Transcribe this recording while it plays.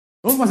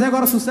Vamos fazer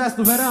agora o sucesso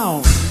do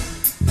verão.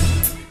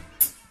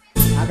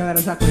 A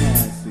galera já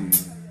conhece.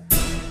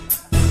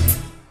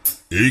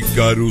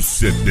 Ícaro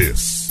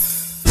CDs.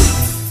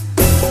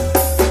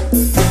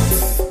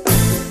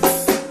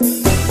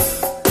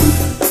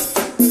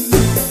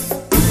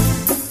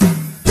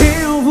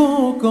 Eu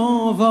vou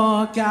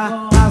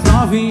convocar as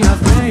novinhas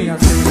bem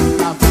assim,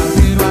 pra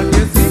fazer o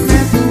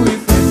aquecimento e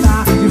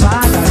sentar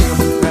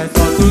devagarinho. É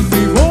só tu se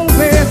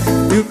envolver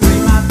e o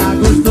clima tá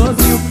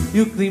gostosinho. E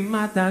o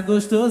clima tá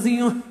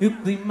gostosinho, e o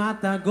clima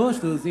tá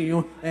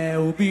gostosinho. É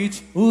o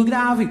beat, o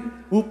grave,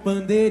 o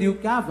pandeiro e o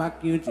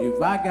cavaquinho.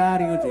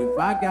 Devagarinho,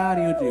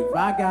 devagarinho,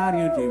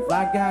 devagarinho,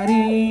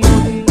 devagarinho.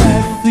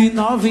 Desce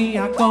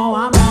novinha com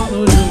a mão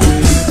no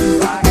joelho.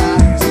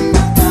 Devagarinho,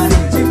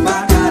 devagarinho,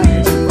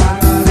 devagarinho,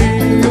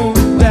 devagarinho.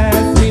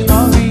 Desce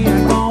novinha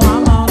com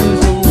a mão no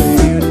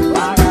joelho.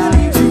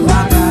 Devagarinho,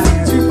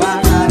 devagarinho,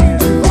 devagarinho,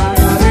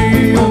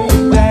 devagarinho.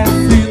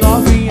 Desce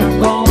novinha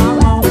com a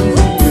mão no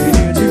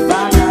joelho.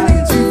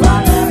 Devagarinho,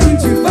 devagarinho,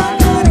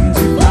 devagarinho,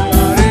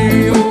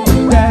 devagarinho.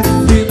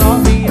 Desce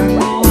novinha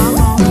com a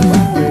mão no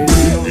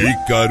joelho.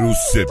 Ícaro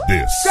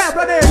CDs.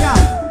 Quebra, nega!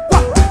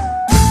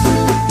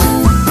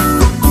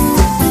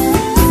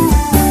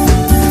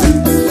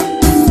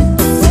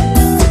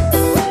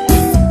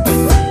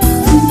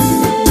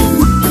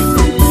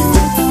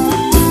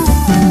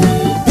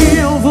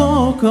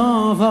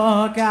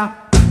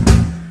 Convocar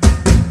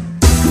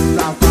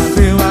pra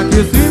fazer o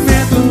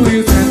aquecimento e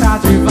sentar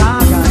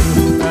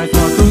devagarinho. É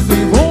só tu se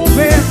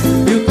envolver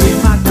e o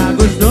clima tá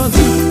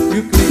gostosinho. E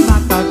o clima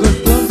tá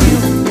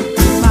gostosinho. E o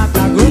clima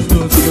tá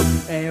gostosinho.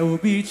 É o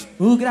beat,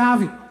 o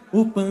grave,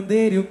 o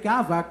pandeiro e o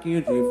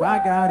cavaquinho.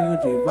 Devagarinho,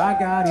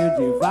 devagarinho,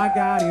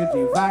 devagarinho,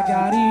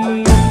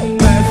 devagarinho.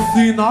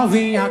 Desce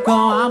novinha com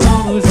a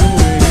mão no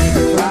joelho.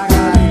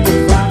 Devagarinho,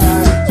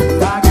 devagarinho,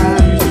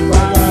 devagarinho,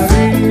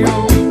 devagarinho.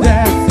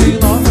 Desce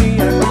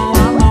novinha com a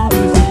mão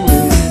no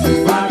joelho.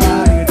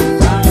 Devagarinho,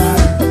 devagarinho,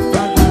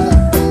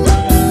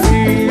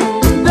 devagarinho.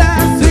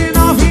 Desce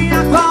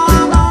novinha com a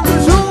mão no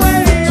joelho.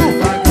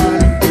 Devagarinho,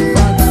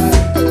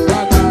 devagarinho, devagarinho.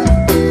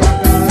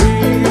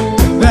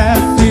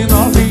 Desce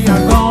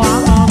novinha com a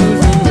mão no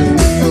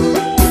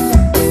joelho.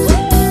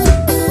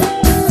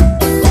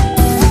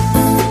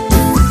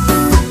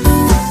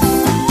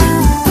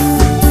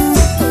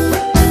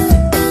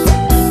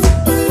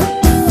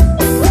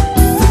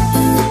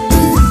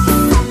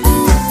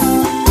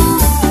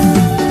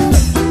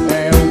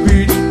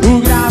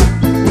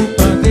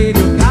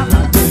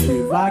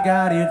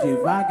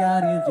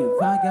 Devagarinho,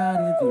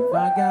 devagarinho,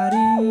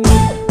 devagarinho.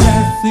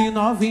 Desce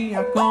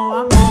novinha com a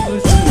mão no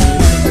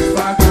joelho.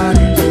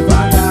 Devagarinho,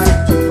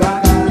 devagarinho,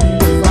 devagarinho,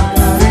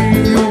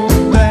 devagarinho.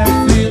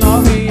 Desce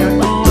novinha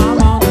com a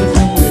mão no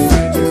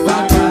joelho.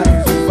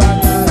 Devagarinho, devagarinho,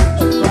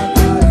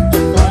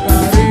 devagarinho,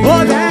 devagarinho.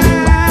 Oh,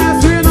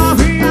 desce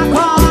novinha com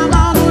a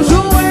mão no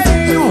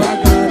joelho.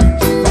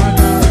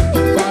 Devagarinho,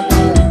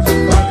 devagarinho, devagarinho,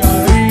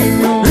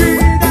 devagarinho. E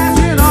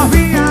desce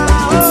novinha,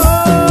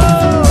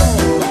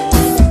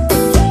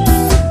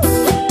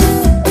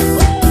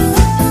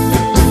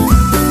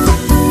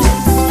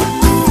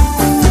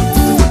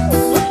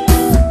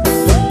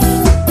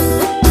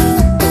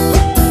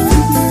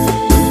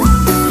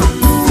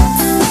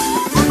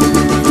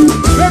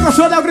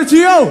 show da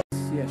Gritinho!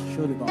 Se é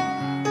show de bola.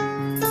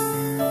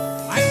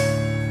 Vai!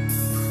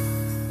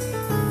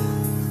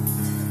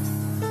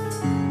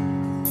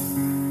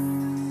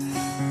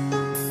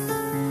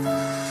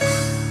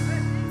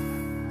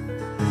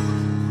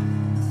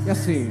 E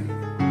assim.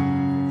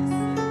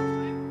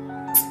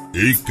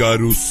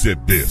 Ícaro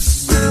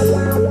CDs.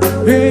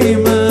 Ei,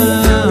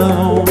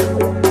 irmão,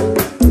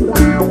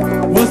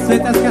 você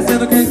tá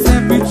esquecendo quem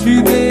sempre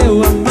te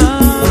deu a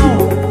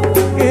mão.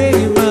 Ei,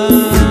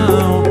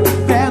 irmão,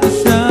 pé no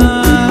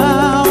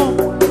chão.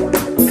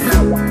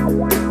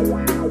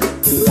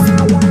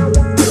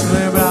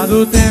 Lembra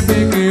do tempo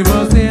em que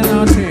você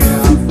não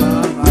tinha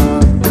fama,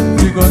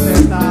 que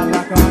você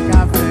tava com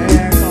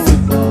café com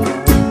pão,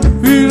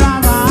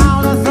 virava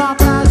aula só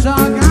pra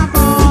jogar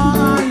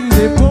bola e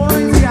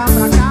depois ia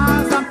pra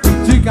casa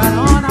de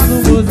carona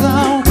no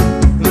busão.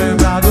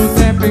 Lembra do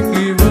tempo em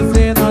que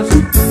você não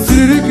tinha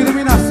Tiririca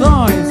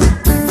Iluminações.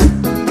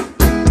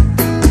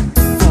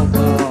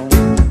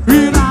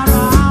 Virava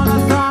aula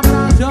só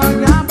pra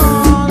jogar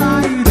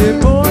bola e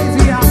depois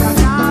ia pra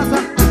casa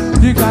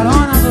de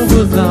carona no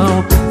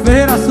busão.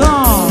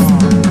 Federação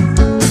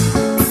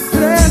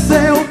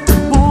cresceu,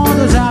 o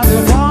mundo já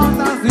deu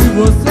voltas e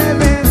você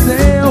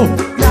venceu.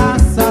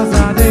 Graças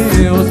a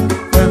Deus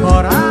foi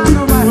morar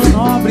no bairro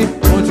nobre,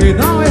 onde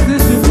não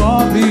existe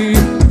pobre,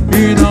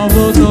 e não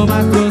voltou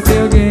mais pro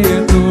seu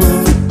gueto.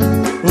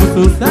 O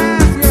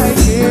sucesso e a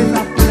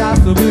riqueza já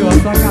subiu a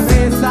sua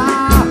cabeça.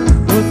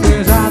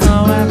 Você já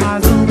não é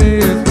mais o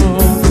mesmo.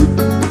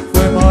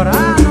 Foi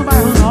morar no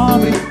bairro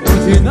nobre,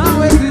 onde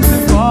não existe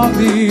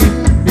pobre,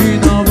 e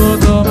não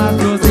voltou mais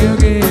pro seu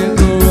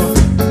gueto.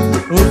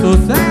 O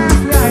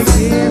sucesso e a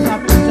riqueza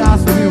já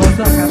subiu a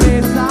sua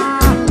cabeça.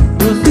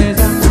 Você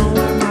já não é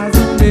mais o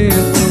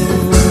mesmo.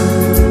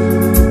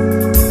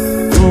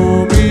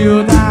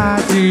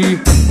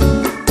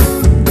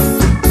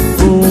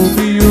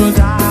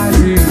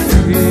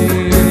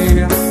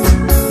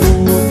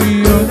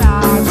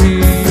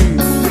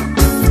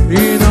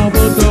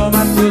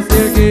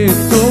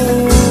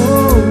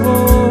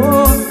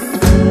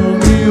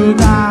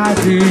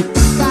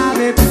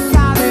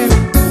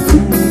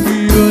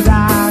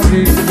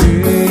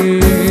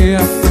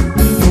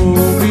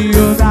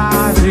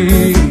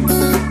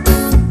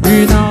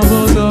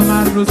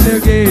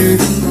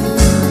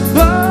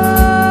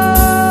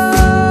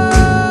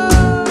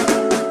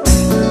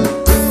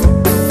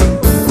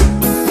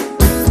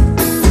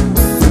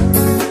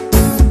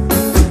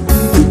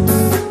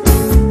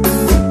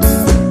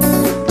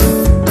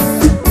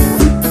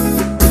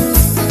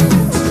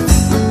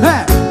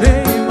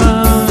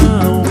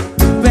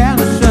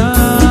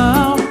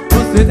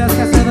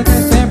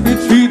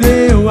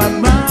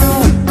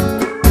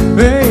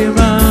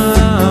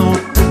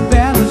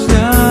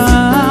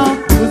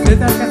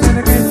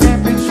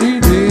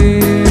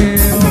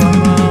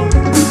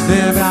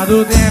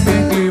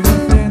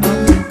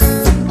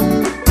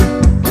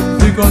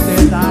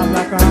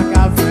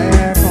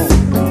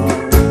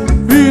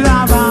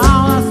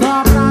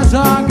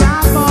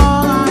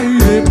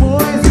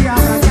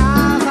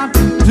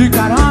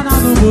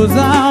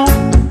 busão.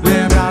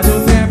 Lembra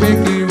do tempo em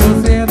que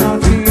você não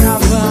tinha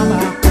fama,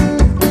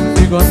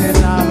 se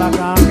contentava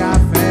com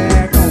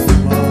café com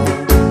pão.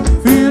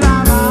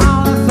 Virava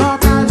aula só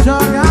pra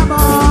jogar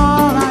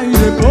bola e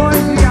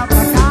depois ia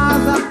pra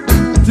casa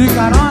de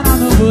carona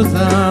no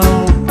busão.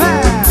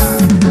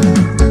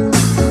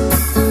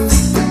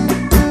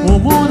 O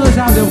mundo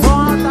já deu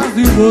voltas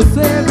e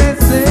você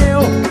venceu,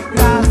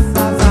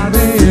 graças a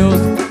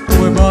Deus.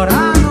 Foi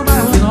morar no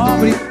bairro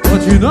nobre,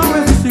 onde não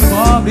existe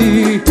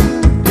pobre,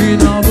 e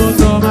não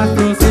voltou mais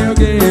pro seu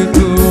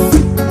gueto.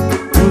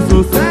 O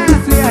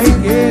sucesso e a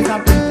riqueza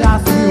já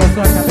subiu a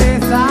sua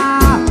cabeça,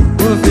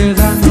 você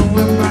já não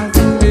é mais o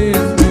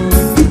mesmo.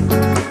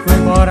 Foi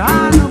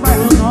morar no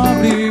bairro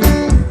nobre.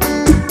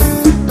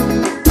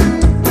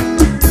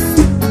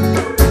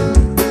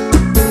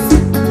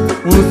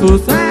 O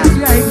sucesso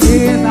e a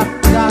riqueza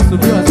já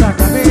subiu a sua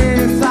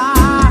cabeça.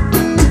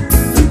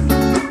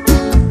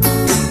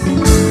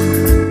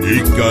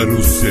 Ícaro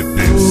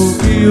CDs.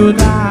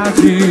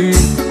 Humildade,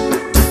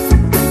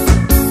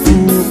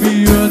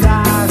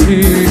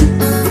 humildade,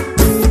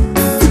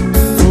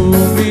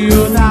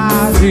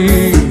 humildade,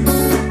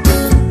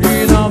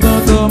 e não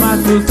voltou mais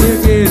pro seu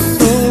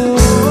gueto.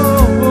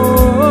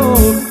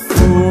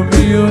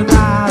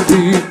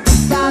 Humildade,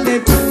 cadê,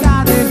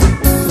 cadê?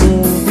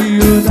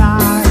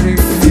 Humildade,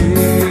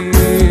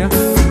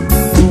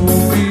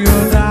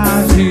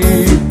 humildade,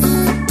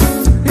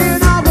 e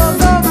não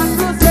voltou mais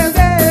pro seu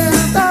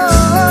gueto.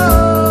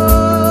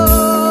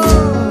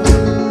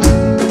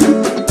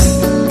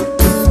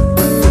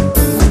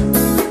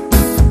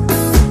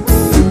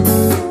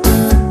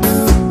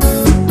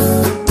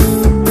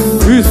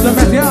 Isso é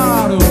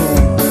meteoro.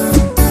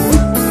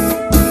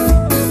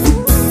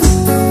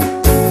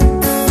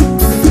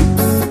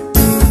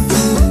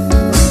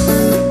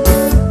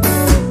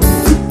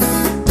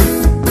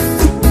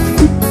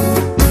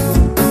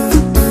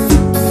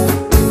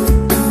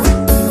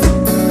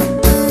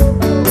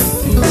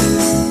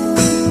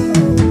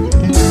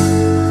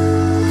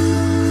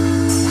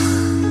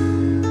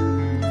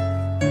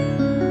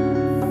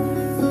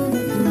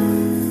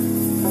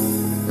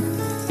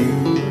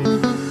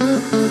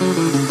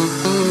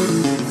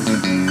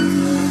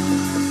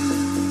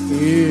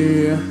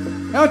 E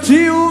é o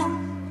tio.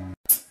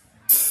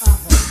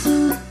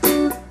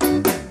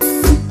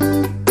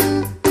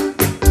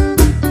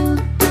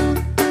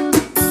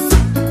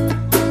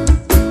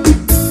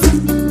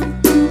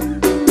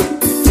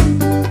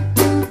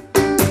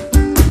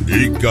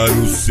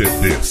 Ícaro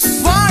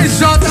CDs. Vai,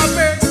 JP!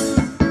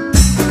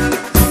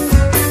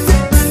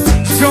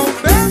 João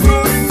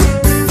Pedro!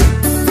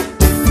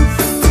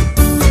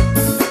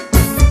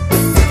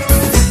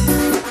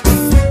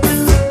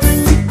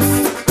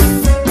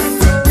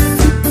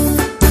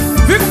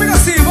 Vem comigo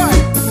assim, vai!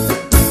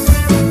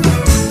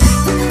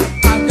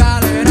 A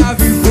galera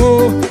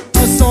vivou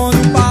ao som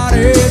do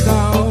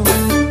paredão.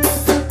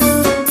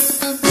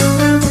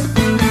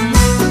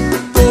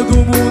 Todo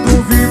mundo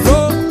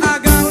vibrou, a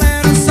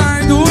galera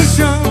sai do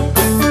chão.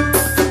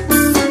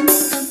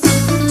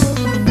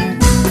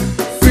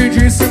 Fim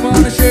de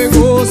semana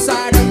chegou,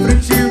 sai da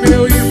frente,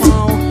 meu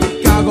irmão,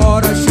 que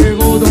agora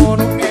chegou o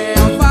dono, é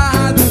a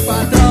barra do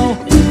patrão.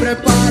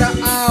 Prepara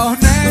a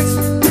Hornet,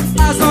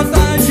 as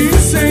notas de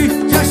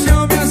 100. Já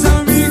chame as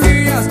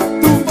amiguinhas,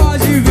 tu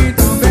pode vir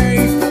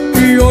também,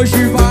 e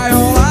hoje vai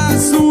rolar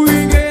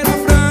swingueira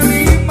pra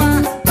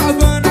animar. A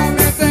banda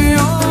mete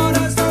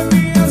horas,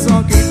 novinhas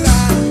vão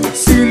quitar.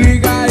 Se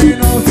liga aí,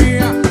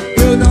 novinha,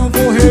 eu não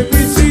vou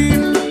repetir.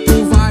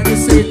 Tu vai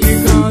descer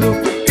quicando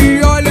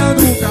e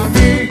olhando pra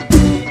mim.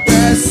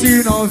 Desce,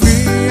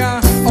 novinha,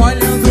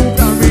 olhando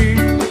pra mim.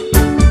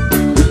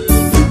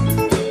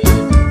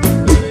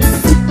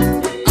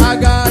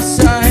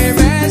 Agacha,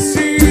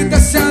 arremesse,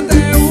 desce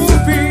até o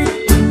fim.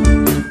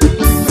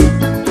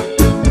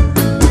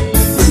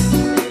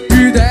 E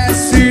desce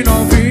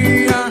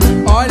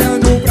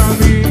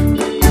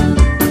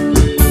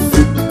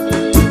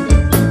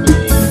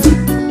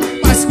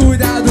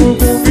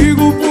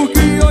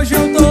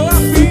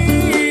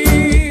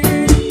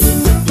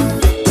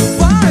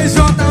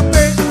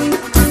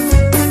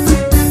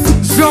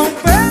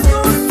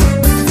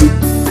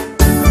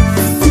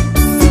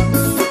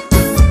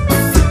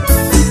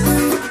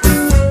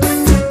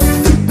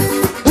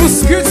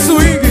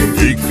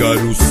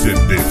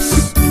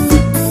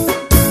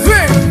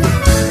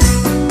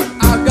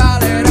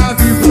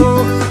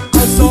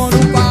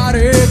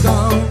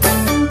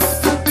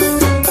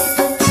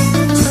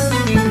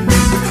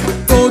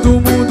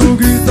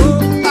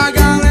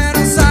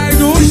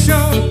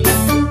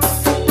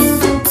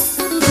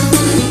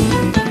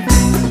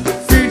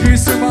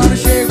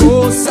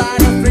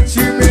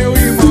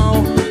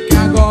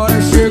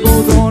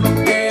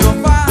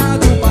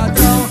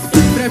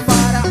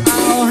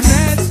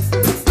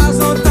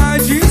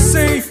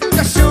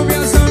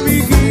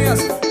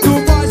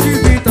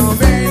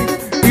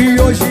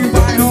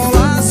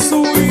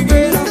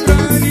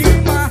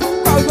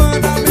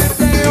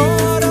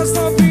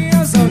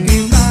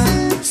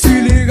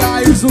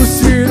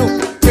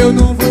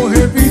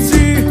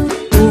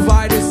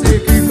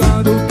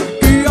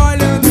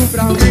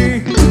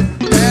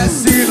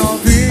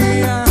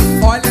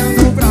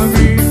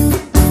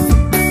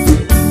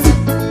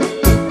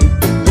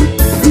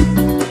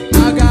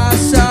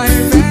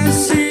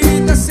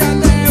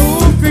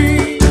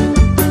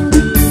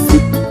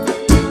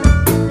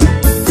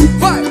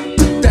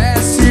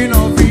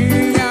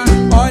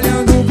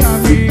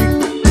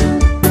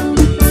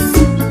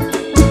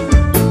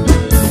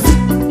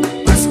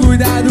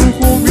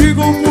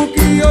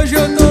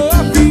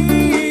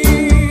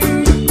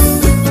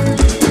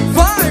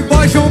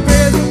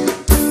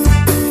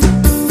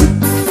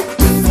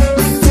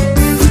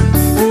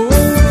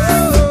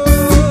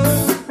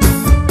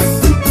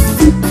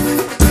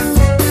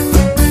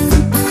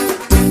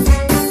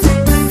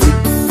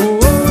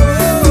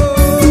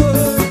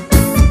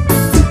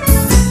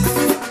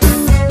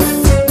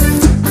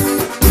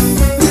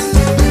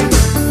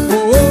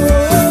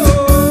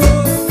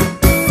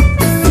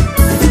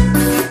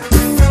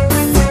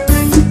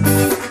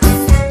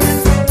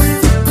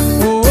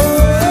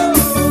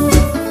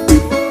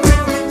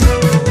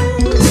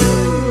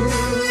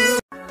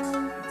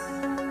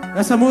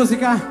Essa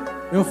música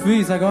eu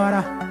fiz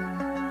agora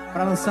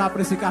pra lançar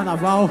pra esse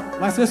carnaval.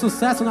 Vai ser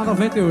sucesso na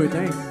 98,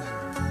 hein?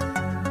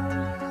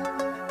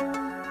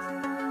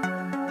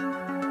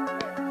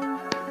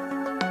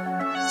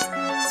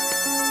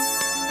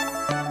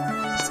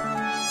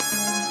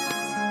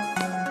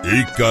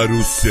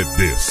 Ícaro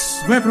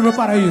CDs. Vem pro meu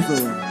paraíso.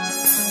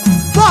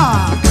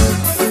 Pá!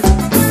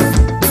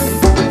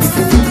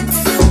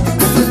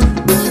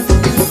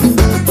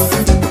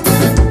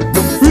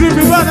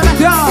 Felipe Banda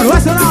Grafith, vai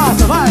ser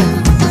nossa, vai!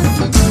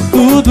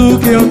 Tudo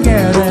que eu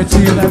quero é te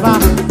levar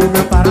pro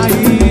meu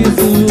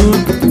paraíso,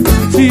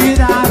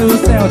 tirar o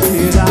céu,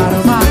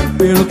 tirar o mar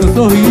pelo teu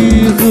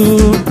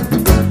sorriso.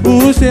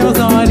 Os teus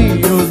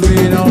olhinhos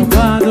brilham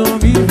quando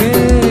me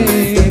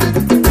vê.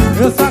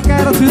 Eu só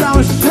quero te dar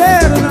um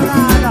cheiro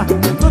danada.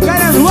 Tô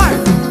querendo, vai!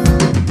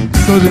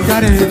 Tô te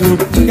querendo,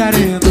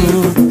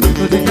 querendo,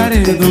 tô te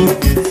querendo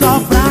só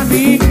pra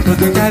mim. Tô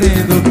te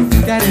querendo,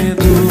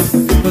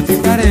 querendo, tô te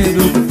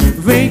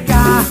querendo, vem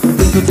cá.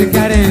 Tô te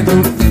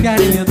querendo,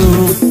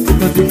 querendo,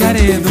 tô te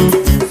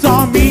querendo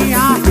só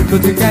minha. Tô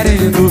te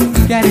querendo,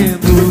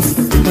 querendo,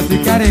 tô te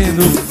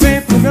querendo,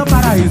 vem pro meu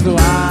paraíso.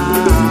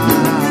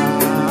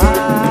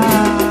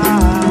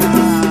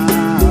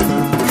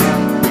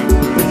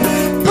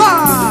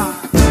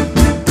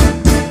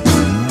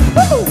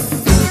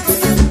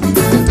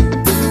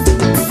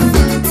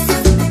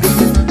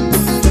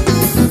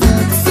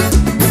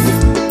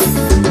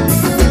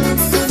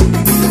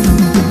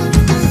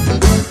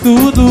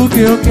 Tudo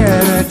que eu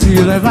quero é te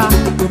levar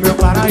pro meu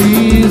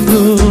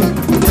paraíso,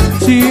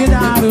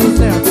 tirar o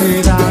céu,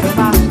 tirar o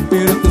mar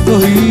pelo teu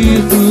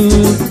sorriso.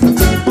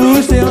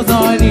 Os teus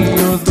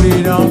olhinhos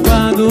brilham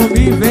quando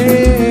me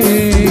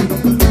vê.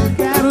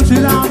 Quero te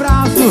dar um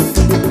abraço,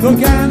 tô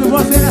querendo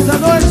você nessa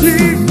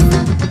noite.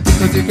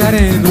 Tô te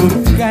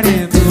querendo,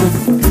 querendo,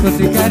 tô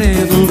te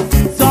querendo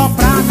só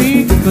pra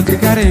mim. Tô te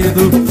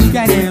querendo,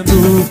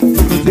 querendo,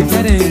 tô te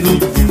querendo,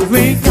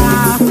 vem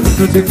cá.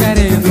 Tô te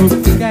querendo,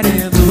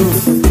 querendo,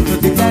 tô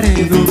te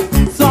querendo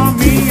só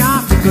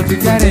minha. Tô te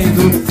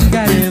querendo,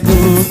 querendo,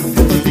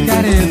 tô te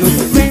querendo,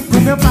 vem pro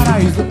meu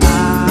paraíso.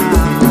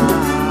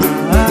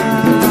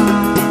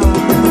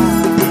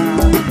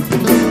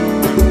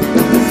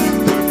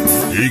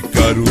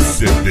 Ícaro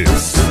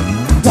CDs.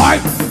 Vai!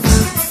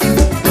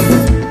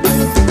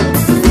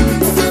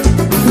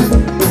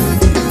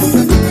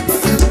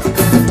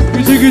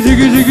 Digue,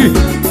 digue, digue.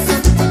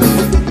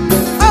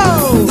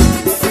 Oh!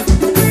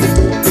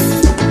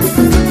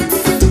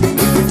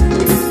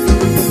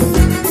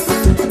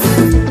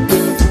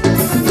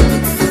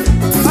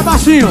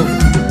 Abaixinho.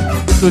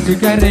 Tô te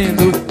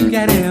querendo,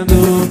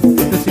 querendo,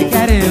 tô te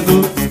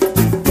querendo,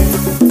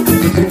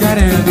 tô te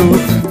querendo,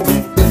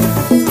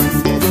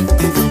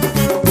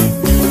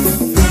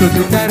 tô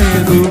te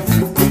querendo,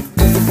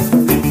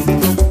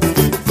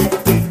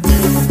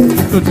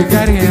 tô te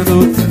querendo,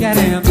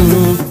 querendo.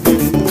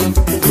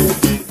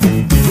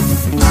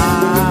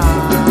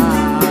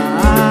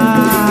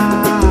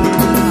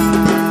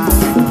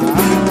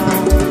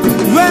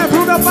 Vem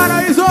pro meu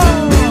paraíso!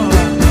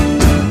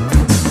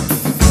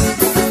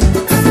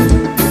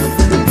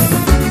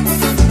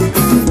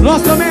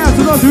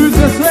 Lançamento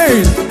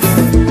 2016,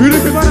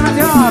 Felipe Banda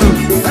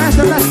Grafith,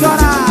 essa é a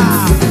história!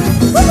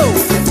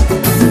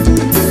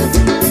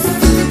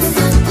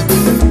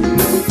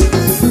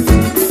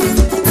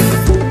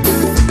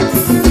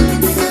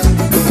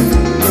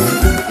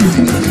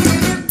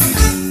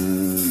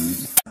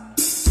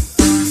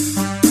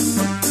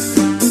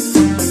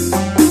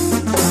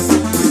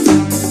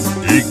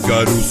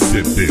 Ícaro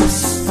CDs.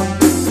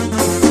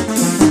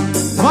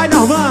 Vai,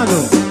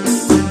 Normando!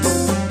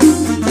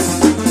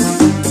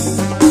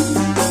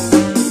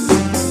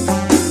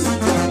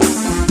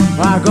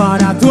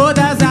 Agora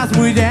todas as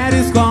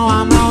mulheres com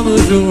a mão no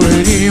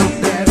joelhinho,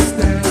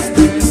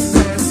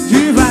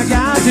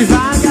 devagar,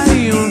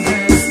 devagarinho,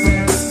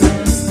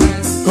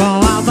 com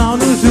a mão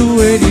no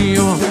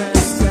joelhinho,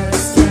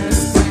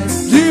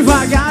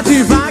 devagar,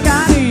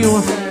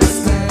 devagarinho.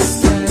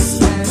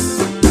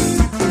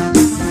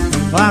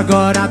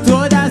 Agora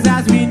todas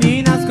as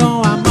meninas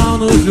com a mão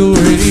no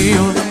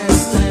joelhinho,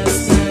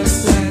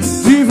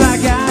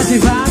 devagar,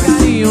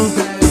 devagarinho,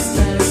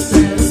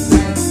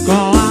 com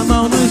a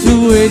mão no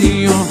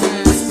joelhinho,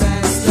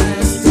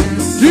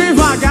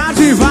 devagar,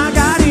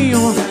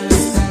 devagarinho.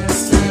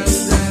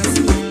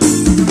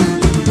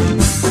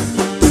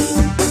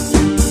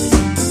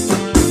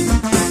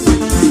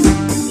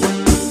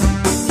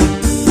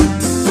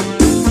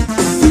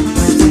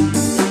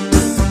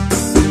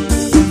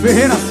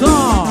 Ferreira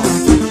Som,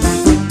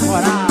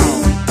 moral.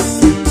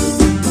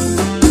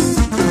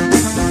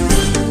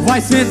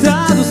 Vai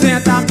sentando,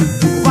 senta,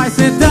 vai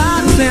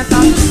sentando, senta,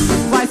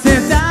 vai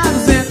sentando,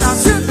 senta,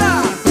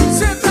 senta,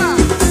 senta.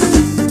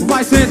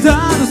 Vai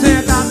sentando,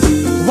 senta,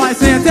 vai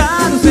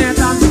sentando,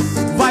 senta,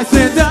 vai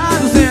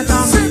sentando,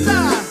 senta, senta,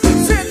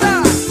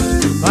 senta.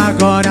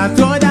 Agora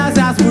todas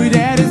as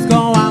mulheres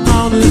com a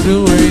mão no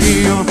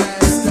joelhinho,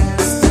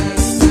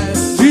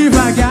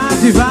 devagar,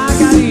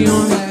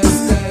 devagarinho,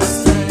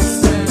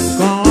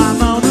 com a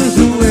mão no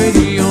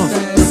joelhinho,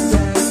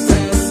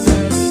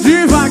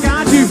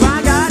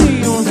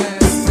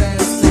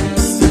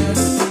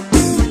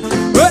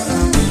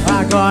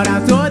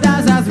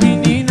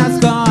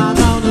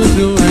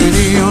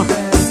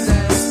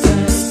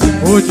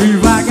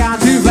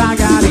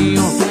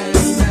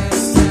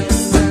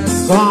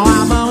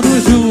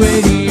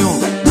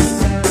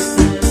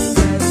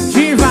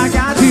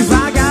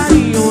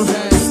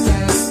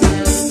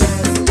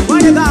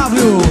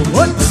 NW.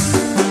 Oi.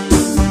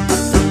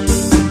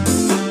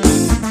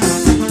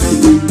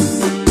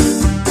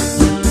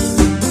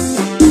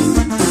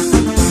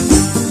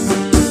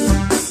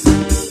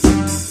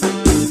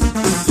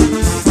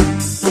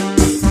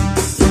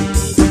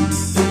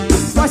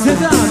 Vai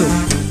sentando,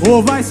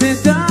 ou vai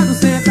sentando,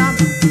 senta.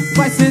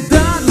 Vai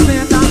sentando,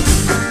 senta.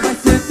 Vai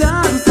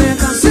sentando,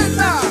 senta.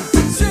 Senta,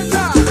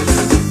 senta.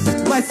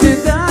 Vai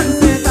sentando,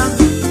 senta.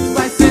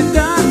 Vai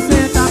sentando,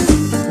 senta.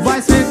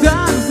 Vai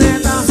sentando,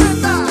 senta.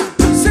 Senta,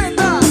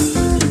 senta.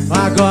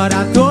 Agora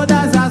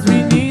todas as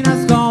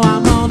meninas com a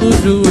mão no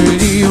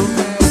joelhinho.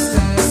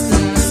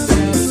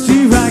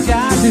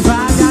 Devagar,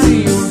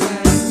 devagarinho.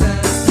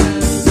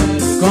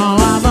 Com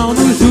a mão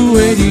no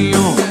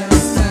joelhinho.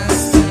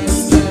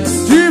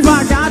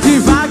 Devagar,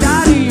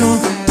 devagarinho.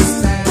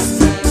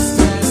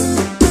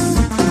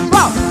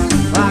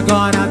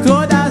 Agora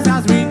todas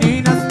as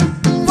meninas.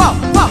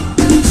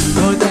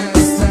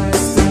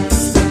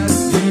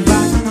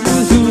 Devagar no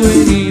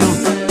joelhinho.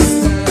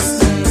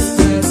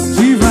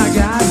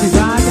 Devagar,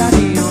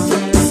 devagarinho.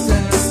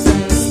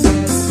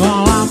 Com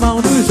a mão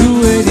no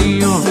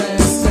joelhinho.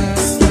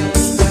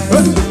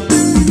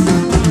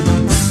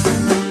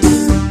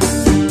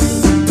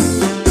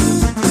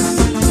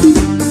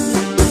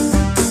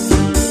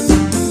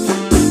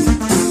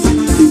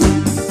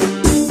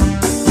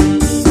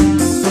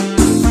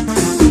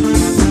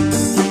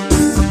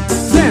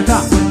 Senta.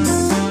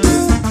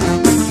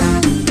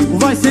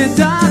 Vai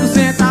sentando,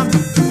 senta.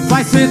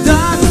 Vai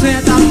sentando,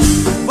 senta.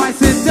 Vai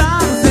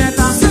sentando,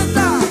 senta.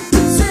 Senta,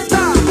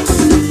 senta.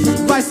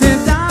 Vai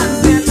sentando,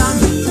 senta.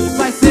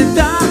 Vai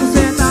sentando,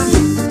 senta.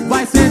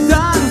 Vai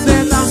sentando,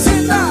 senta.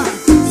 Senta,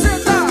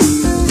 senta.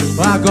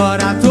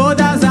 Agora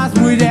todas as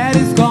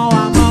mulheres com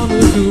a mão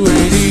no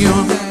joelhinho.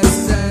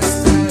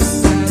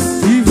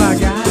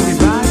 Devagar,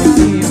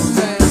 devagarinho.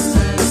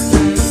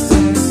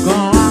 Com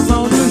a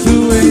mão no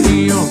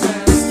joelhinho.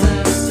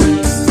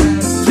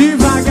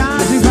 Devagar,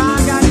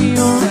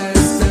 devagarinho.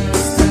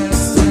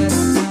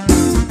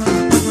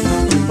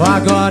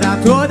 Agora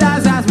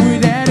todas as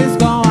mulheres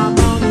com a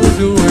mão no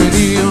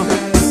joelhinho.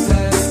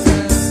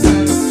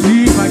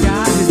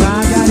 Devagar,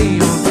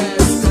 devagarinho.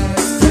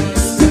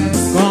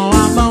 Com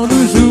a mão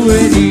no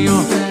joelhinho.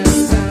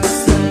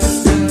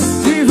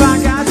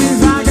 Devagar,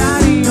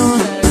 devagarinho.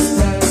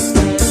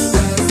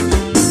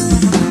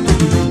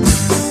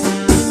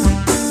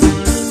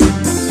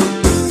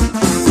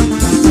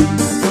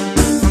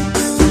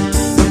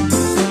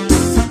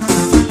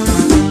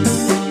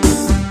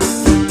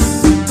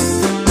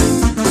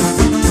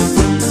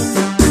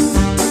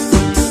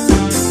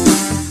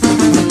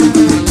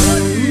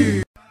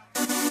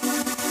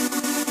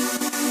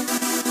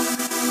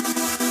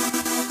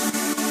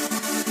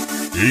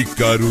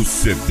 Ícaro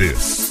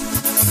CDs.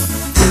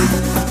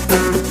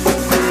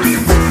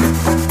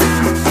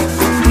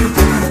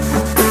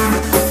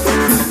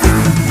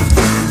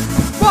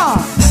 Pá!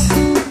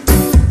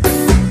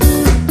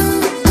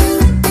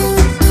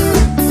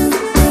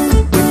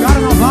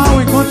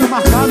 Carnaval, encontro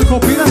marcado com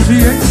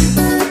Pirangi, hein?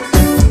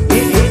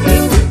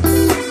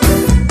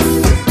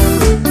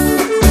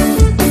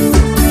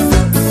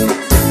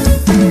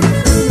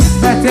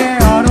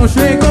 Meteoro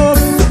chegou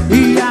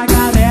e a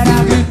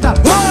galera grita: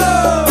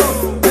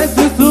 "Uou!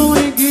 Esse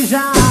swing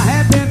já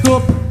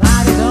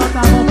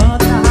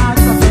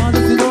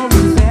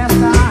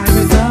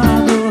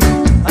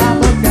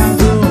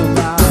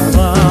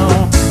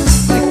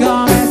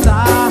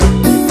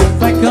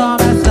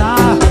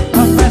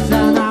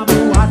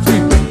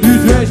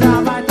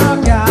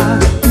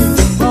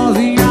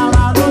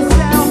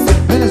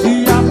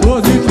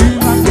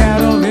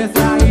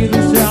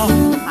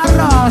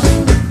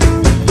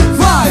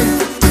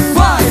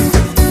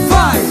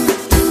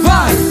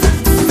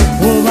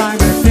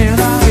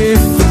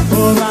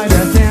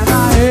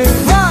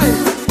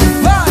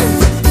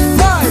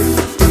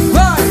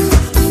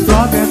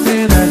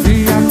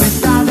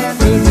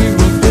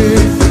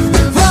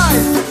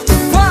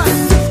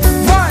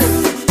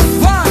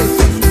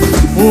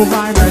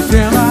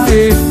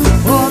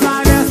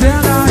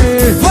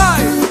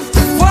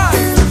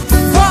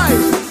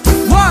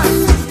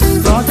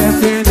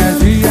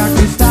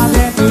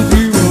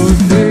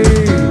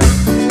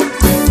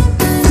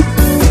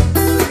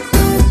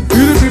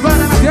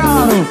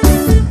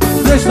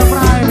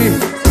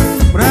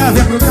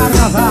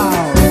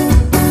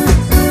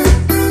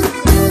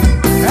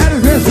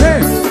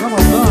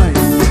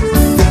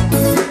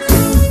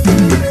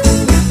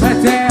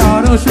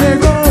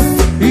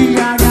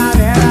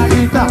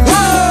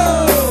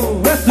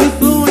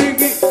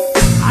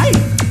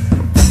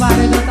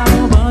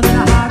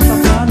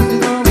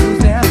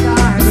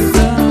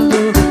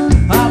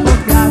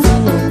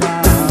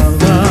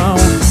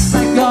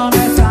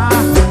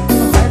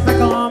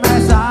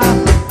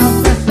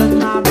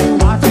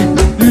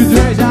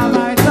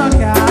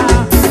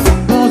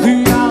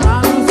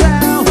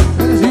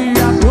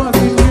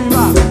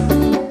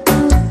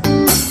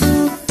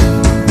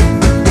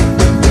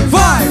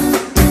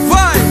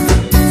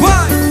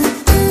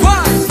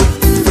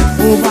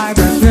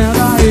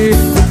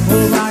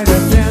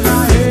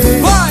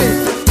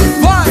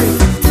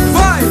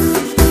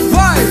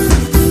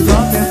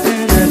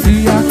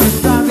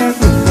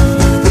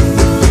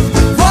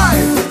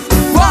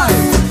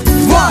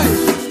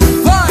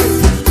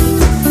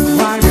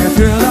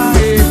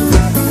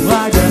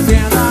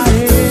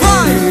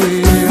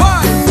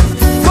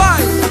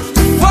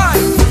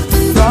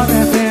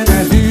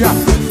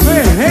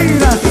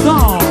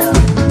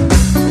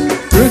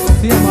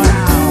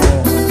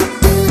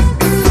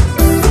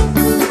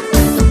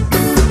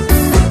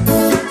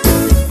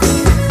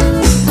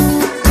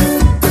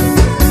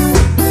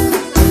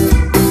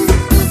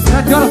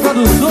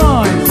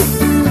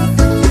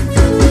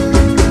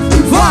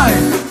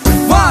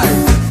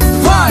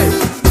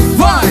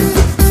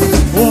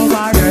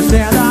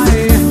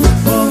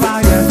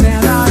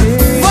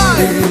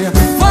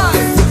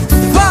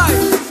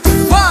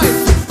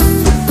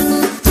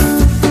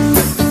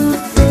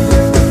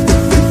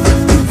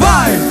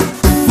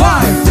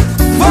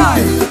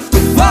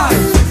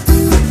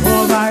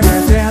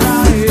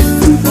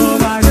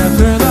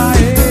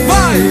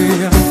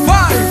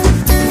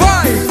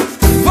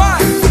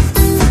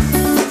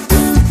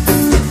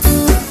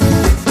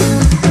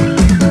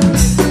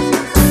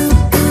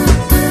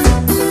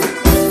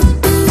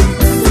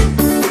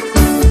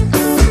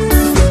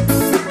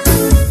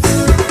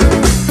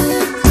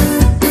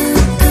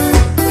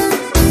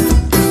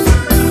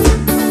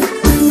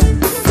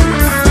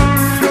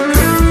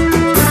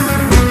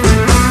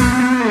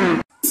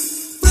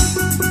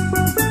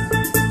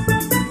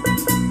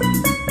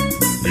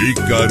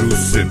Ícaro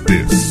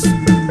CDs.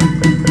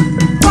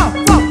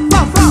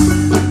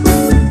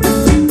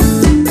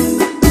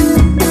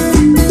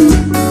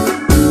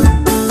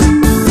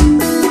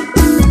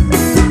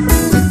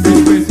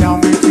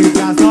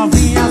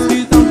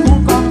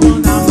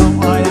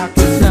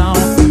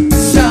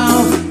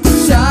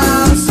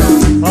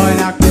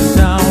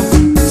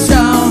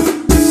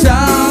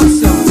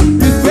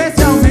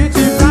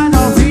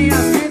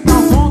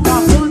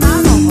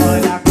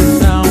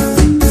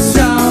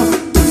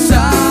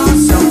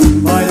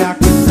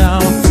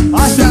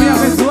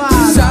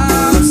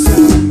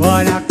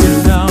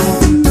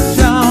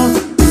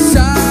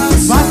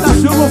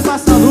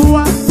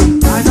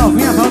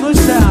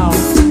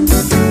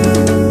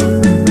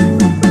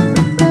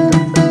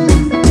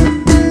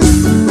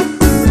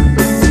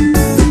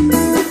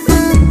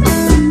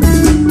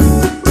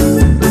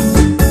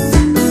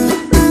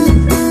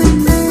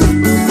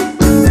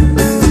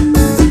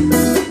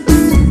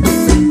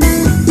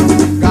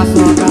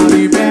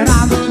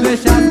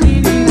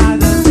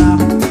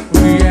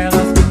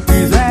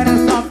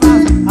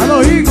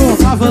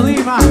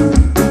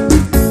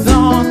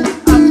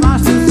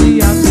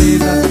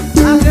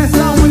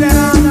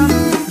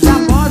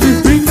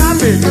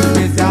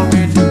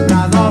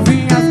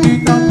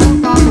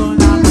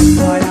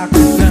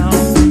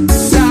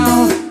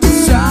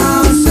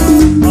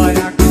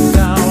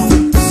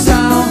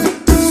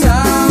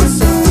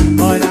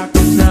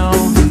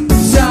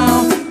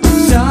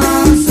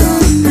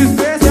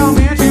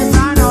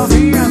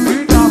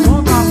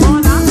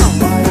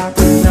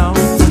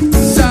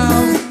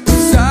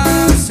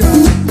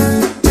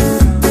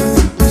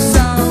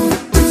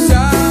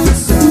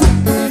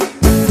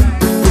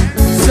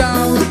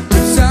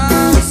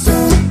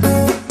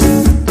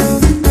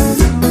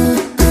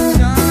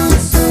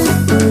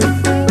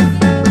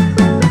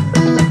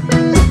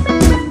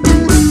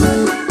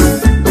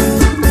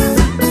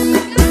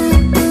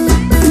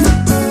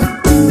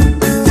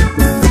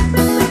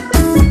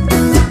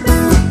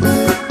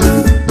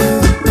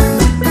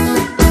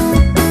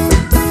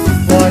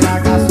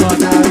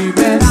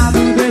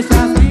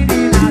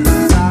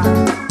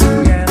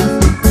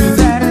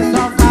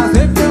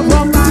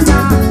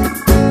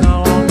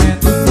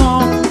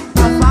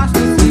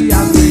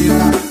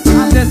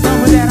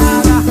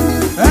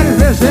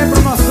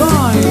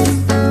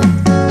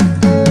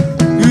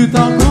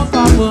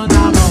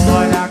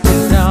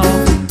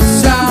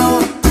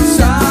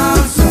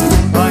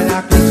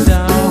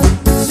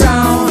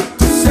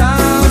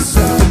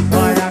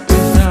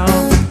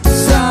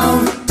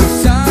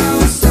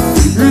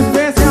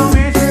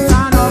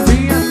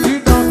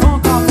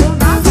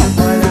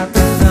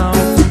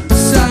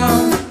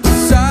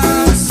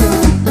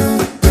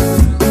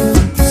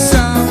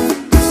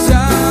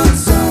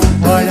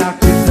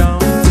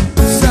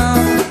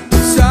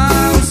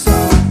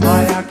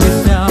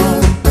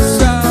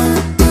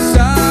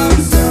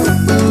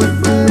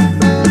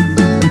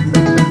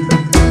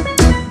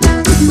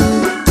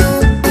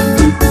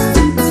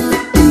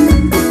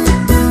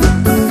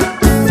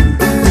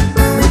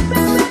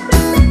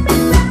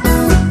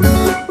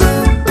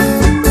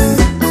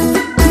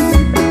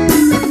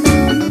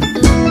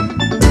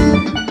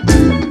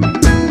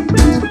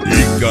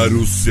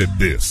 Ícaro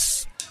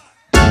CDs.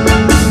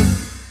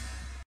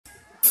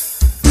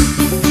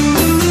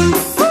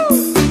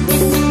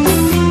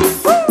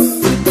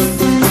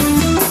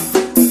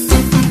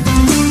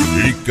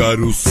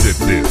 Ícaro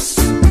CDs.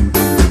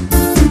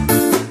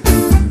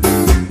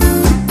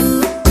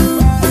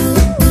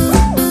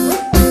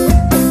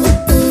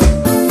 Foi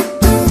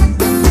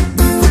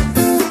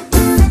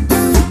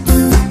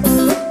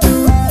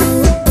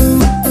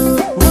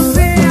enganada,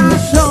 você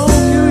achou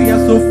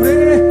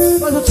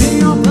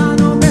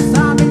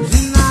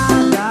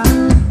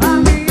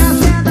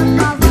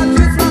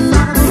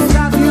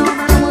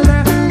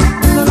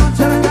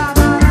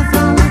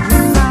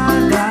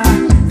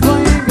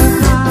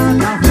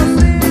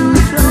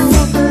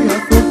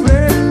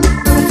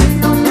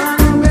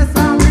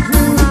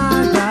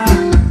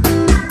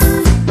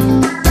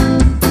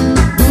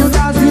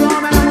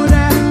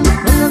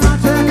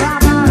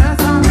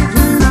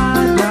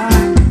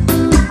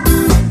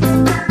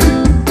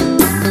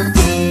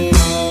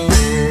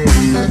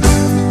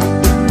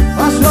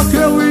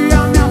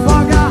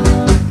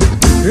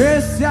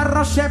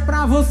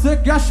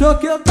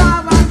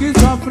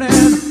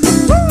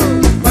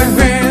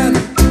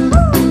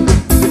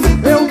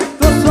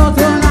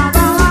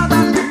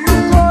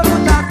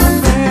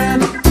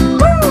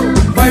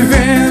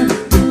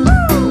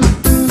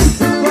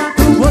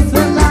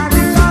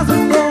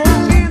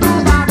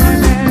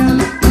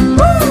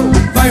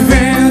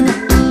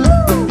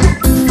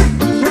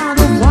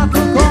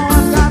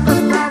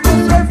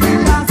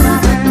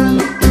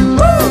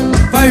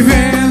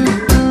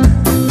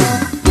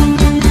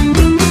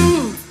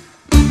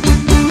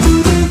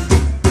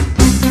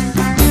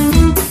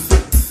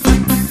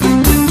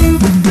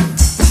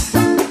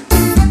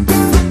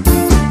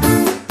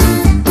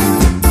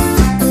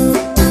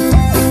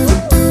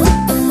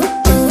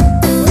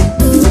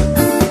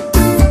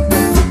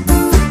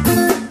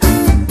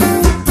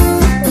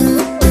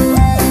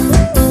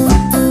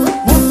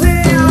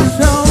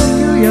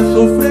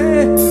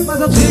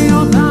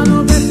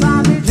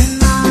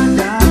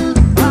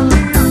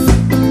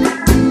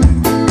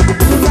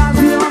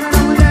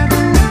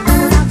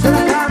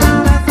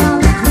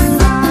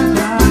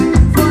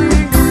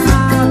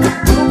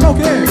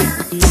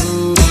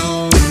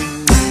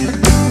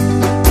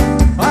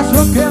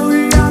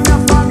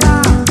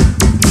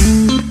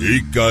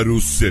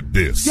Caro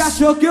CDs. Que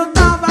achou que eu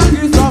tava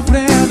aqui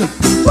sofrendo.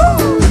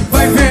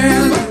 Vai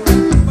vendo.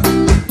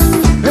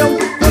 Eu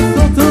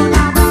solto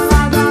na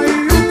balada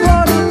e o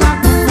couro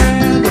tá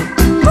comendo.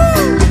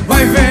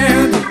 Vai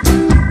vendo.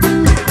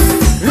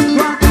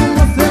 Enquanto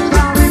você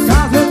tá em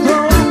casa, eu tô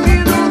aqui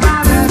no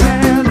bar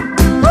bebendo.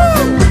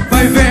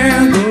 Vai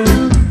vendo.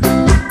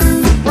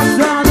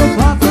 Postando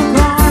foto com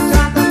a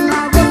chata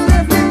pra você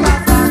ficar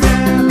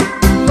sabendo.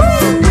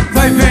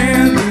 Vai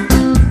vendo.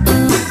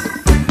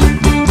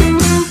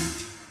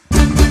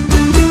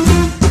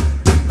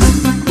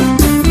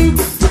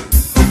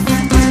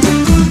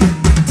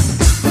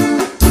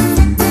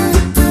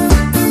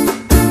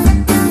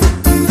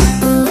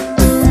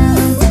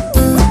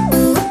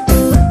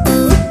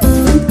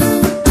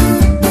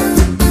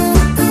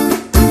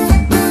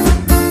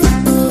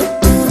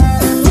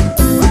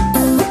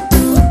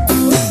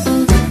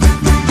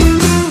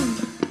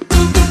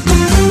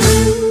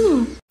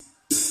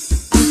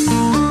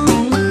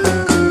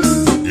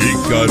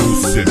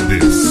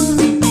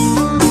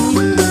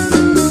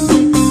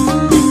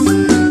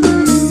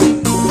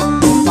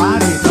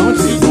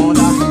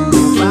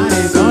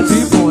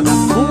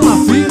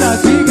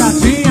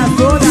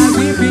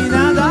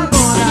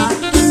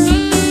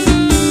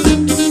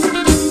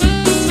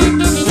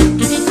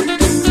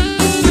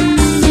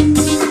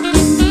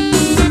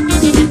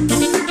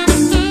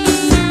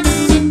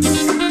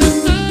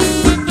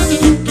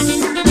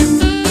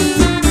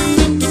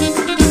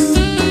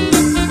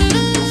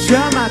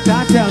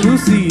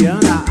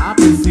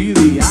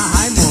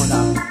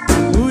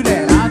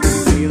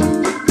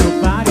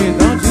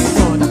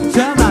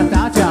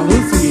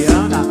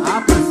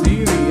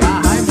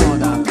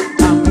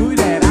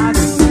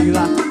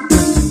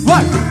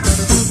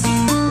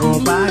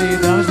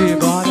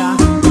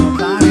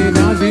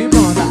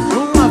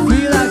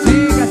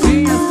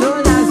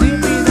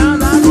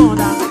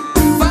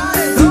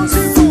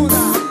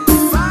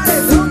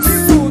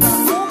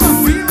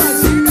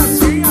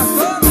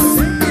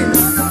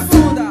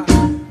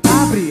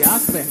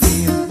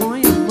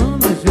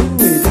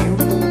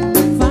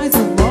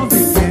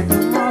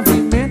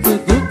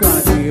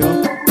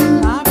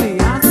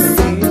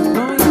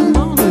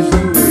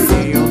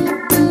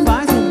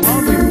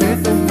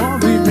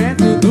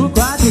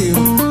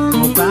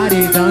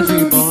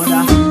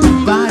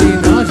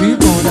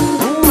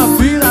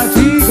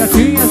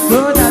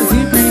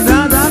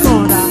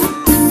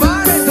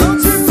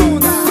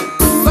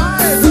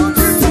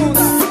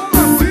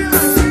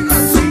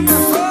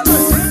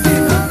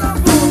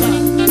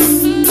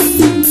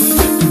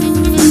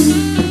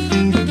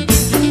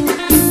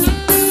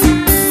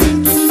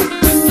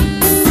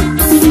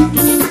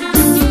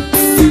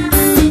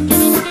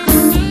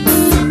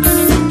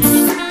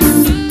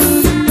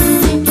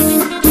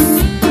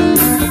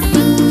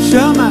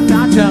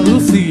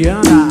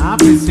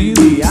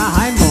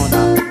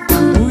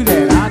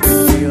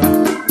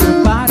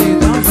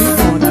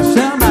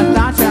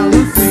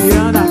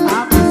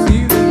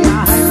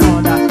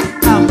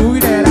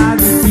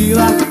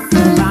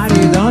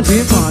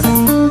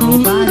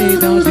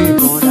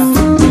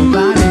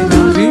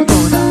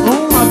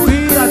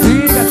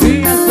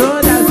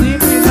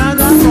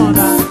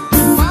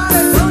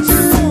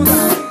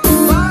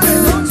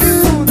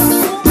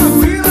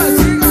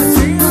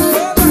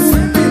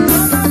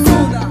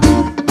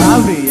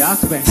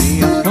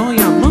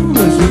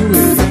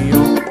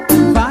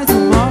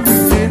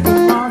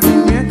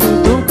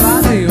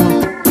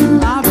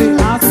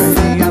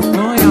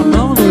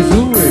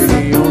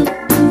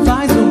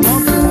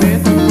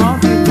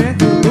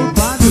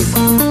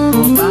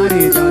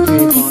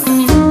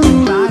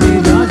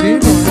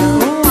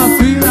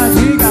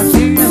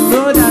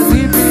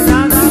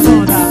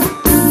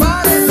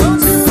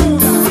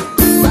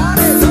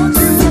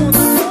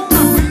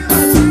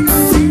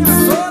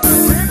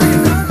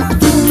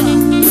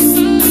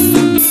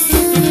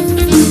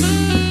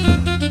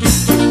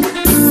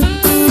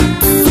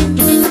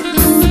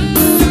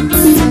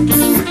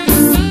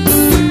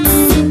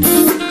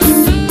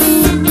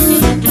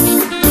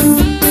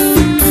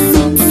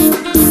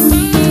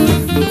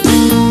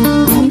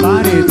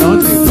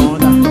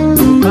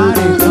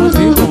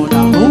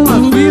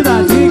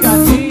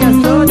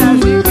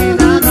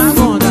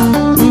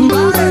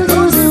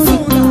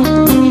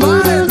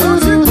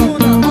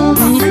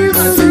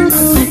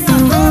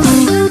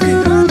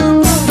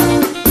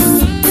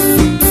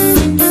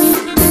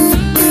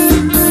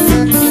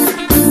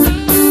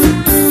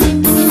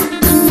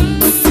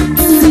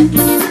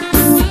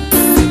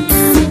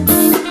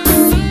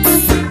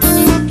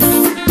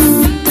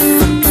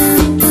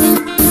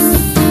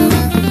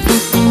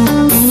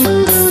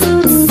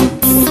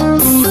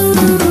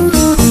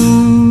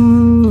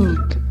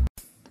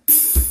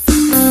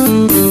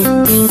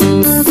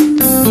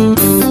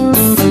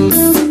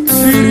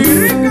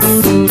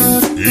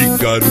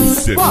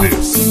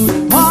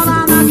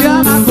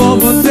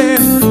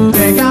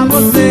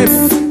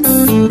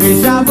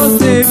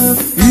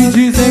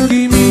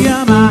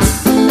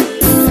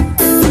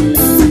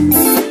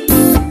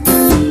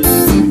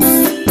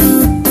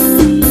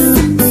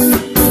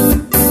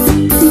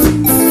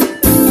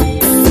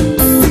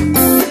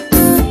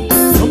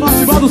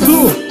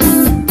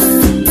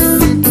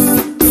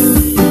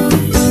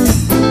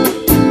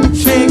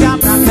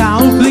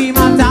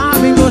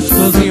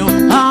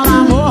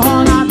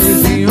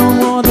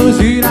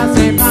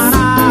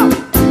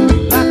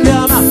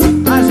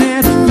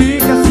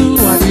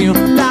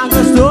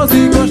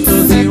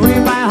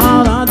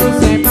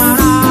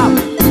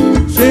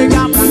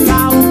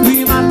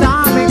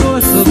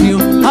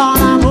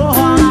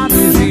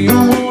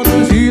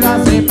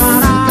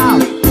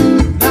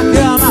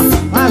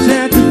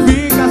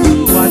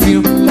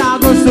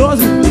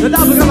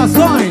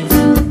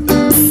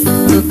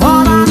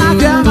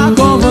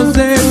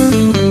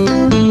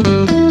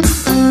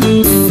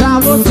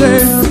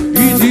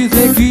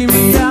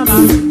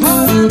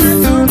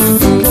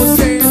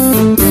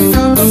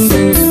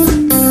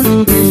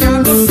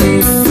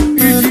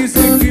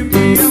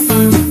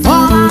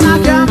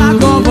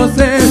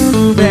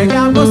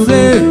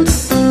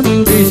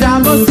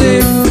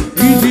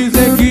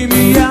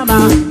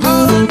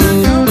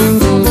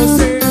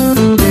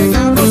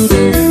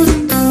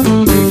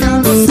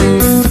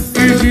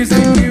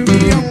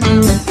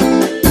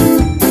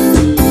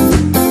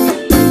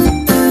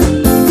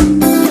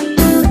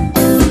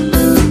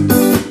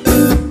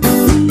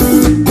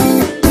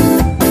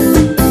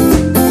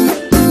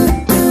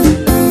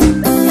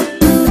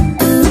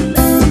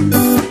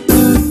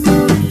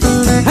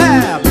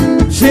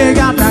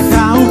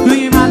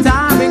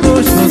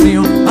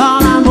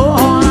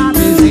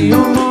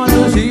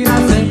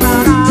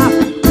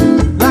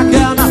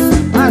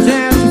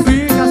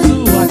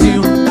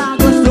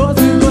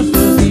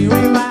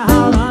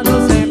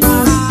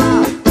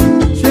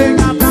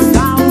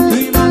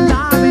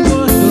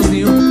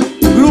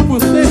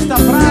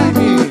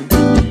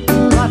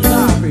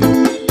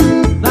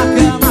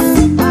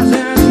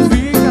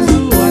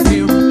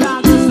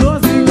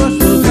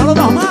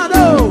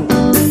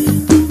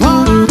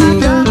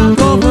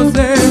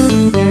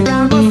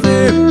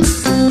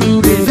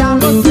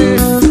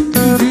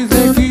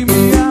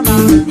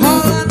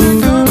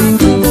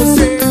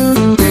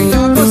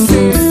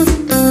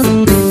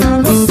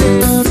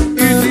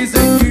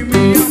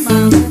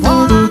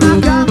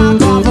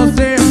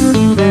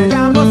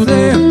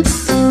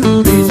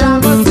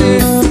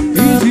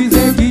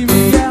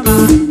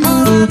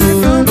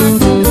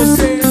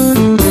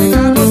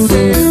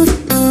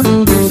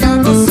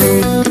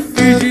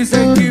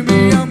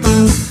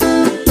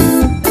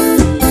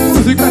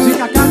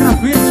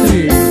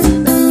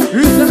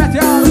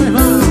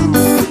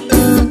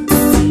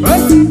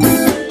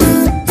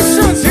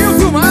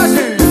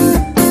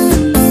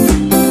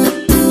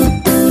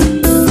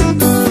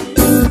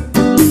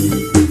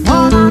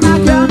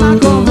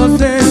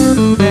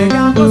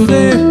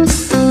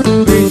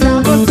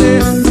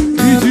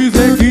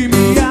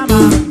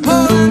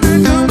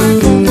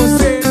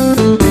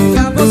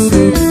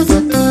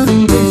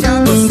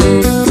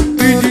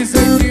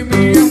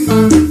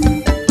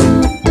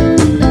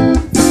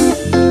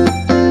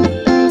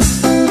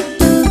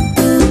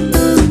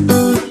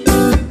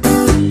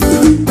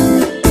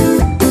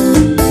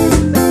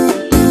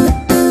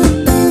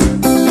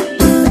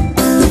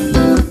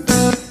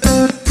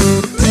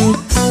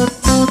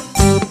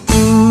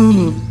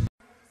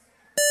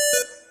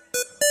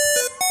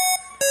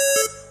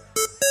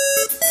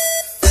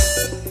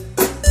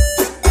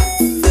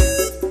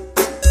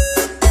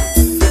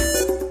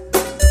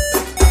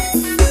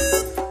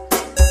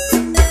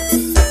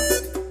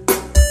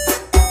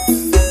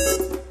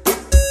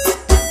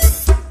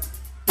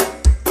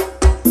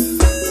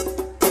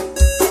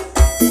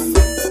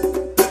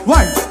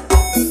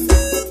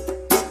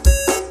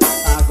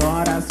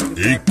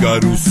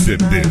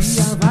 CDs.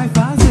 Vai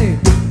fazer.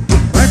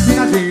 Vai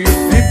piradinha,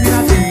 vem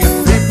piradinha,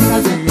 vem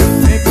piradinha,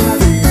 vem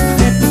piradinha,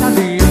 vem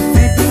piradinha,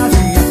 vem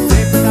piradinha,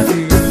 vem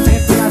piradinha,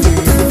 vem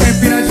piradinha, vem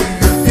piradinha,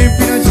 vem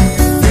piradinha,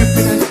 vem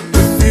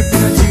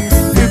piradinha,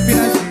 vem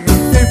piradinha,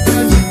 vem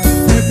piradinha,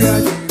 vem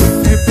piradinha,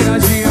 vem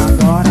piradinha.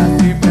 Agora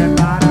se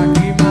prepara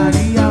que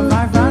Maria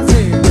vai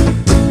fazer.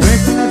 Vem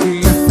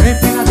piradinha, vem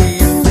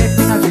piradinha, vem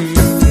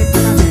piradinha,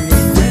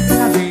 vem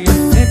piradinha,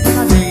 vem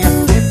piradinha, vem piradinha,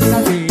 vem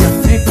piradinha,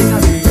 vem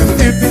piradinha,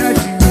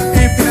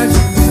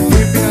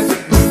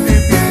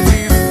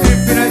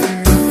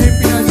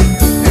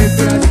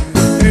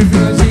 vem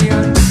piradinha.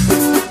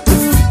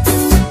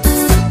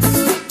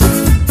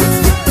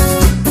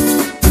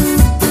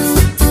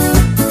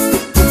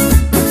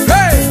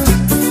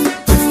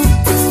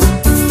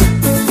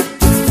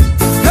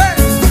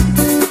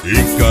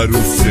 Ícaro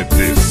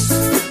CDs.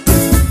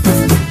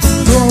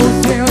 Sou o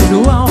seu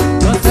João,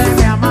 você é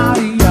minha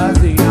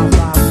Mariazinha.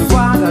 Faço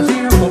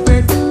quadradinho com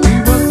peito e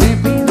você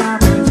empina a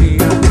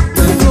bundinha.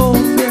 Eu sou o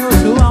seu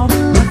João,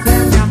 você é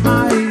minha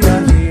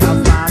Mariazinha.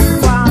 Faço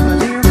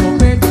quadradinho com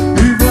peito e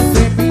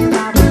você empina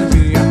a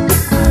bundinha.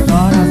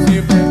 Agora se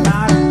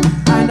prepara,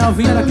 as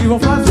novinhas daqui vão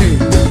fazer.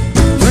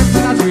 Vem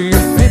pinadinha,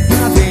 vem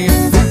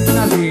pinadinha, vem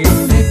pinadinha,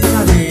 vem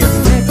pinadinha,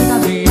 vem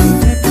pinadinha,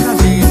 vem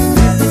pinadinha,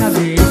 vem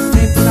pinadinha,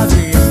 vem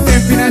pinadinha.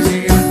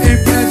 Empiradinha,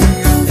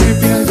 empiradinha,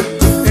 empiradinha,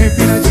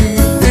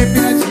 empiradinha,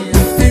 empiradinha,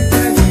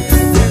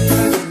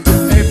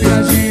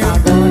 empiradinha.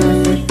 Agora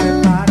se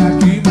prepara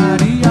que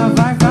Maria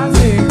vai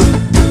fazer.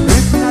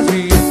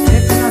 Empiradinha,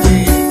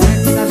 empiradinha,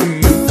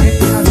 empiradinha,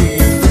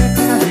 empiradinha,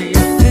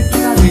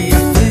 empiradinha,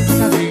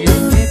 empiradinha, empiradinha,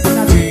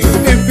 empiradinha,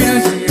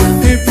 empiradinha,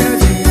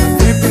 empiradinha,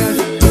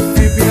 empiradinha,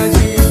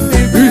 empiradinha.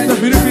 Isso,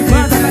 filho,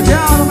 picada,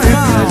 legal, meu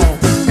irmão.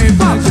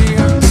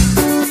 Empiradinha.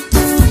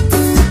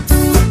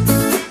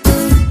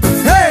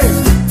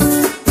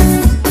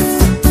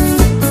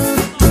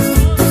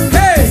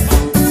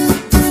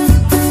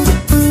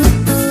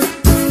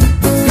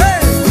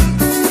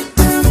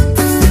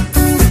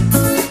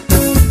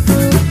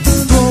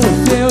 Sou o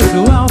seu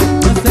João,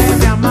 você é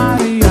minha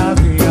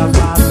Mariazinha.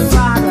 Faço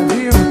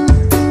quadradinho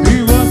e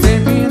você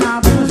empina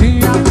a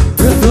bundinha.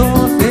 Eu sou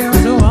o seu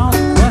João,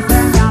 você é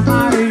minha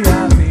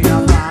Mariazinha.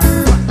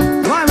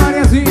 Vai,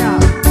 Mariazinha!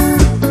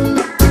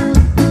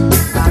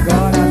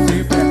 Agora se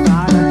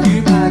prepara que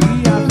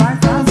Maria vai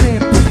fazer.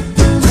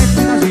 Vem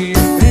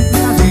pinadinha, vem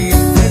pinadinha,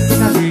 vem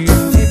pinadinha,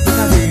 vem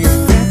pinadinha,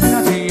 vem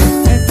pinadinha,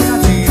 vem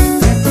pinadinha,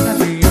 vem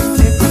pinadinha,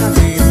 vem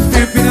pinadinha,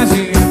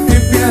 empinadinha,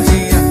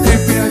 empinadinha,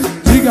 empinadinha.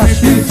 Diga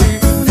X.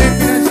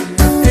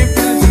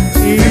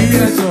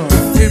 Isso.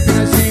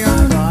 Empinadinha.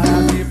 Agora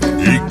se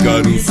prepara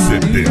Ícaro que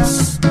Maria. CDs.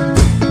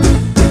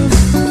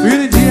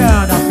 Filho de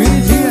Ana,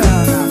 filho de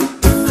Ana.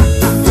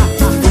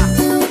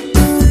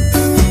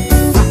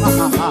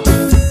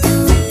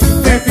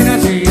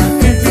 Empinadinha,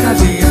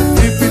 empinadinha, empinadinha,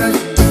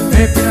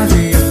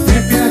 empinadinha,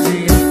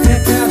 empinadinha,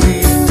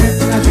 empinadinha,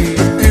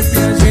 empinadinha,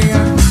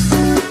 empinadinha.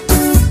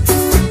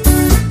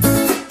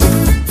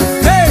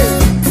 Ei!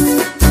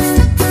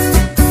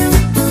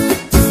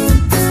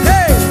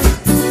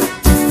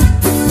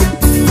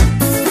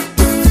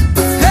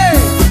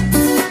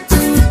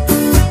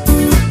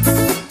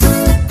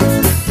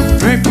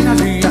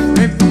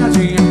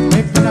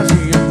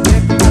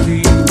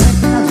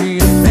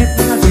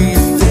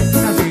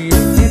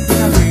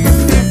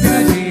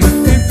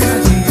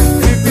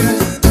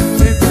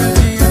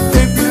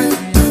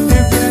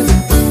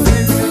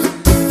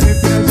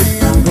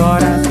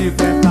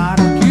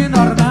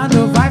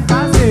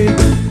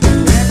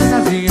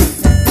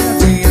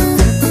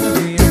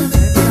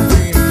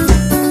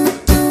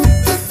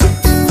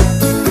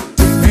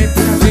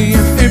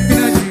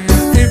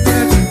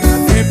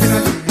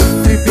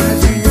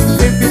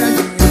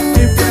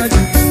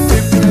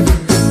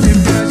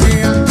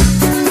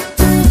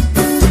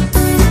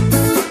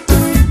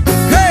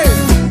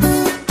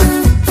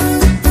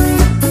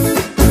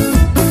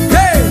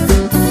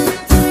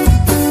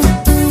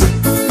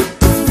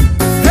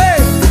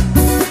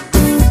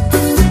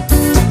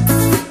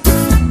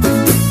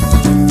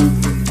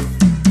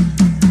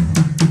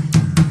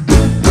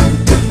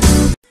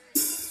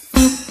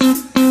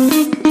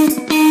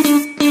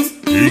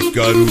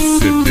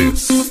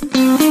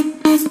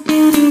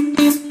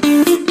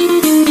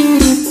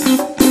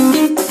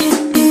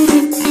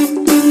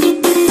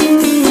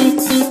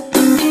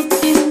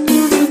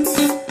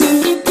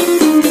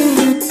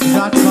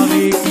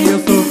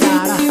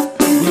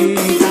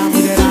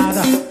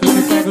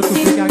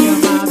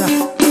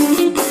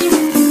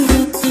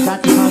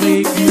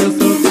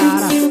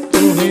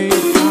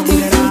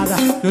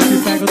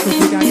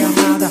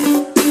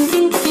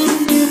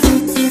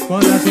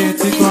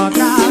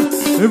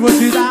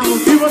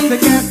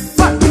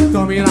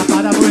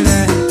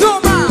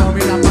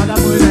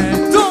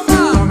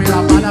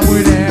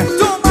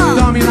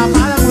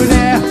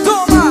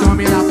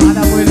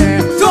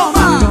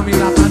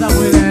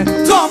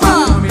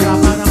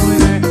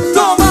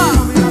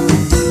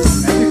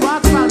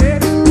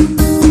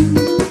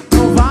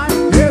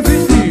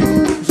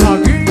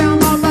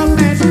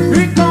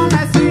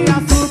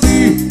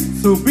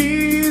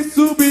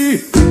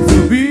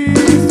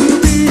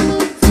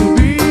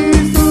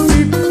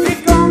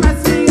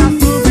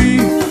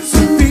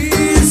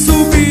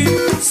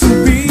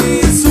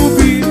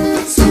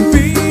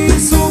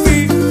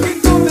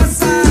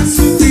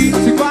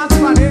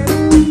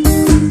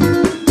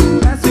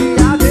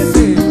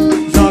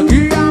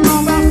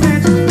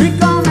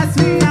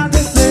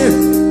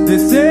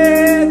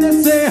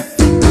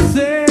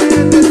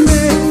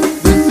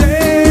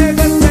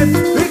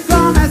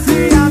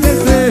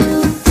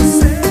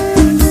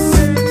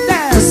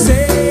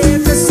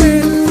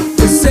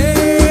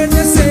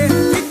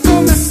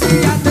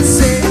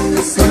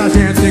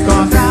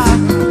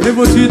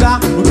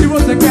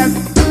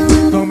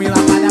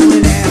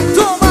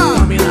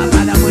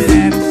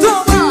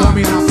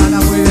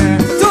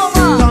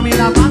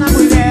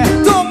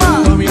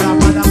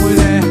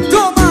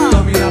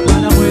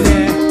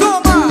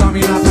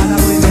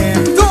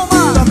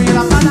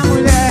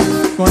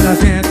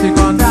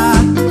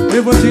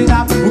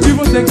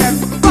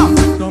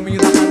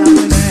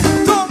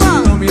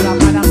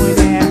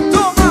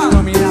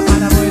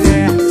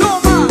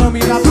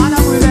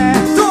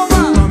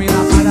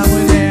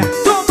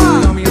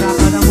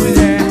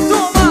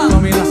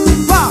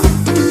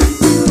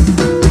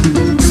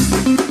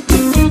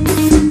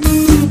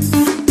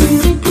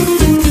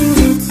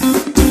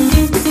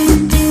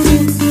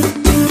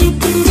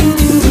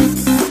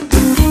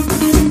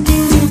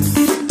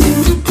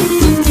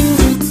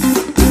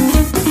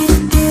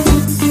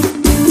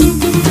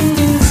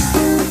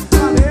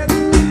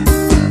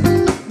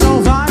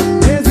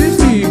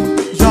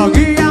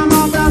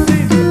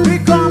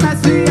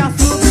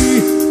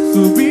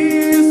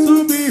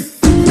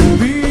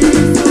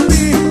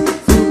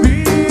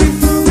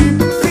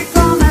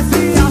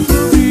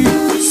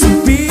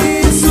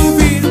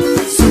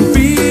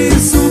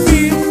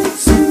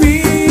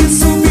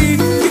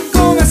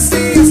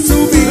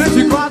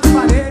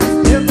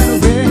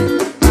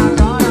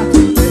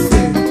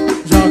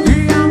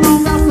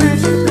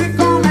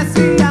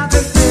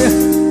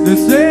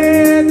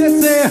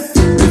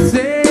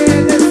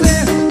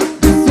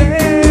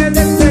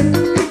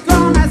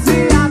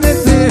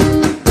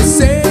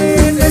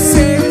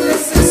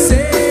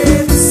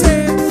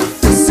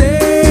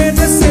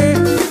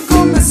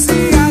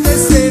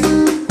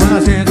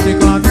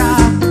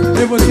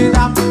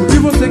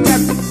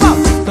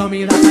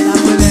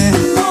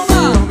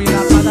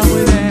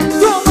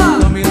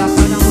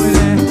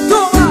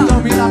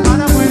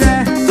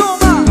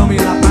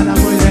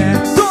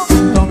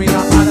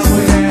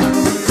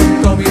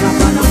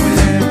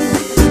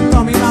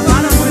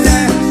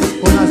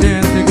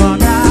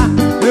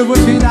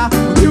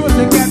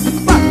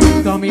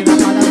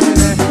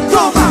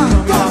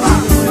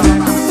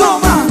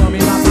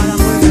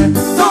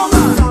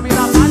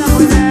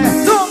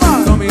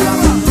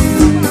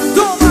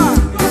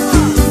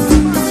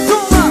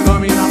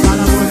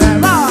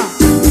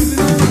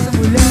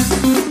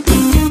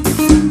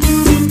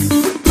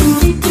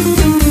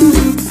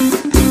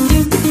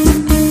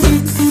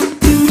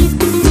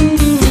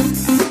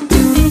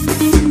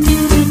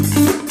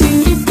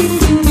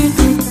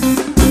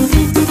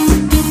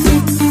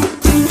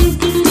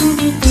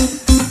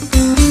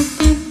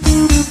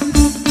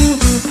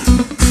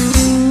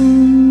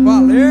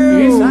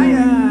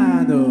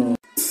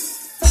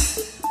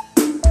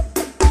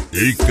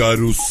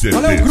 Ícaro CDs.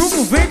 Valeu,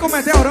 grupo, vem com o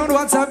Meteorão no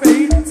WhatsApp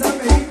aí.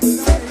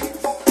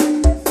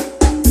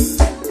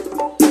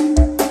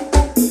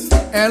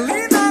 É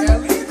linda,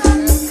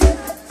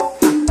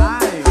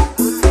 Ai.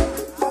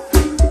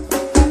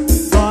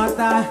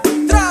 Bota,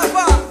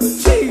 trava,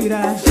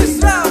 tira,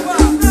 destrava,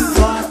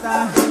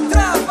 bota,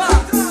 trava,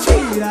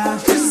 tira,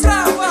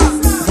 destrava,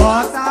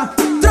 bota,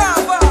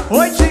 trava,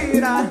 oi,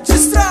 tira,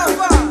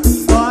 destrava,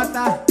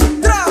 bota,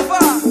 trava.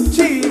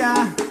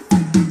 tira.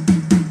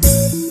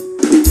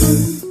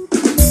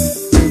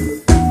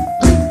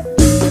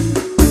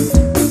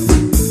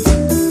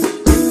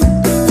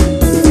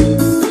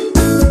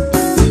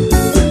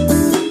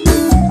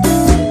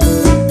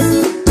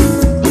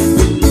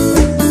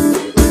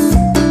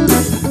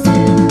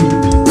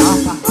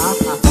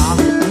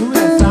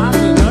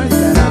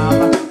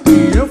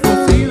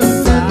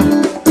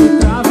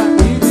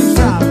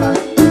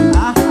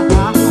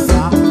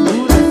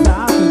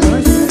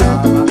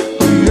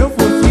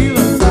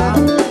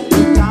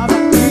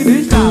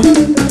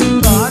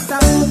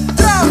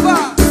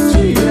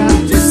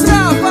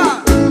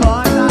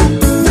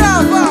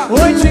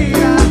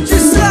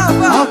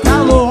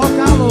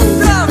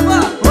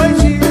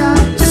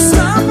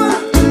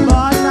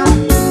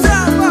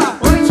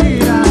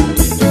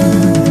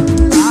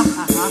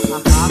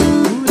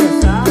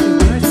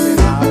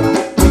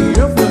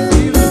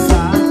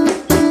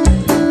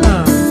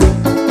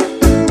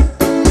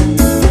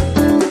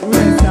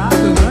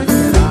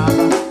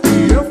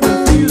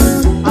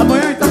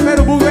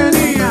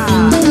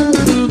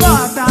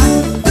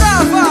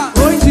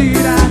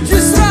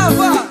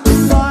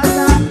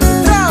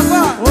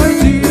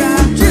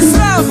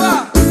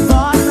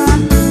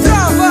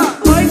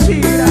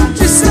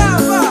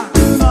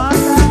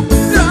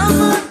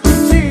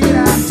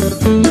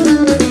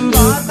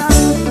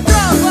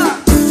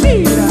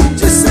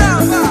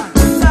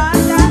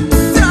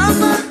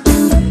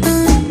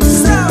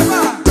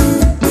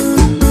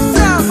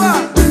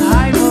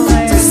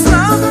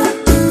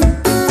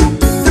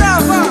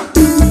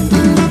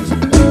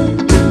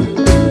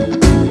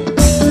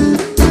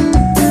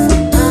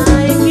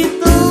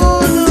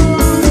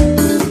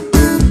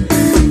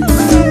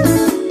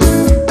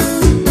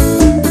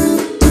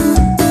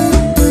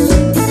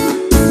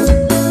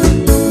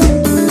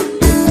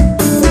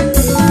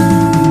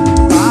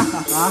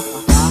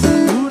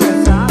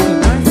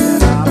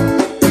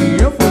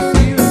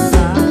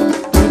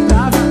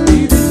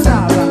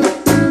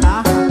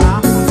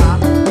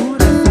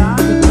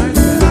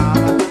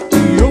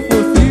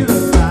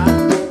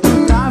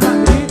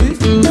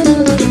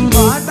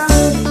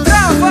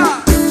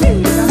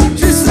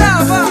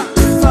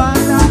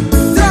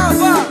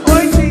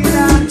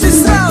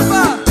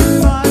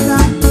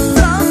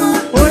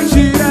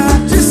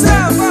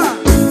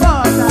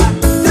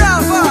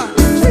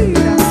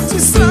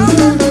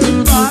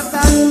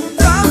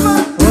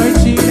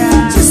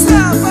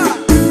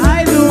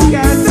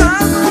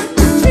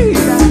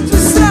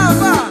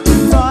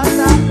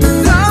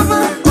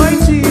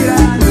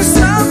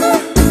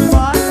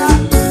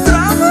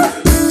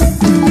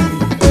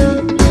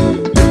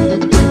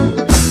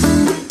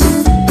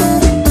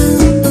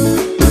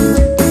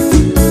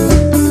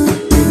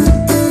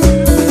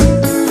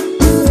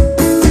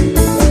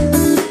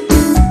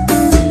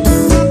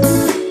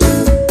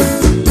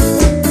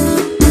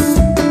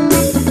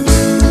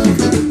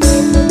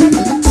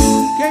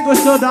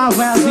 Dá uma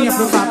veiazinha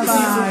pro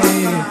papai.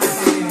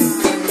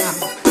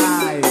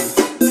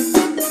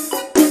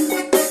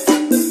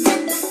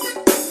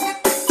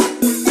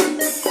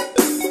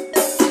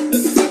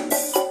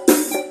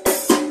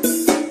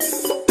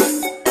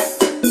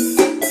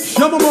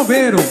 Chama o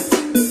bombeiro.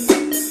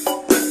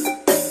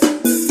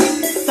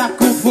 Tá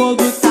com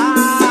fogo,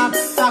 tá.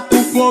 Tá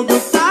com fogo,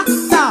 tá,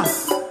 tá.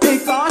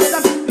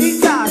 Encosta,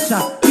 encaixa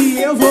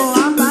e eu vou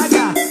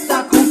apagar.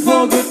 Tá com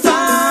fogo,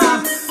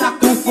 tá. Tá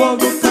com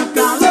fogo, tá.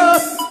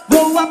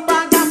 Vou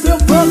apagar seu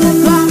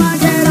fogo com a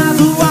mangueira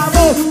do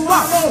amor.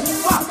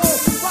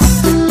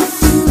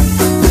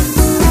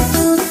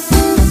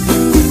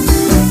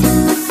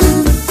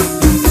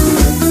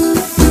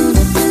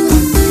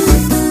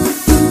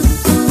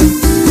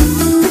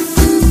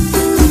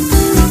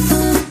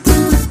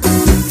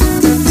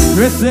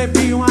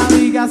 Recebi uma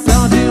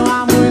ligação de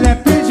uma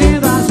mulher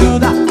pedindo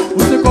ajuda. O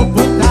seu corpo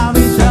tá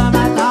me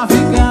chamando, tá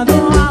ficando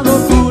uma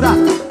loucura.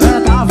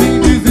 Ela tava em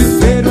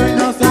desespero e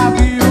não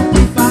sabia o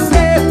que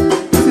fazer.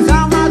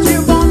 Precisava de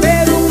um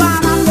bombeiro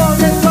para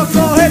poder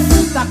socorrer.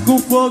 Tá com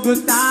fogo,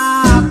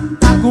 tá.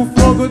 Tá com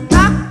fogo,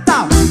 tá,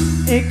 tá.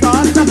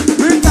 Encosta,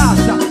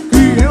 encaixa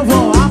que eu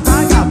vou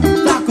apagar.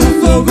 Tá com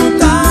fogo,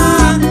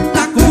 tá.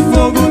 Tá com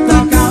fogo,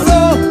 tá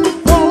calor.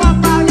 Vou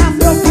apagar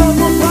seu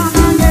fogo com a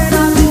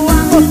mangueira do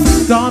amor.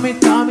 Tome,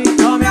 tome,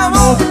 tome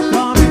amor.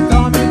 Tome,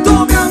 tome,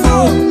 tome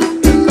amor.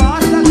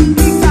 Encosta,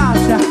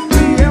 encaixa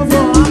que eu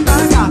vou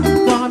apagar.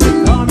 Tome,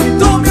 tome,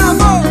 tome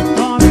amor.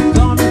 Tome,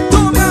 tome,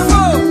 tome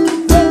amor.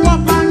 Vou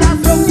apagar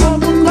seu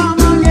fogo com a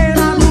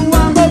mangueira do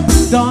amor.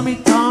 Tome,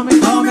 tome,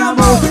 tome.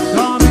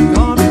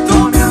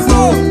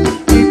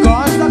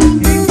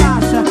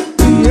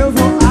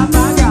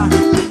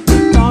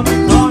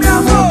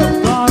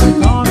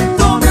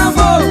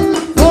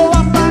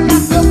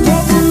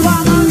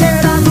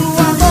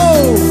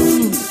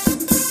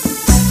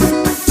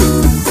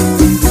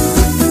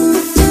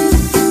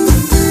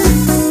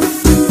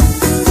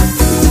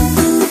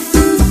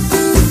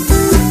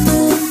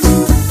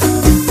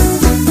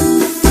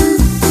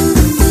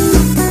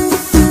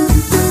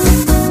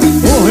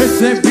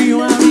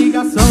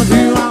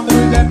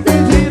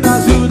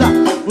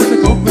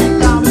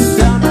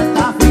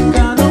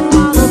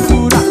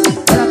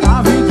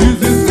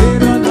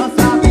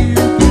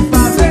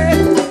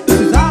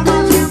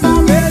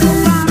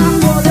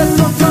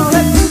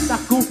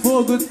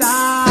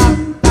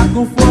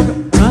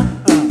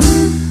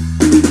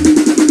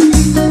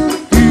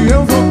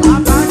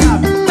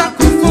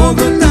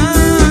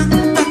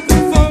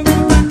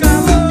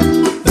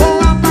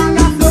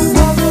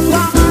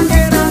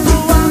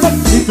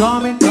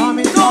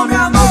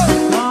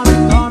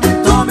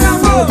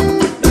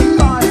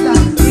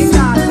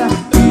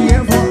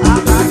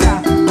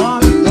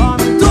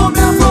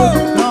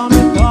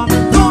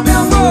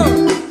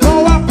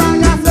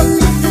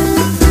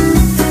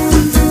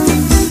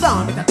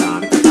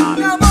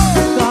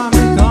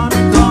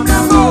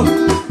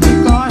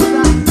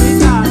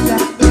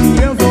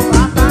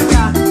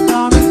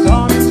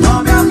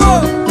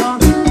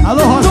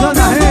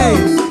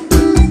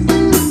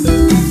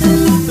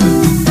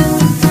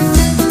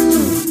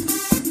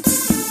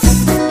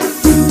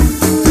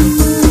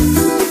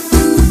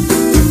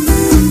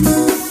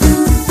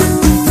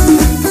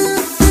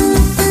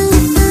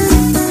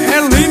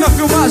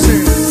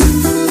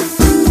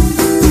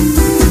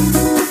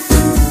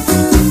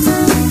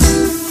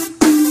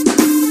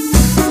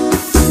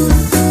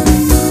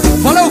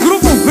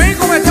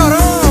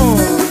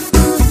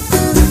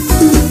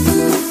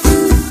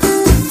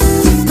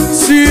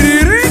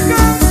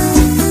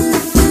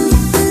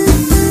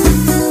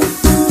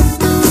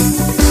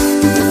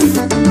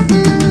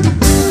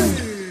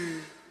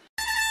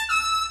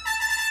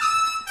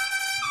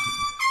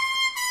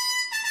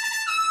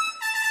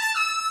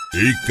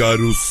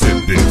 Ícaro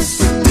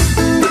CDs.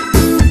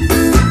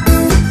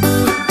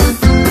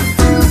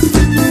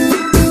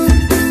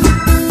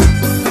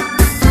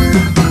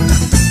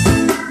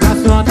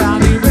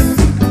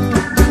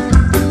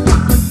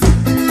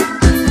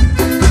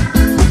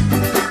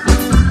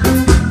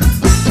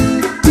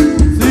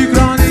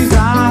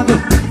 Sincronizado,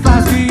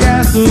 faz que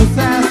é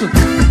sucesso.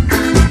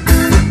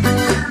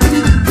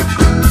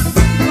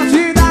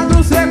 Batida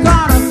do seu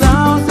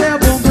coração, seu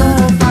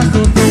bumbum faz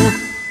tum-tum,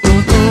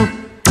 tum-tum,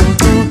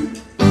 tum-tum,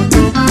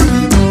 tum-tum,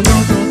 bate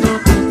bumbum, tum-tum,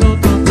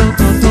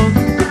 tum-tum,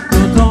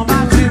 tum-tum,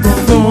 bate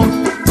bumbum,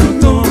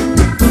 tum-tum,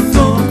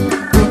 tum-tum,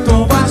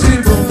 tum-tum, bate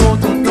bumbum,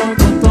 tum-tum,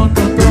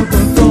 tum-tum,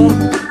 tum-tum,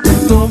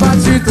 tum-tum,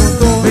 bate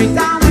tum-tum. Vem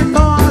cá,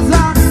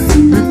 nervosa,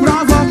 me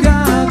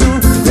provocando.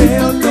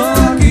 Eu tô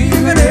aqui,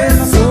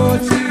 beleza, tô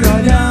te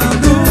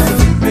olhando.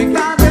 Vem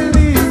cá,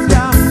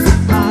 delícia,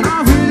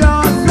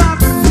 maravilhosa,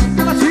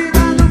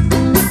 batida do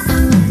tum-tum,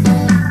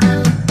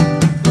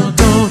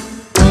 tum-tum,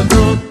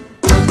 tum-tum,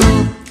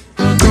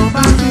 tum-tum,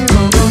 bate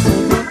bumbum,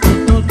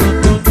 tum-tum,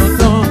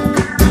 tum-tum,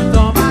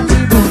 tum-tum, bate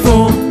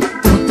bumbum,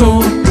 tum-tum,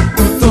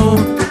 tum-tum,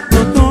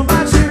 tum-tum,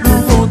 bate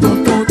bumbum,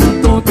 tum-tum, tum-tum, tum-tum,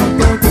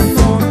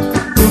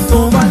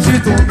 tum-tum, bate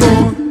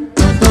tum-tum,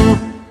 tum-tum,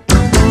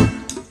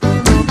 tum-tum,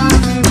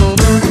 bate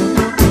bumbum,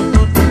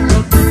 tum-tum,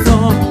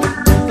 tum-tum,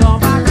 tum-tum,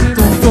 bate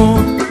bumbum,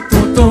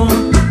 tum-tum,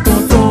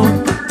 tum-tum,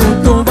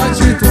 tum-tum,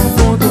 bate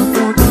tum-tum,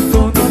 tum-tum,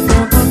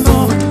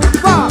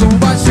 tum-tum,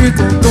 bate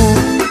tum-tum.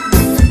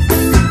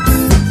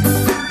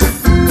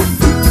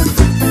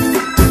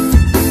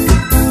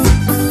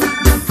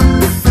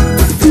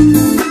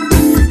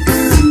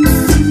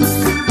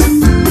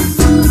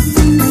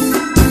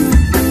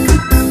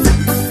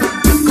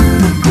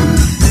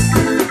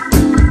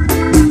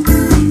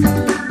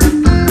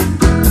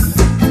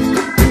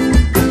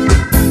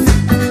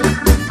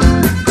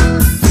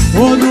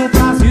 Todo o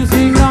Brasil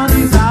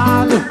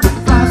sincronizado,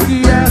 faz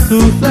que é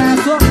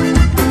sucesso.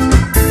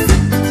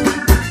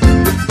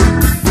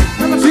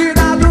 Na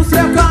batida do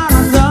seu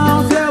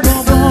coração, seu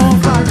bumbum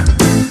faz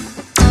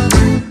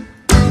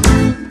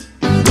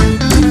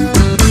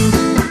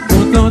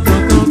tum-tum,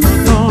 tum-tum,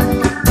 tum-tum,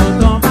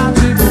 tum-tum,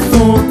 bate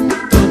bumbum,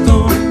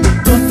 tum-tum,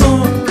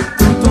 tum-tum,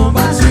 tum-tum,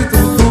 bate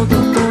tum-tum,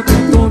 tum-tum,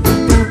 tum-tum,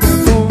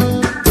 tum-tum,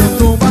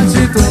 tum-tum,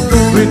 bate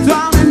tum-tum. Vem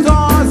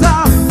talentosa,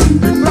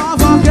 me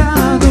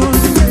provocando.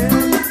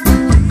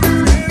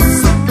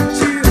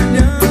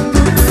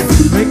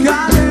 Vem cá,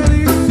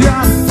 delícia,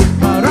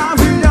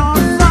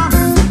 maravilhosa,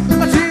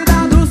 batida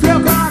do seu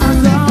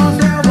coração,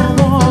 seu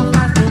bumbum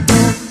faz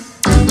tum-tum,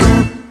 tum-tum,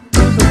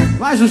 tum-tum.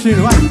 Vai,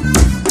 Justinho, vai.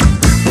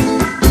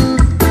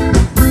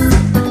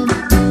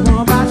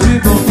 Bate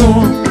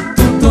bumbum,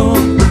 tum-tum,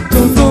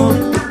 tum-tum,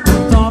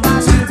 tum-tum,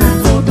 bate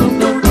bumbum,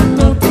 tum-tum,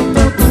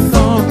 tum-tum,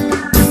 tum-tum,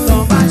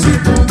 tum-tum, bate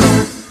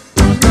bumbum,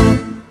 tum-tum,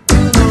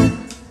 tum-tum,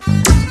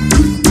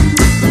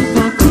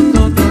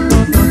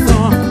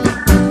 tum-tum,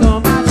 tum-tum,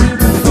 bate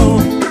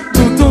bumbum,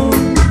 tum-tum,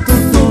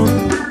 tum-tum,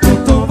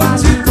 tum-tum,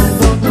 bate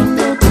bumbum,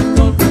 tum-tum,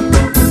 tum-tum,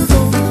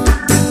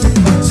 tum-tum,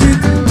 bate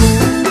bumbum.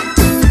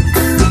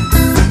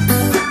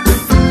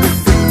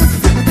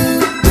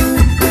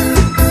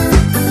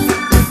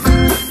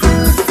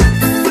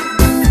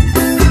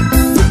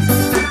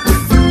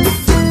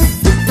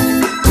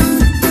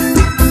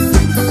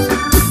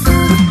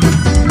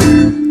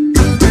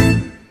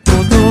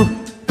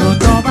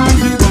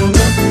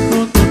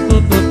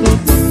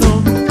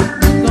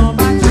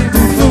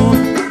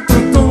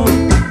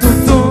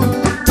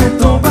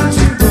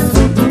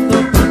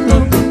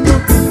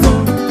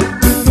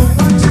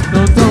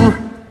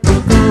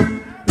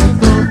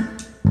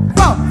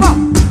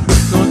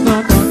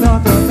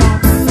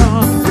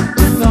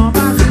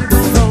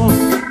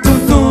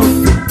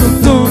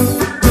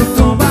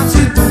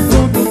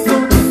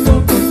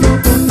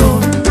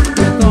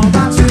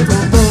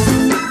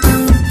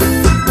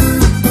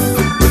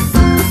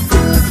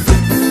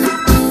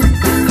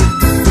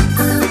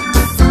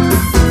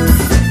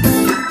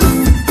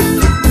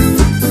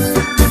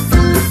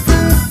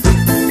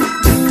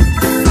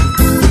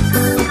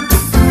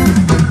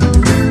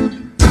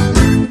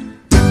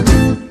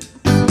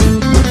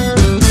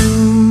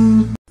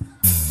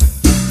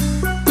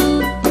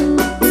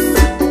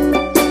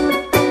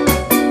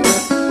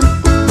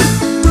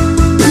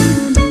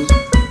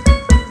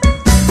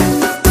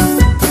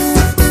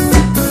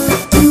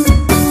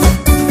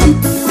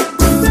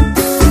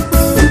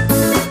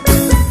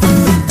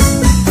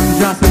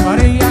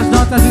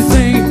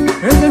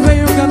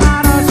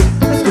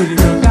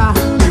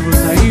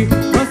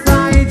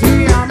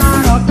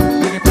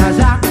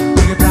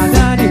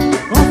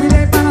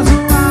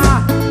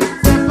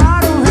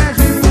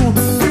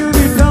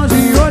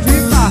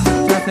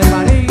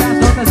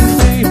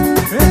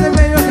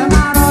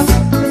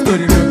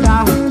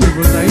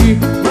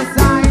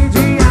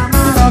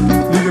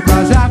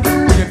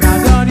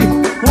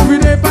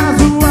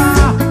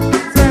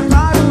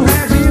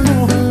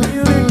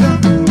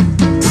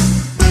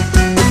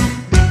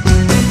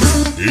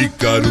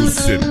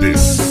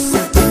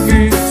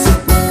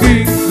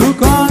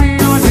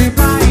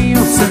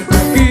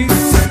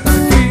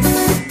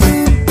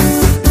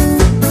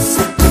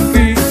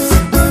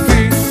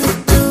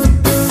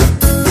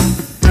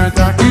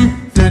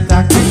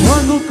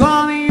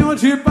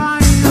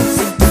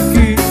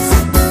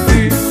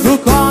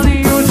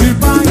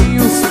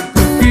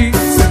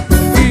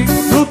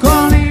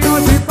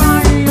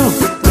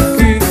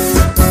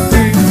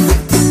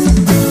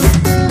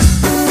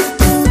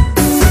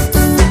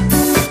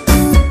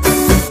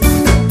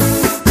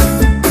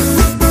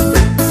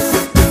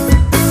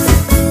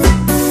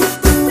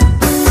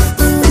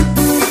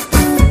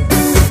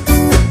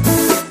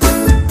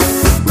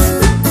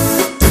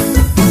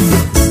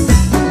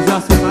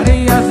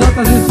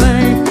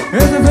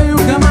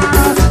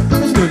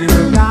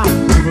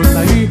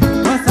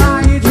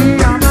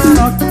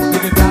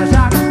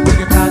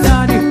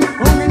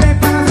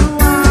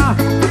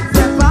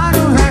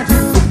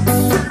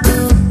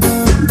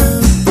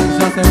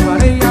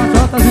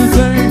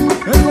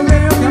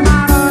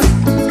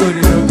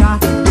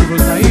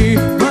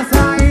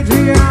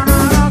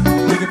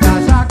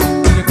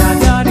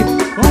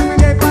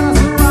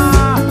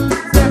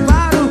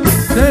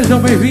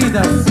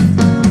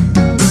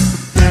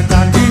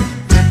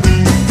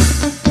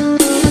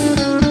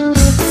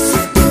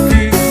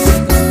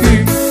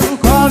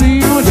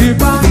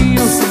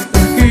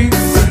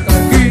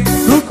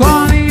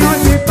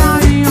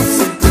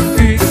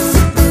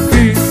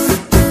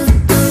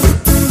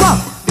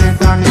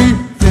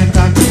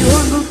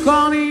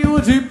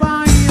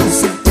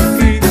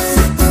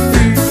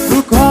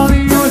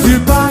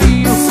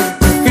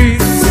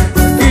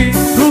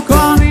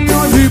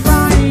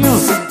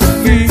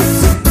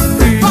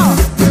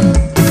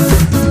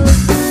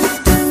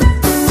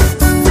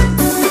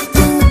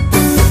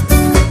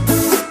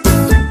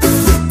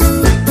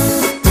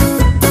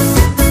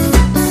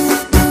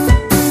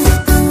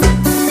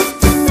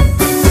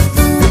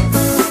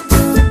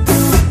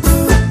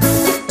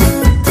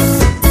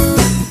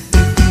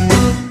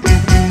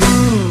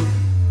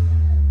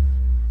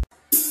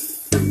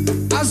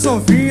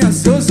 novinhas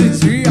se hoje em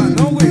dia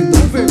não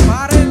aguentam ver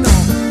paredão.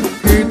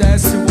 Que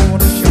desce o bom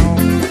no chão,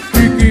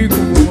 que quica o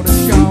bom no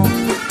chão.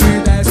 Que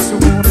desce o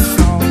bom no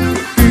chão,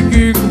 que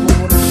quica o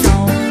bom no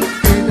chão.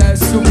 Que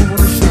desce o bom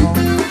no chão,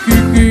 que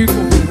quica o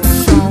bom no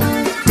chão.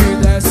 Que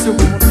desce o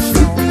bom no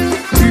chão,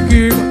 que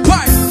quica.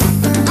 Vai!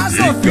 As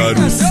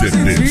novinhas se hoje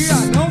em dia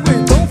não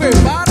aguentam ver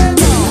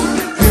paredão.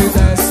 Que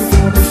desce o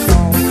bom no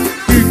chão,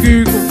 que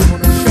quica o bom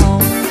no chão.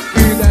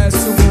 Que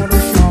desce o bom no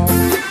chão,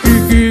 que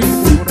quica o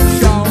bom no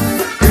chão.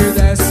 Que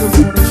desce o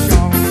bom no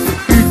chão,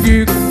 que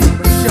quica o bom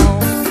no chão.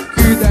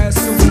 Que desce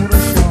o bom no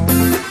chão,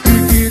 que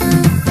quica.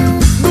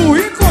 No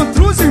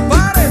encontro de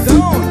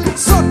paredão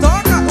só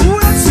toca o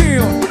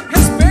Eltinho.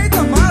 Respeita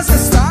a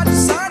majestade,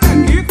 sai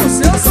daqui com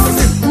seu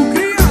sozinho. O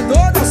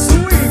criador da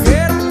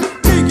swingueira,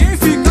 ninguém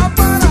fica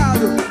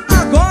parado.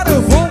 Agora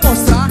eu vou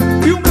mostrar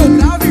que o meu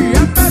grave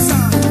é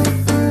pesado.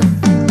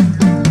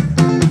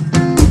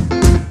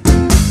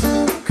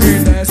 Que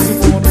desce o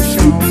bom no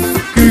chão,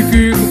 que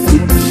quica o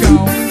bom no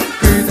chão.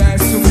 Que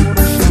desce o bom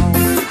no chão,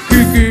 que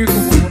quica o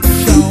bom no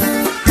chão.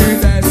 Que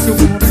desce o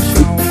bom no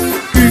chão,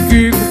 que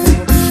quica o bom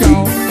no chão.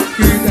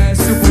 Que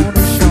desce o bom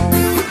no chão,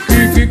 que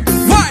quica.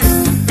 Vai!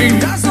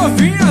 E as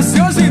novinhas se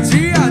hoje em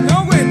dia não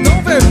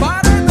aguentam ver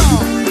paredão.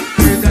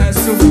 Que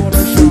desce o bom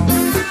no chão,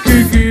 que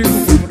quica o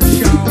bom no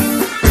chão.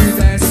 Que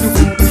desce o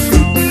bom no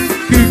chão,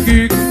 que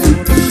quica o bom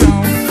no chão.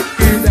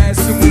 Que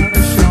desce o bom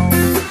no chão,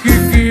 que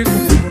quica o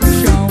bom no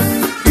chão.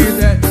 Que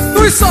desce.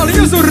 Nos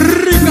solinhos do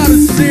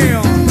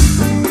Ricardozinho.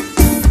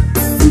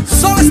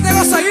 Sola esse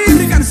negócio aí,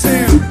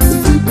 Ricardozinho.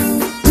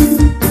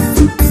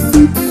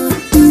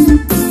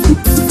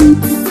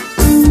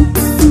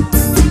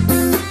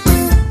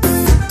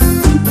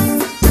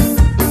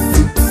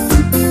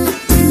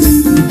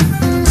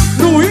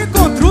 No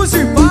encontro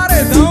de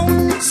paredão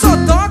só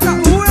toca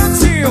o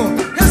Eltinho.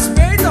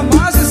 Respeita a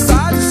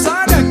majestade,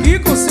 sai daqui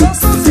com seu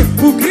sozinho.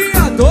 O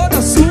criador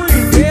da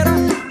swingueira,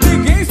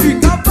 ninguém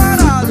fica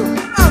parado.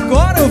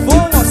 Agora eu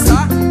vou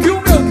mostrar que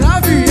o meu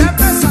grave é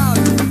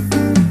pesado.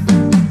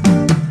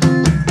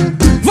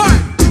 Vai!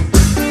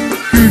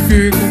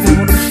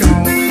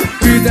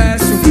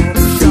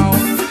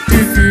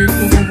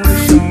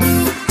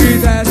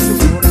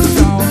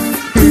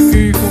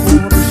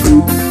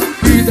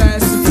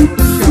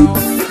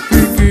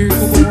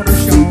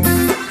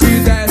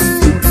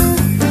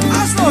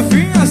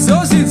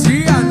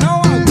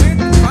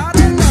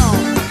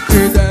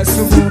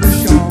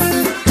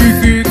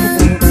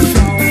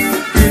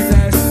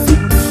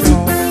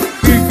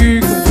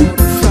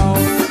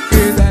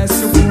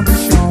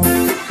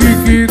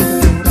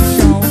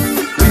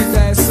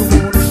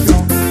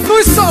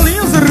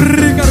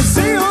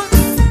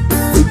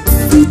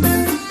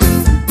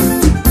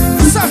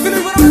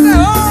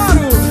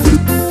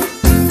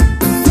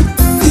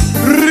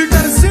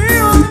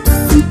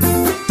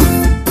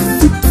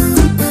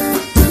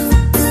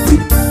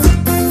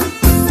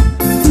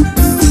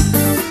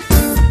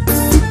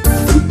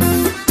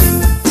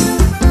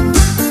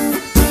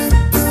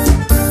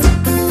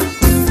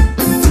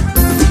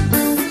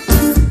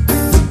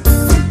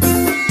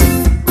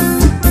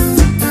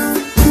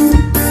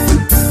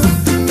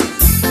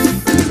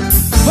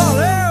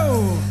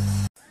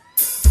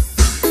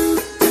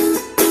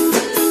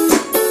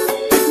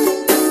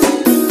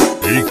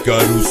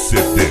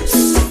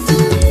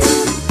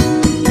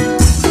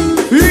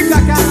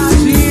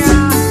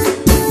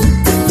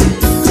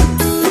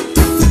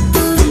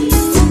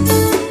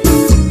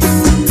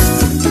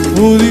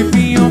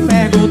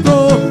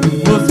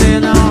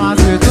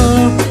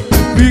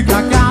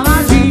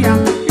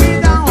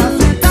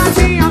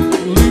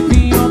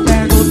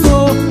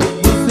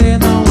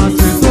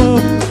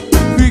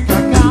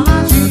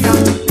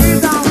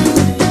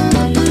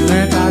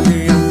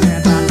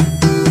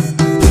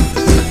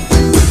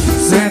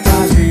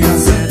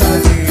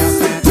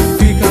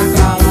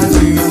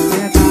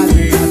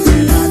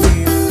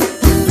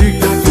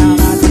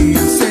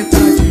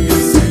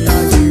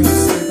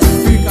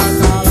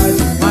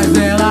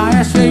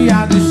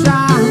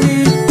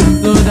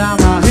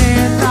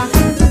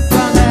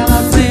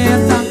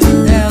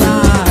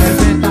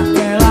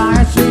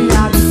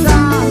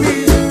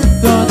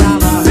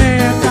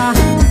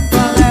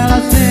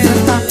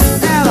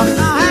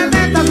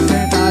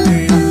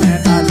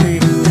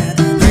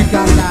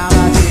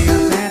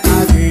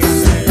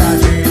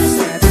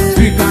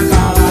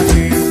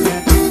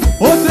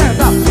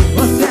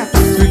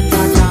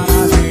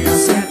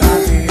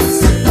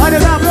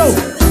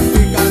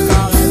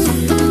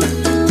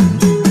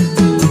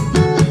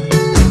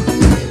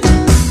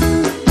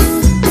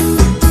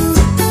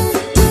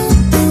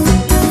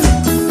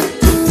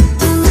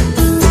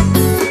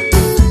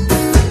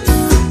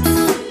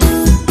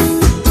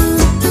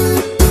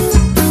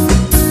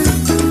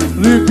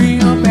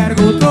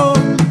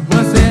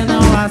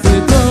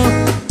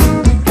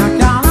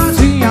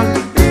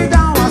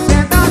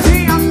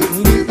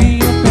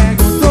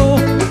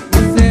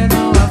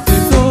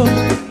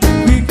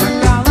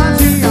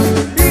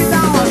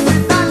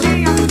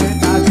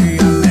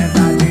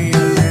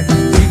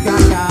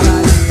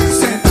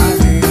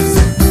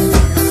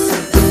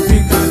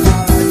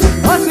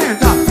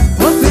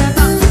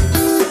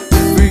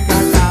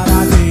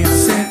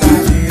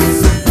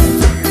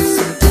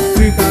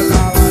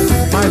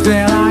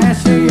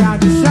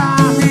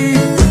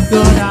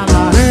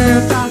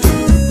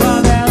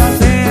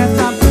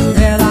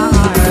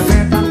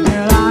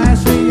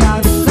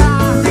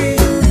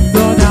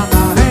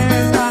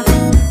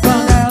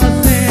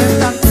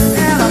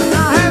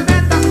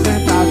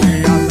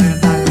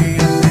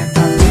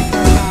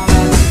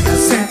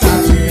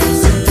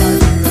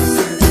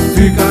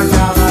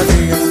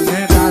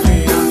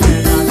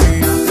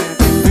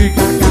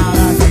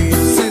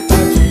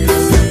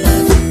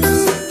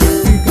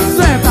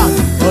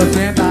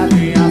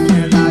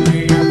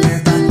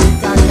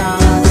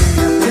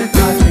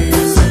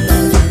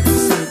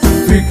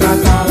 Fica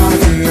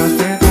caladinha,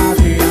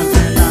 sentadinha,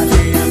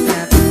 sentadinha,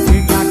 senta.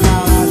 Fica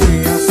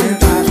caladinha,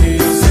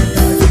 sentadinha,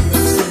 sentadinha,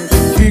 senta.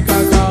 Fica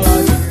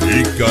caladinha.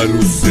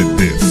 Ícaro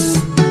CDs.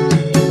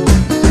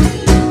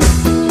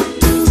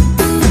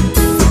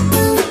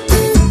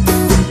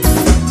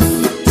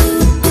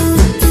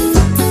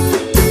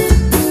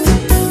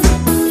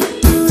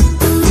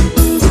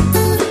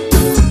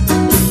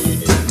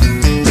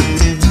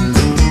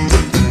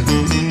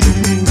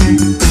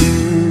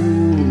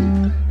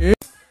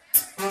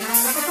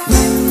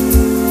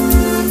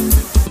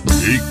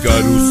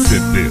 Ícaro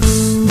CDs.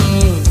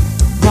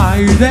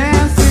 Vai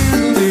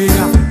descendo,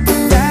 nega,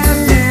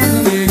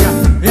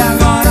 e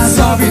agora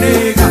sobe,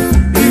 nega,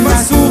 e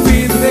vai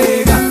subindo,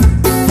 nega.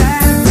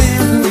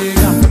 Descendo,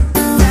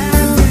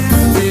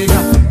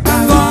 nega,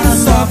 agora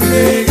sobe,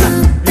 nega,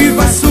 e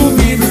vai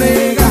subindo,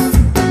 nega.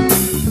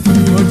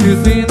 Vou te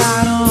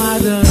ensinar uma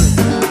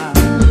dança,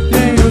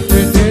 tenho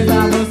certeza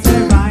você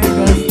vai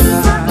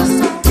gostar.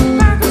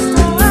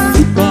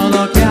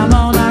 Coloque a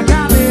mão na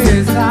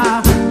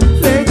cabeça,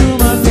 feito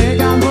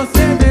manteiga,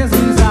 você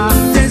deslizar,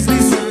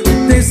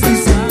 deslizando,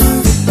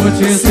 deslizando. Vou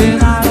te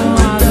ensinar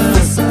uma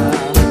dança,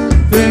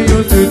 tenho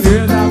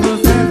certeza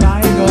você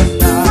vai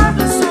gostar.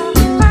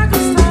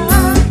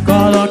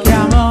 Coloque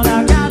a mão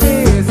na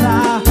cabeça,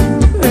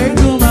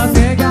 feito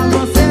manteiga,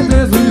 você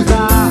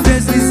deslizar,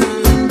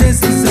 deslizando,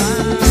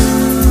 deslizando.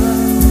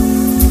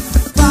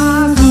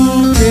 Faz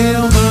o que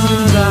eu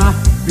mandar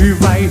e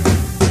vai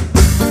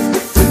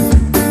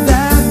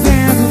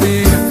descendo,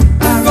 nega,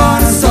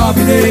 agora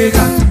sobe,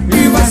 nega,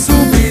 e vai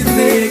subindo,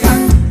 nega.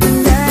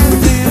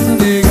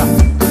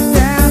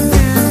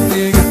 Descendo,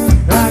 nega,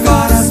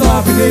 agora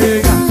sobe,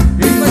 nega,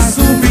 e vai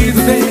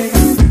subindo, nega.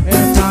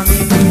 Essa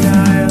menina,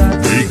 ela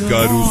tem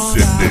Ícaro onda,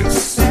 CDs.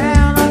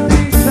 ela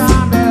tem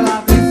charme, ela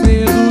tem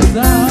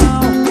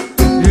sedução,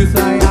 de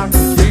saia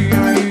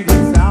curtinha e de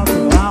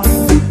salto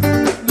alto,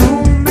 no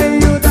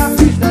meio da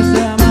pista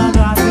chamando a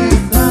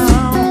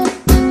atenção.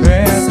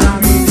 Essa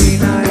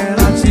menina,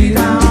 ela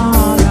tira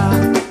onda,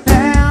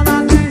 ela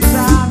tem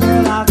charme,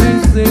 ela tem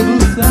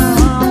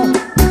sedução,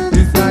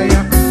 de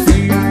saia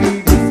curtinha e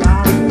de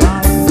salto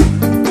alto,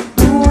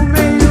 no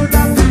meio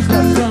da pista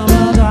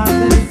chamando a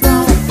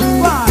atenção.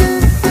 Vai!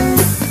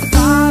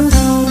 Faz o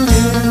que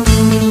eu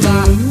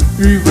mandar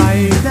e vai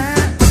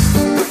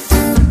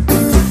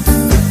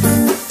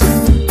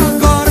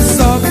agora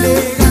sobe,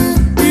 nega,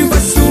 e vai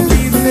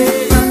subindo,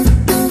 nega.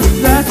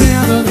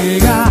 Descendo,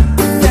 nega,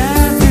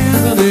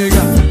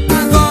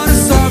 agora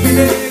sobe,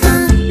 nega,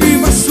 e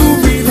vai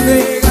subindo,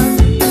 nega.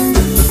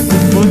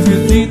 Vou te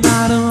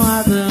ensinar uma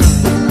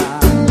dança,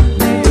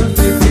 tenho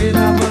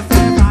certeza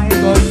você vai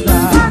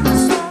gostar.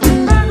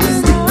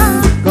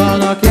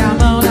 Coloque a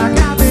mão na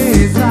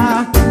cabeça,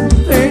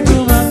 feito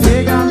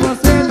manteiga,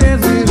 você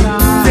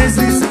deslizar,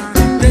 deslizando,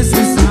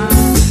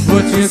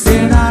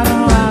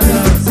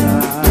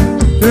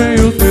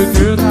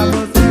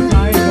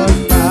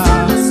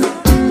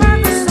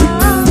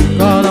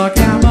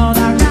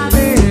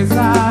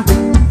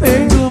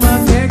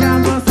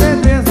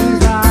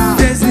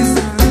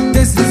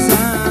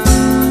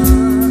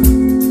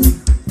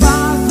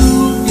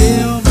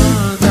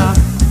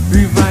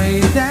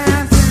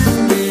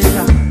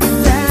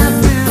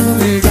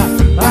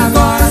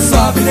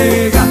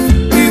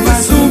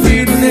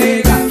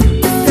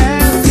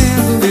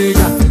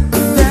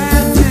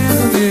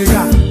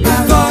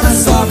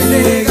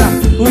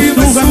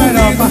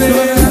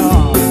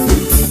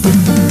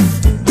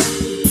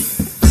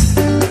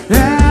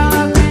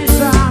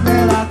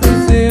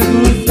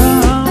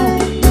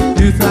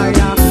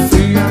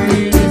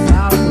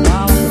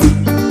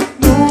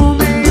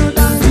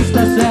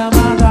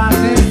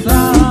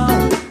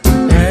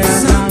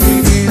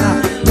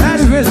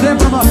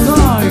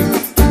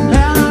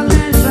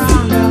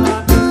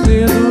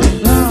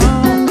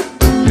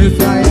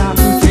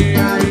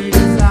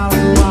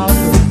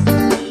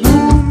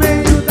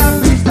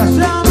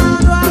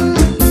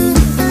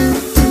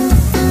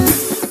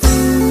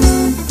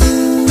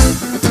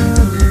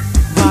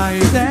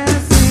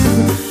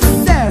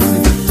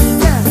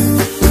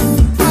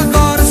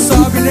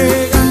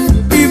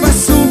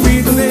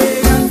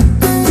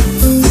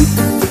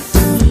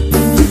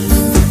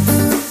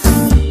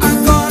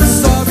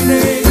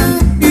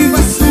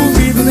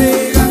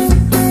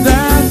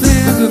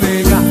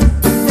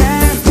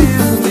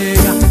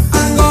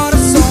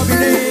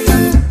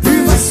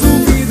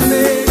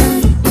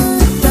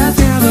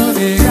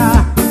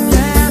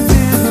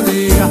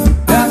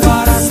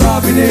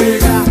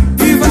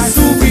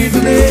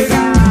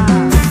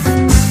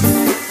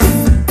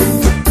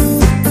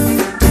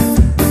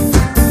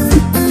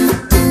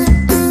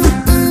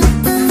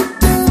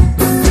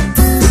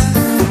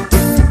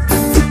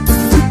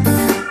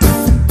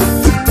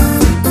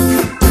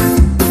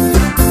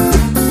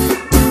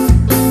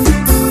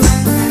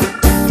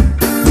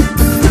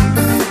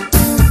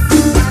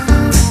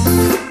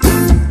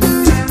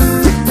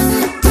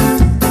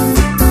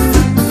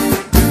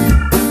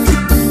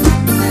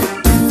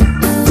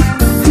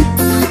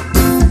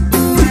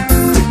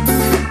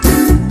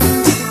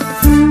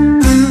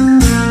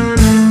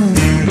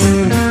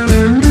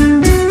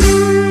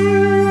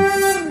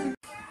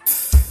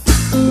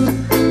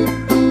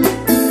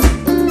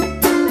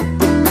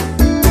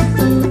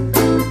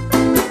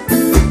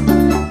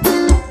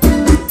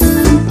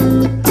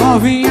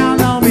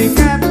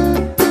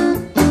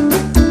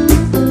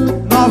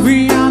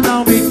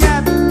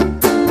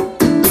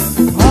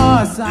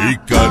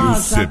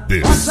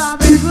 CDs. Roça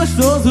bem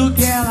gostoso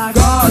que ela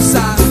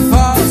Gosta,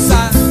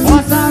 roça,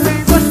 roça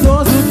bem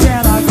gostoso que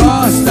ela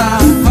gosta.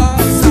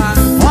 roça,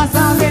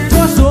 Roça bem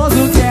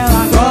gostoso que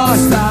ela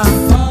gosta.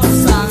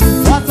 roça,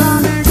 Roça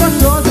bem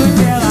gostoso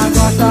que ela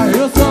gosta.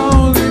 Eu sou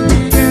um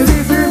limpinho, ele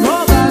se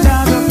volta.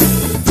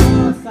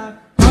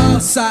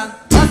 roça,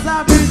 Roça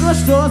bem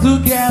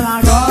gostoso que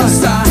ela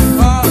gosta.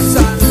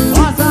 roça,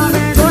 Roça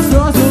bem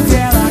gostoso que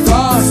ela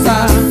gosta.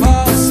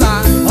 roça,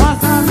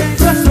 Roça bem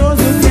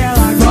gostoso que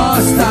ela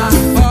gosta.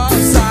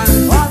 roça,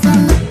 Roça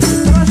bem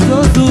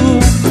gostoso.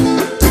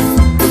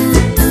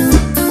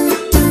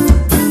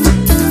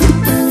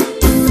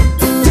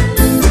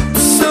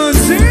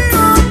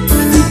 Sanzinho.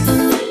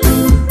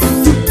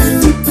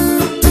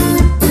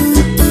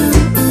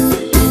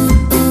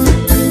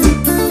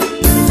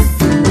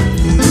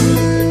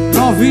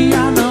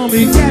 Novinha não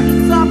me quer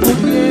só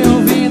porque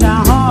eu vim da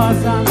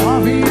roça.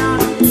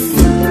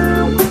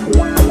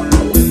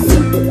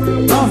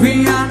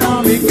 Novinha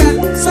não me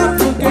quer Só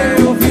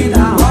porque eu vim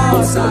da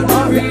roça.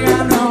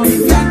 Novinha não me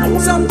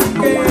quer. Só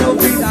porque eu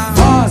vim da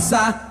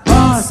roça.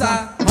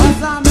 Roça,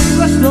 roça bem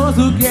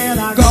gostoso que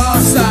ela gosta.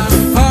 gosta,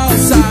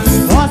 roça,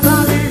 Roça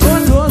bem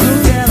gostoso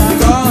que ela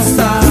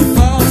gosta.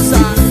 roça,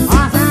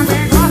 Roça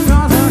bem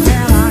gostoso que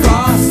ela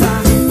gosta.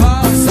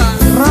 roça,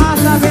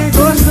 Roça bem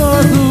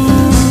gostoso.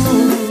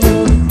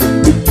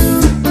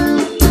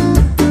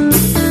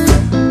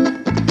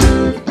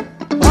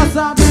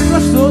 Roça bem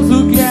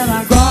gostoso que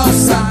ela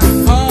gosta.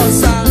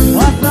 roça,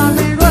 Roça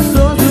bem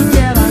gostoso que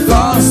ela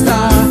gosta.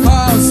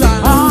 roça,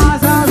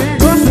 Roça bem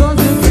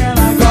gostoso que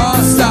ela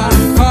gosta.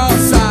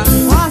 roça,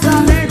 Roça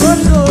bem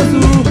gostoso.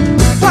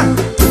 Vai!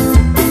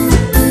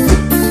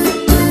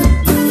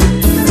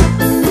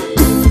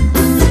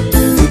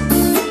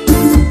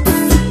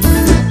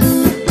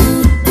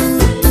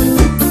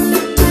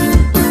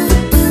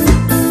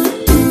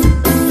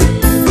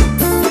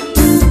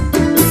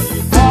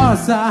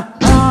 Roça,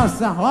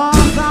 roça,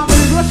 roça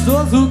bem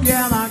gostoso que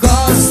ela gosta.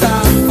 gosta,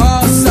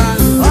 roça,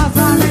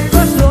 Roça bem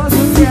gostoso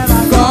que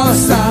ela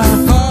gosta.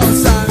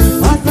 roça,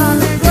 Roça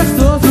bem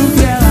gostoso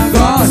que ela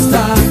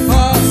gosta.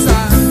 roça,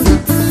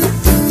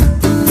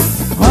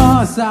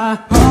 Roça,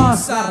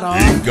 roça, roça.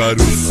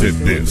 Ícaro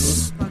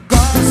CDs.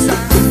 gosta,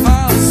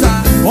 roça,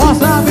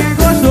 Roça bem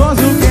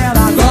gostoso que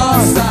ela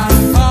gosta.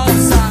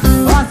 roça,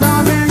 Roça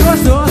bem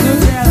gostoso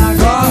que ela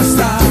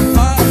gosta.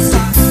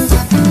 roça,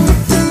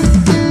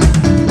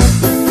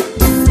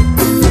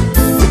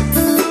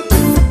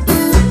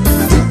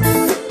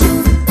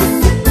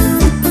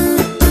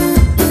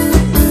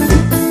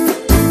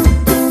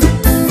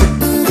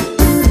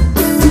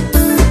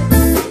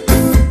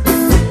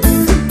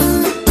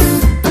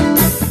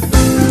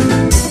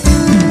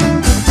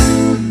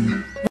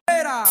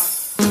 Era.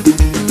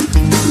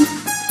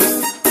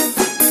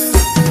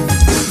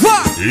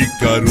 Vai!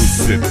 Ícaro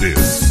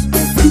CDs.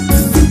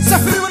 Se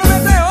afirma no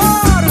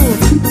meteoro.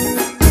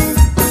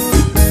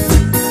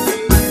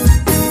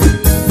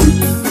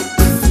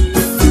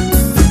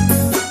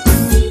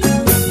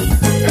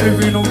 Ele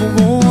vem no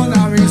bumbum,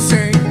 na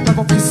vicem, na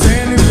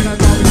popicena e vira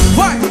dobre.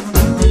 Vai!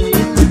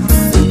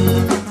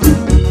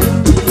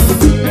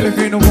 Ele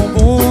vem no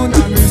bumbum, na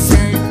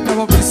vicem, na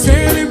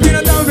popicena e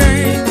vira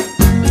também.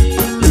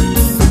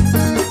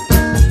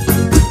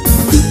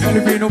 Ele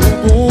vem no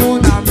bumbum,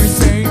 na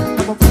vicem,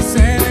 na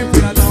popicena e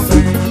vira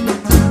também.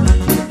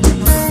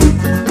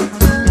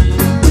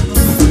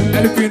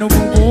 Ele vem no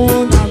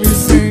bumbum, na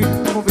vicem,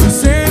 na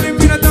popicena e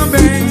vira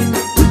também.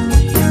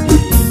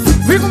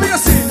 Vem comigo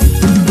assim.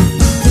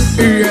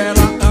 E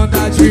ela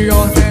anda de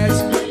Hornet,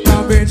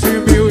 também de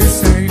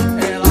 1100.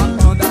 Ela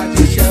anda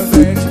de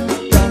Chevette,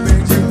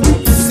 também de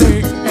ponto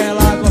 100.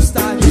 Ela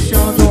gosta de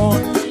Chandon,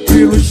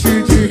 de luxo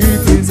e de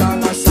riqueza,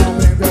 mas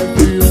também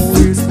bebe um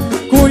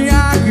uísque,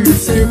 conhaque e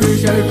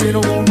cerveja. Ele vira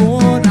o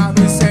bumbum na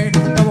 1100,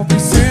 na ponto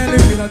 100 ele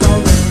vira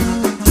também.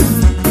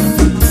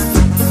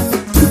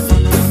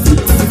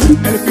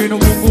 Ele vira o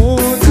bumbum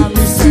na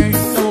 1100,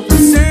 na ponto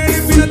 100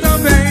 ele vira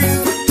também.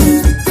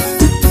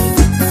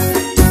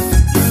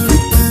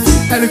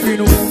 Ele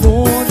vira o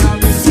bumbum na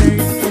vicem,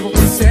 eu vou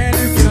crescer,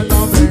 ele vira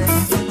também.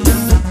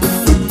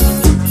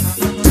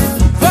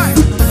 Vai!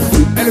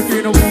 Ele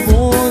vira o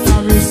bumbum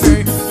na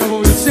vicem, eu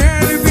vou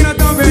crescer, ele vira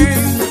também.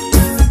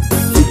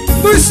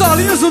 Nos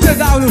solinhos do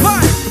DW,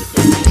 vai!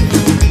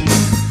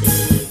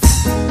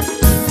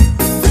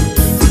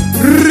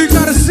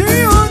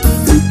 Ricarzinho!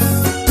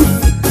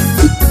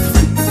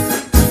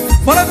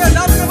 Fala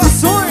DW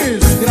Gravações,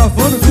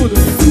 gravando tudo.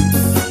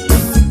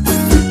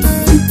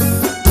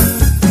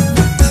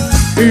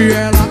 E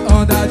ela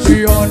anda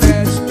de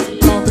Hornet,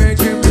 também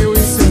de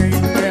 1100.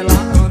 Ela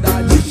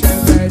anda de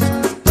Chevette,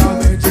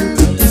 também de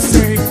ponto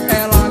 100.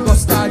 Ela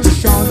gosta de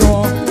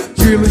Chandon,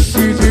 de luxo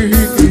e de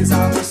riqueza,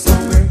 mas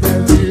também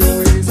bebe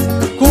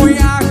uísque,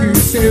 conhaque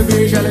e cerveja.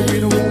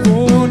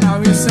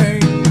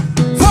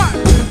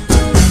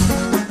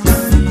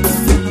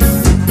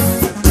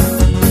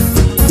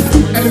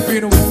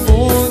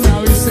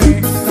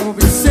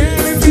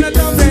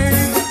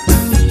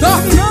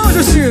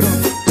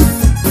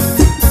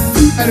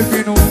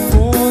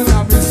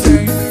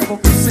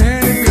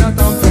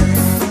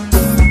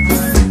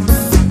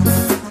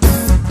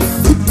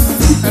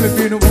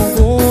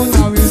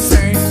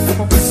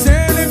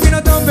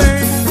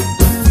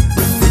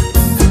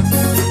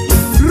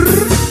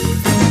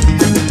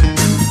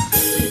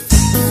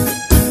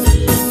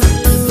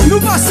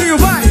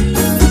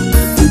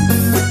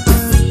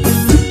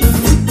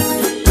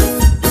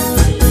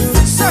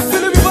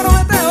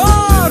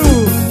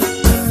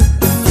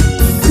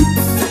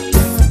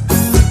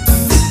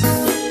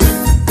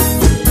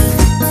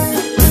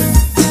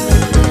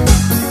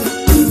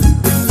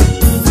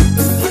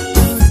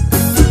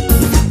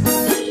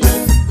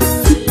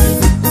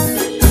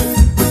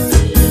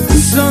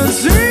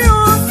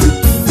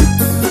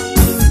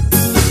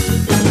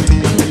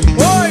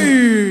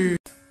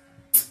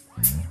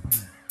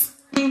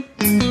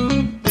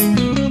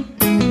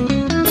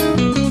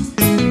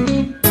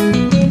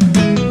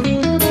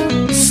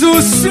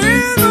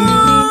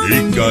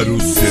 curtindo. Ícaro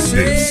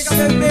CDs. Chega,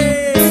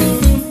 bebê.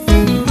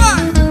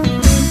 Vai.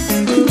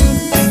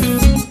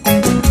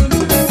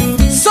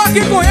 Só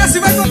quem conhece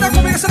vai cantar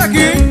comigo essa daqui,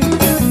 hein?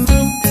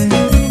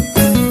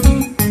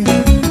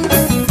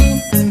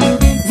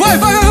 Vai,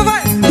 vai, vai,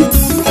 vai.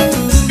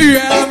 E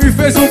ela me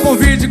fez um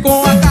convite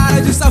com a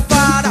cara de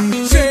safada.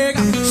 Chega,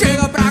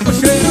 chega pra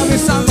cocheira, vê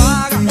essa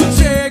vaga.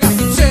 Chega,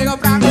 chega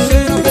pra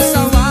cocheira, vê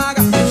essa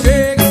vaga.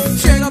 Chega,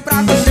 chega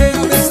pra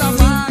cocheira, vê essa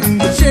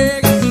vaga.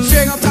 Chega,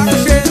 chega pra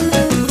cocheira.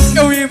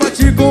 Eu me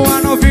bati com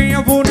a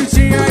novinha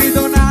bonitinha e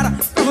donada.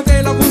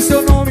 Perguntei logo o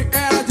seu nome,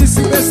 ela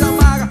disse vê essa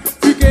vaga.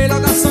 Fiquei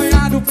logo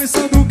assanhado,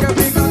 pensando que é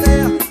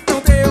brincadeira.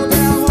 Não dei onde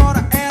ela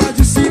mora, ela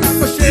disse na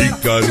cocheira.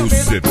 Ícaro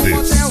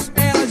CDs.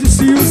 Ela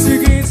disse o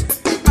seguinte: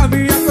 a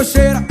minha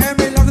cocheira é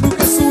melhor do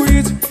que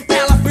suíte.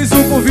 Ela fez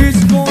um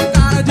convite com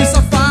cara de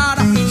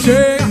safada.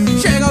 Chega,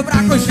 chega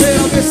pra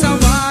cocheira, vê essa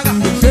vaga.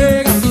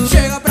 Chega,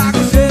 chega pra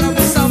cocheira,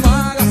 vê essa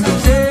vaga.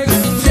 Chega,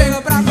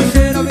 chega pra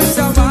cocheira, vê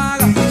essa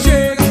vaga.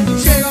 Chega,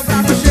 chega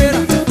pra cocheira.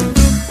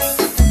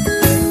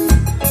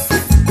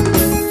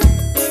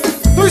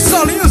 Dos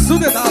solinhos do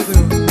DW.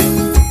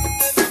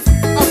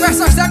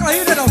 Aperta as teclas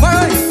aí, dedão, vai,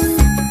 vai.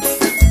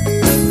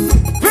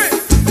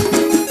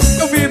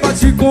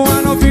 Bati com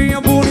a novinha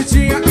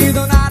bonitinha e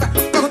donada.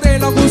 Perguntei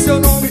logo o seu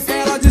nome,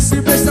 ela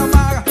disse besta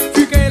maga.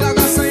 Fiquei logo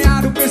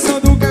assanhado,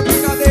 pensando que é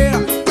brincadeira.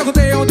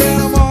 Perguntei onde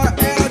ela mora,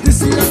 ela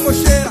disse na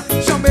cocheira.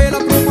 Chamei ela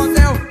pro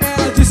motel,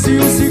 ela disse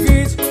o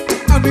seguinte: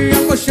 a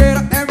minha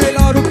cocheira é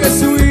melhor do que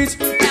suíte.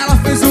 Ela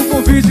fez um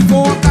convite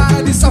com a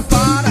cara de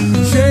safada.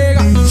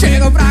 Chega,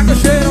 chega pra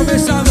cocheira, vê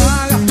essa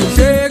vaga.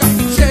 Chega,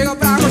 chega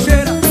pra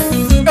cocheira.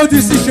 Eu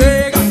disse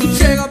chega,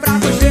 chega pra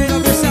cocheira,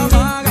 vê essa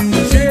vaga.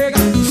 Chega,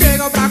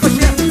 chega pra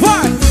cocheira.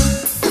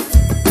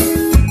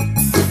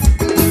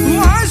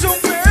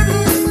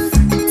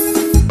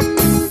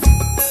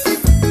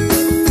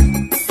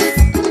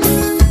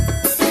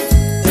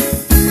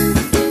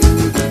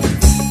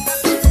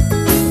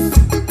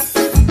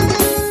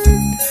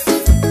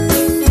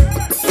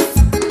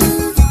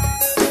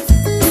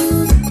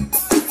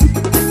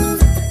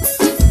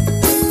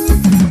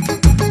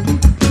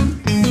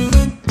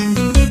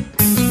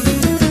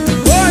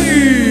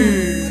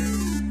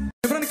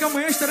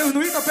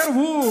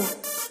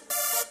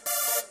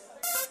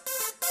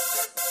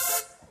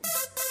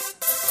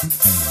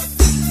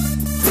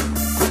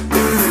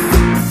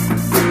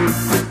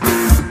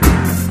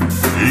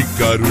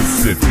 Ícaro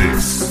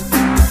CDs.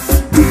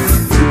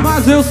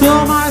 Mas eu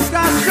sou mais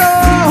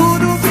cachorro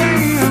do que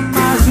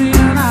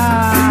imagina.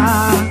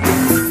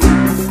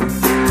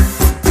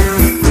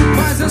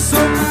 Mas eu sou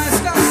mais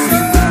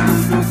cachorro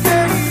do que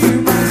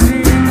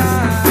imagina.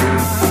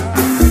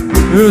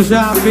 Eu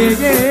já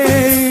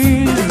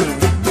peguei.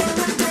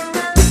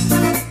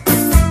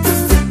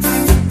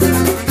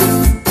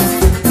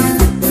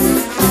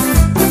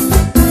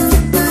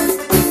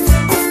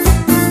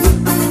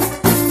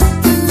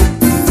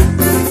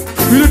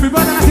 Felipe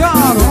Banda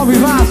Grafith, ao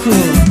vivaço.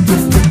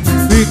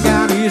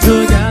 Fica me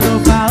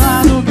jogando,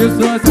 falando que eu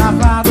sou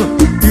safado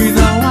e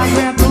não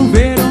aguento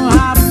ver um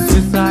rabo de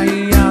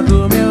sainha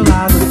do meu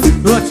lado.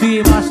 Vou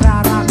te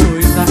mostrar uma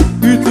coisa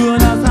que tu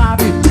não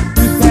sabe.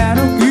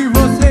 Espero que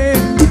você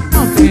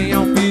não tenha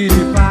um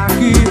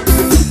piripaque.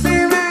 Se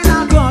vem na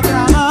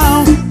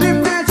contramão, de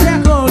frente é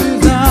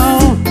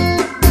colisão.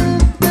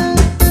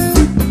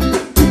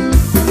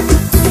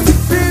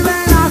 Se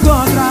vem na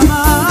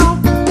contramão.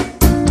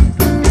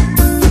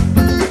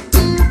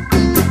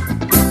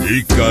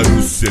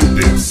 Ícaro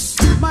CDs.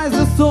 Mas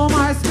eu sou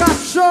mais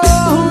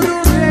cachorro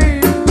do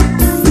que.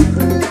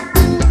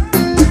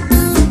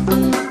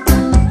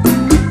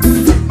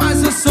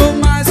 Mas eu sou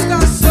mais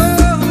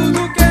cachorro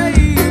do que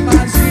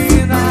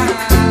imagina.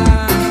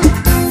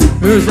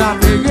 Eu já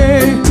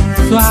peguei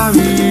sua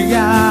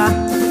amiga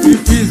e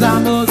fiz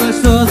amor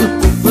gostoso,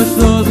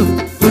 gostoso,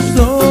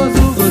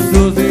 gostoso,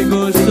 gostoso e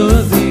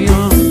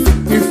gostosinho.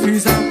 E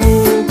fiz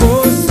amor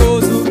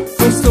gostoso,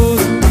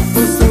 gostoso,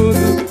 gostoso,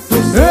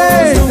 gostoso.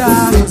 Eita!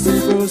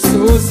 Gostoso,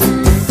 gostoso.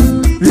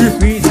 E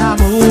fiz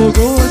amor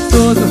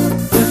gostoso,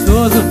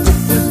 gostoso,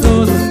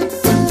 gostoso,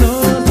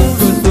 gostoso,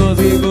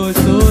 gostoso e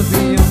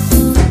gostosinho.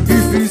 E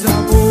fiz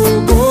amor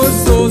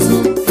gostoso,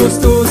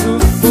 gostoso,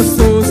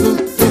 gostoso,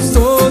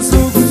 gostoso,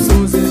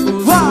 gostoso e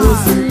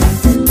gostoso.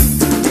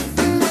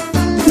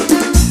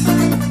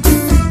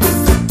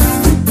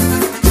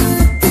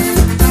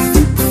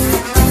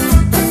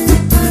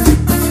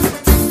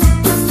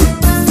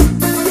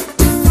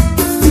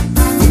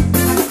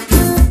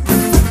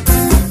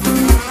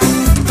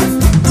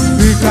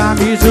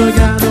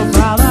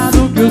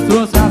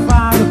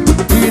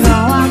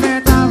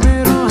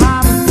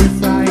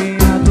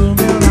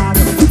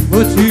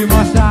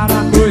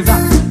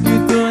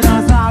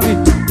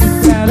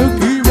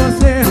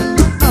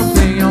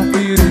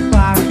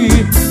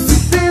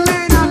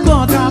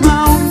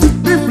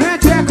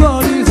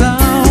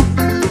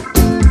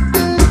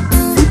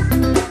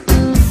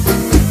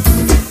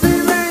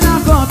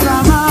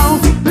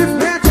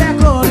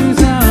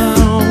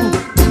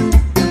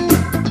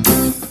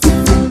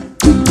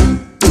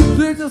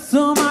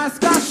 sou mais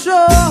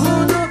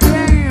cachorro do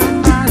que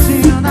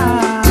imagina.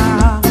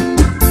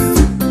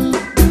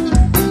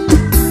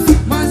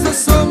 Mas eu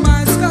sou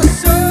mais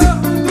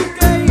cachorro do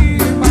que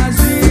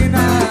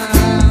imagina.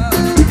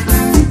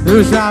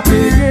 Eu já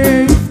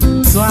peguei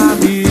sua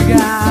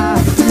amiga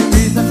e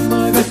fiz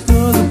amor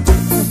gostoso.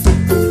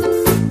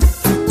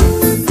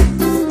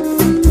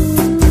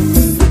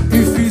 E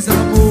fiz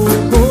amor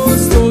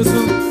gostoso,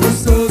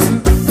 gostoso,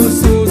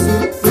 gostoso,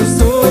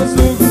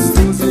 gostoso,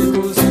 gostoso e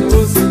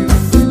gostoso.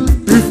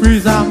 E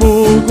fiz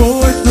amor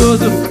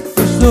gostoso,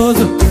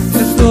 gostoso,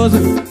 gostoso,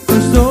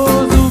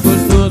 gostoso,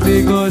 gostoso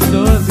e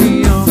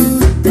gostosinho.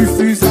 E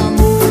fiz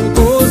amor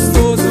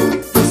gostoso,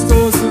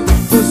 gostoso,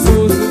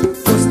 gostoso,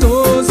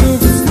 gostoso,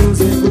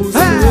 gostoso e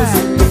gostoso.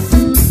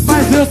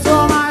 Mas eu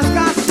sou mais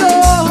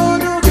cachorro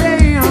do que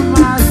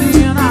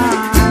imagina.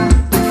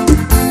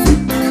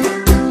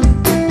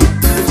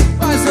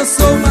 Mas eu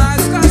sou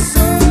mais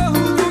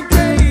cachorro do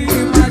que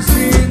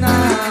imagina.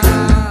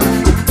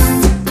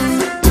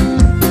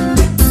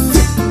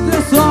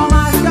 Eu sou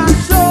mais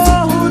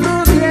cachorro do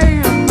que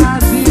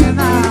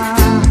imagina.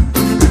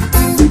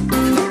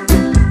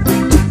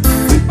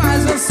 Mas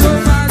eu sou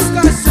mais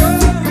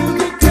cachorro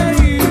do que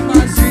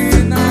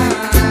imagina.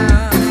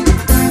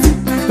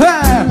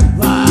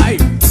 Vai!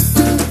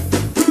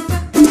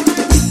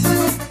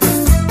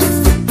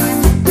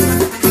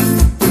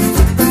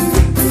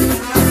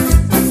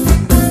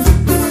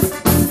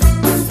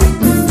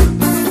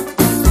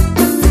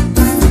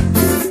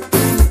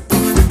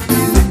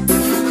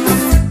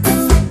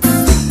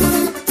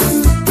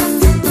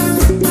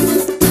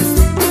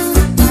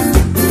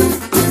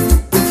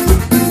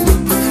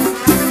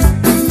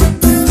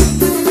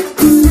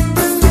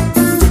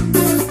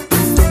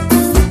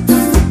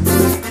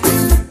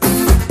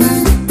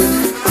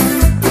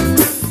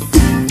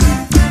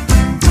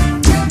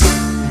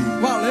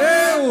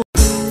 Valeu!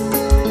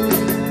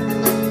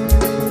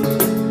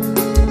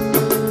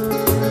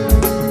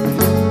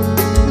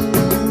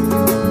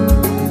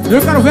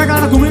 Eu quero ver a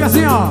galera comigo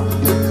assim, ó.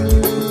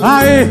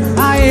 Aê,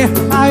 aê,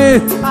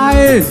 aê,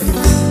 aê.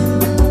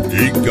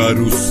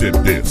 Ícaro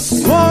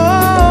CDs. Oh, oh,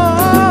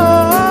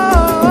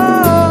 oh,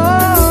 oh,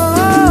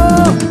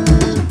 oh.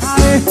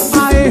 Aê,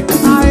 aê,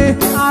 aê,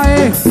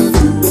 aê.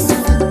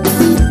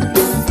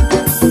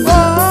 Oh,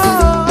 oh,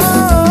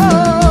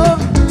 oh,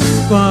 oh.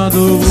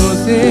 Quando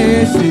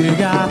você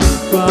chegar,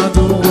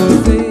 quando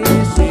você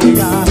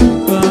chegar,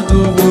 quando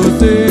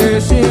você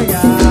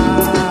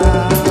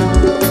chegar,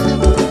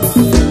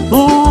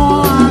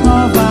 uma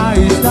nova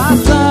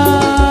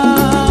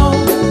estação,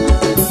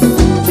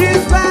 te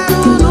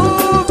espero no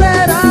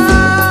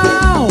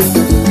verão.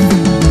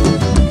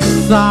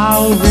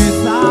 Salve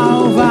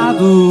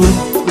Salvador,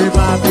 me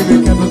bate, me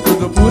quebra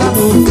tudo por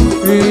amor.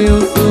 Eu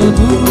sou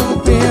do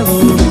pelo,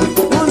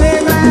 o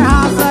negro é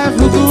raça, é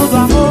fruto do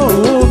amor.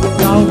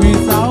 Salve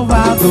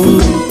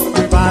Salvador,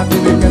 me bate,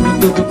 me quebra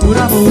tudo por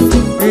amor.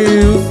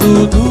 Eu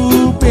sou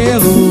do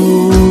pelo.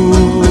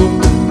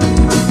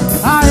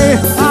 Aê,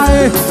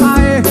 aê,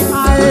 aê,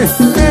 aê,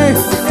 ei,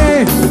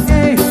 ei,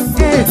 ei,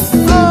 ei,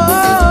 oh,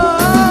 oh,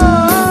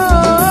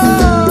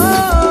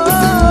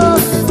 oh,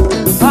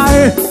 oh.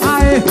 Aê,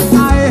 aê,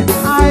 aê,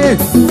 aê,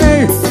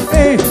 ei,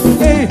 ei,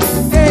 ei,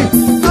 ei,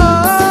 oh,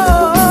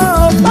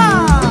 oh, pá.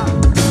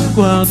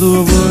 Quando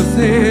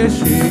você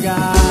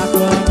chegar,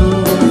 quando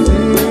você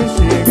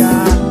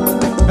chegar,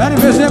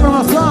 LVG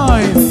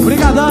Promoções,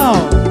 brigadão.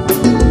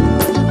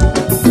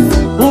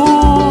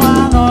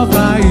 Uma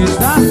nova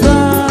estação.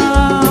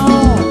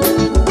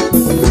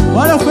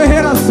 Olha o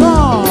Ferreira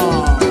Som.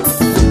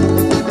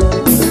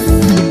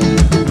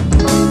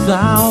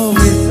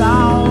 Salve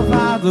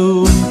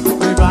Salvador,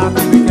 me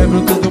bate, me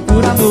quebra tudo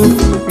por amor.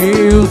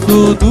 Eu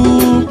sou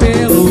do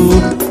pelo,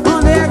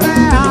 o negro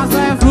é raça,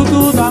 é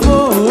fruto do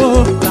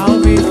amor.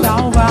 Salve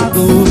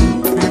Salvador,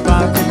 me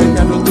bate, me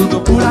quebra tudo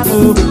por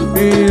amor.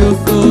 Eu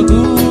sou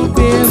do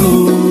pelo.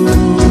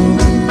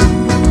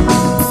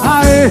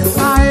 Aê,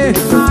 aê,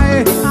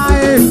 aê,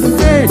 aê,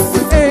 ei,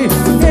 ei,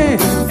 ei,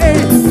 ei,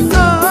 oh,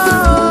 oh,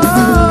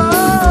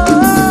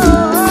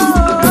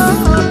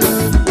 oh,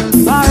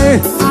 oh. Aê,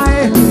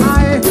 aê,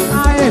 aê,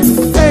 aê,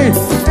 ei,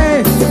 ei,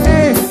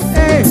 ei,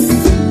 ei.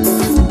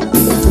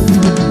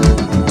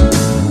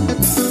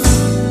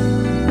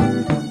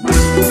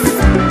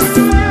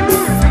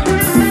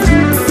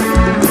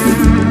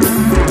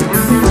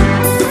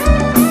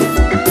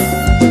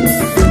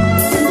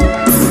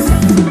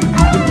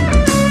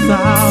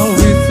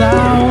 Salve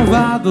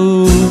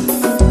Salvador,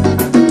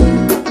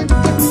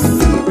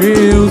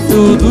 eu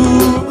sou do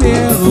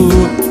pelo,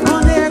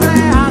 o negro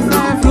é raça,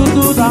 é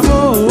fruto do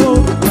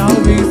amor.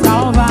 Salve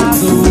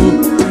Salvador,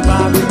 me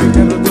bate, me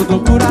quebra tudo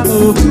por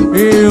amor.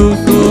 Eu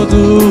sou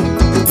do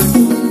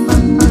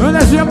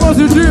energia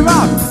positiva.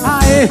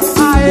 Aê,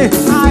 aê,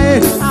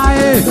 aê,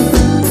 aê.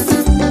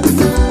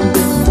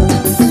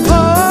 Oh,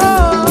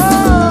 oh,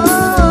 oh,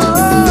 oh,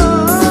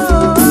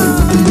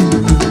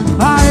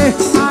 oh. Aê,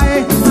 aê,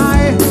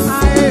 aê,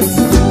 aê.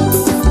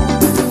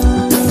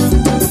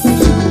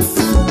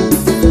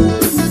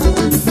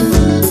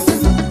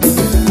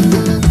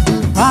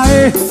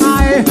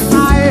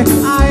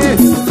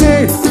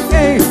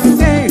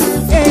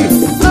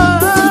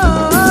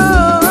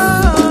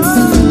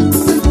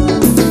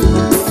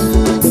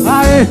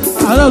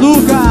 Valeu,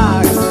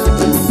 Lucas.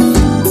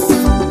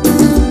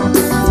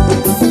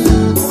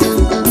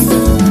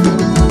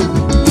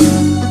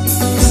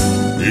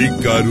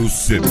 Ícaro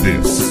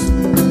CDs.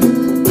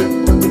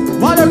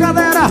 Valeu,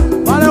 galera.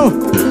 Valeu.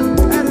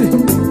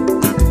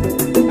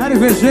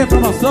 RVG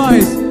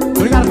Promoções.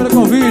 Obrigado pelo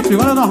convite.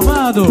 Valeu,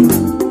 Normando.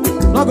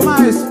 Logo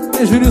mais,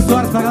 tem Juninho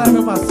Soares pra galera,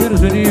 meu parceiro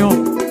Juninho.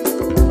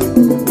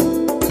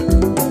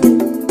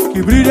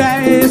 Que brilho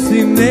é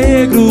esse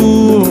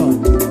negro?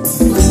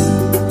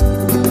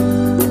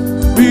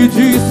 Me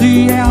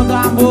disse é o do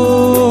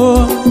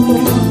amor.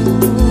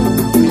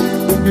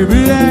 Que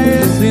brilho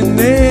é esse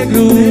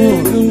negro?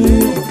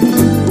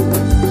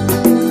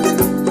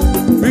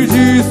 Me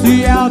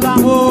disse é o do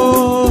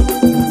amor.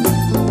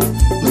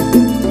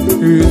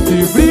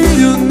 Esse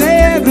brilho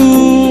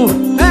negro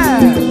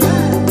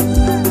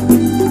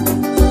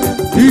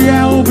e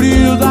é o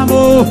brilho do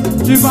amor.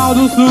 De pau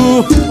do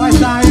sul vai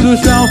sair do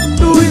chão.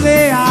 Do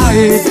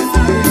Ileaê,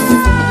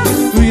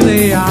 do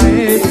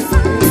Ileaê,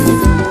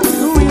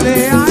 do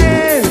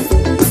Ileaê,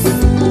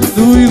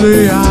 do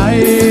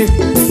Ileaê.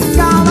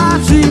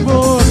 Cala-te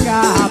boca,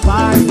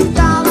 rapaz,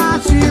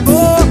 cala-te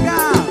boca.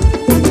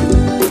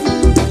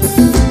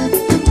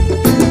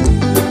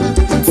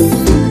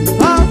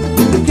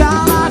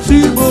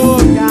 Cala-te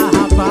boca,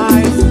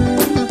 rapaz.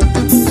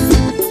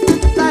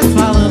 Tá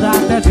falando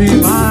até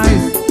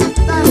demais.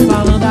 Tá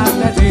falando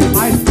até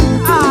demais.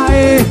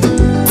 Aê,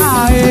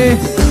 aê,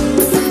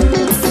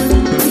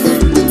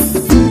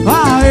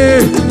 aê,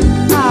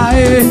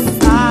 aê,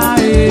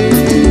 aê,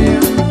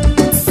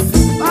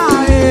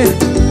 aê,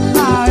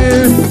 aê,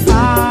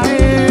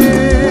 aê,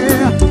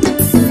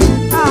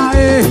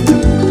 aê.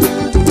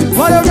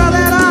 Valeu,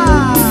 galera.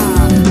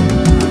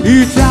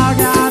 E tchau,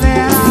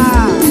 galera.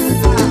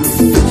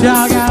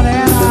 Tchau,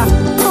 galera.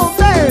 Um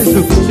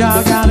beijo. Tchau,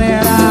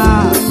 galera.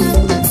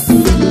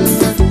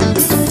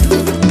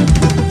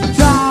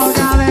 Tchau,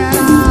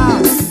 galera.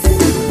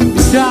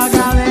 Tchau,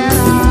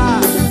 galera.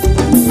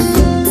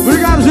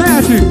 Obrigado,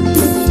 gente.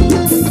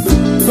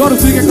 Todos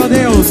fiquem com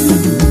Deus.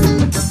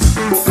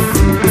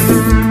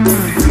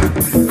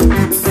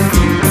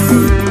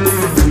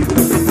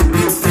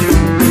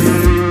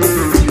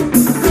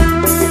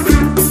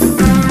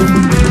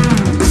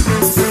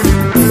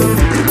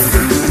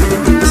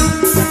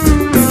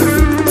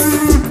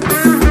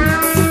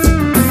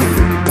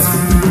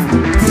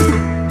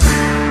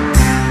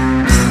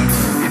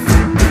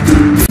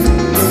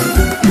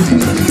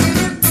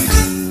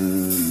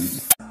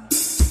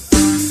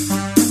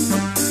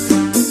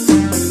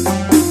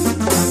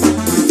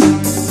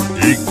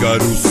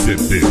 Ícaro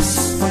CDs.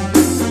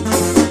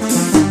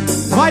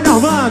 Vai,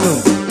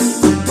 Normando.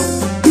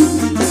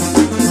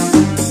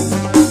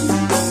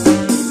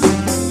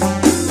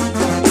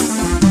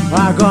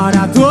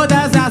 Agora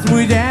todas as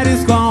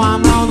mulheres com a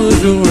mão no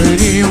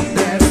joelhinho.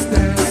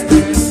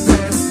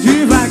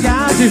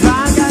 Devagar,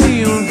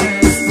 devagarinho.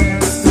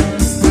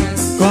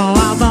 Com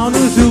a mão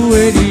no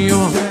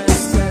joelhinho.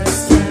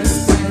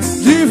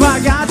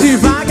 Devagar,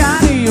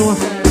 devagarinho.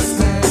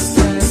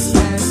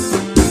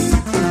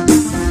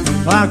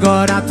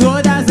 Agora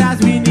todas as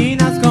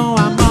meninas com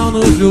a mão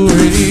no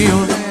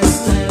joelhinho.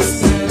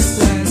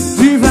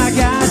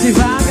 Devagar,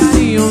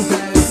 devagarinho.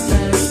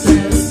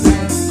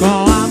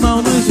 Com a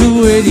mão no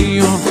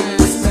joelhinho.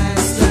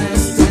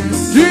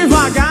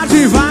 Devagar,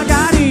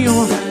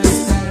 devagarinho.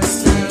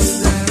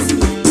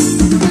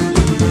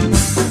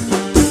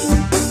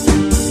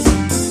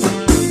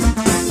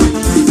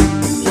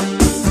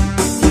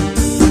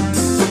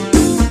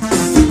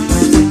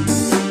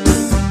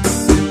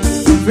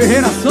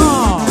 Ferreira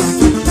Som.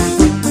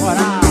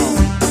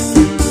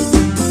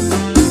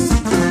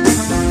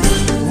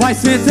 Vai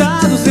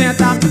sentando,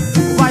 senta.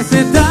 Vai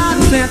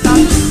sentando, senta.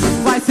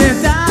 Vai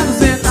sentando,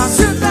 senta.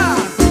 Senta,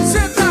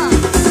 senta.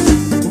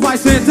 Vai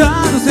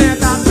sentando,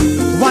 senta.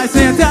 Vai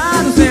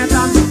sentando,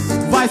 senta.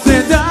 Vai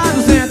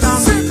sentando, senta.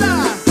 Senta,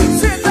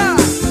 senta.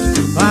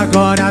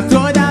 Agora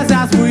todas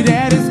as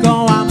mulheres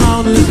com a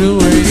mão no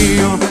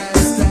joelhinho.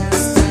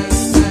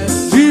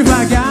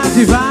 Devagar,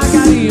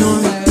 devagarinho.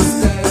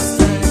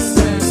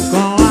 Com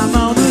a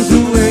mão no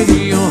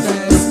joelhinho.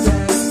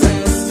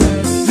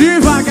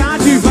 Devagar,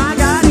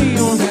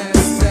 devagarinho.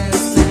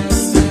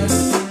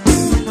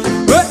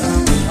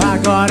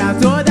 Agora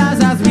todas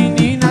as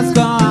meninas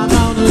com a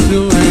mão no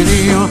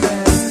joelhinho.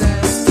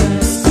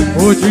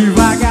 O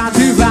devagar,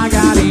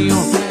 devagarinho.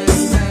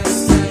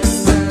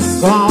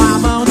 Com a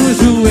mão no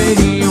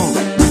joelhinho.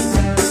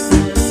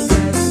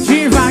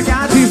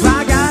 Devagar,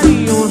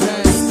 devagarinho.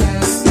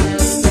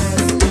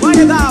 Vai,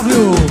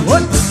 W.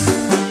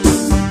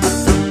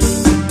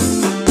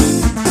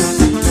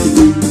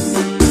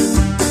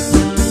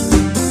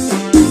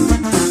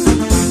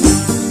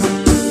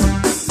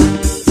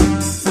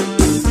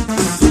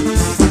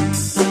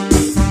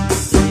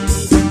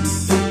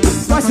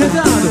 Vai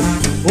sentando,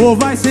 ou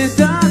vai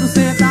sentando,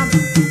 senta.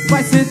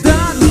 Vai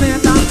sentando,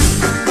 senta.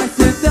 Vai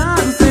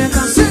sentando,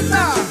 senta.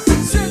 Senta,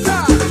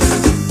 senta.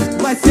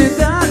 Vai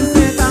sentando,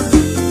 senta.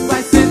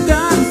 Vai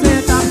sentando,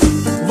 senta.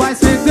 Vai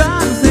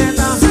sentando,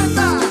 senta.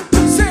 Senta,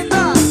 senta.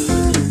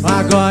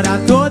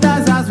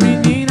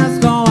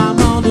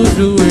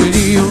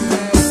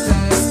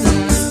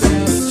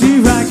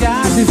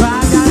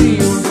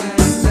 devagarinho,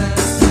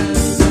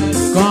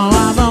 com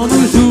a mão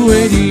no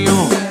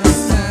joelhinho.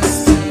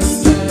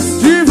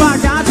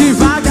 Devagar,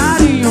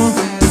 devagarinho.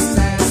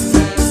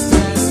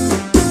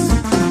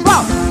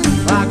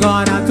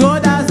 Agora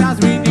todas as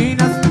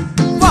meninas,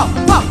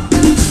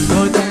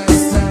 todas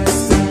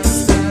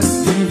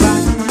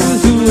devagar no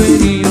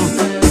joelhinho.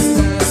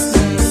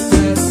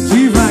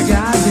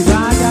 Devagar,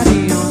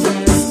 devagarinho,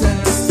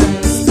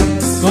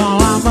 com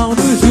a mão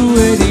no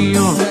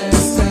joelhinho.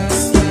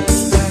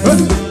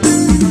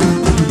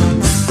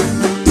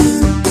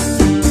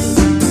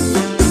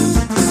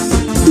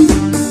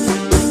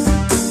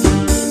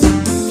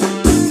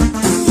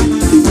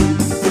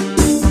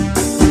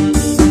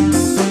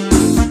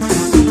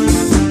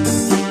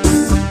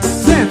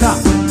 Senta,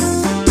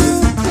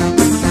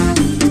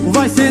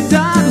 vai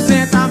sentando,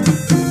 senta,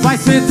 vai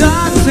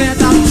sentando,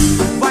 senta,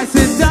 vai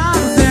sentando,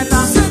 senta,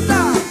 senta,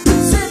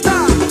 senta,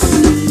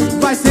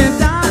 vai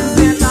sentando,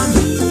 senta,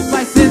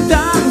 vai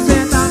sentando,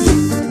 senta,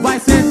 vai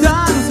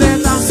sentando,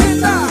 senta,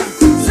 senta,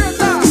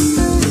 senta.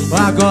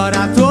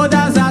 Agora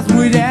todas as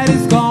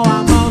mulheres com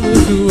a mão no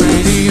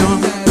joelhinho.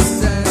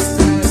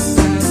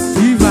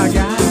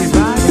 Devagar,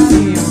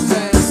 devagarinho,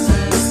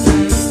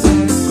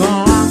 com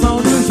a mão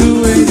no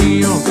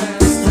joelhinho.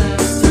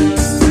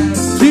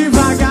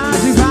 Devagar,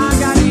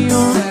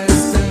 devagarinho.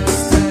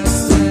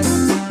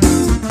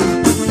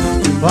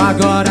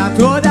 Agora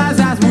todas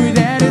as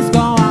mulheres com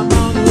a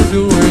mão no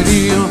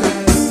joelhinho.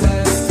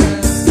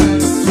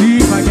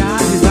 Devagar,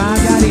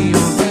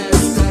 devagarinho,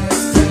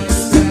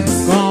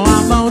 com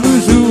a mão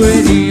no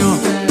joelhinho.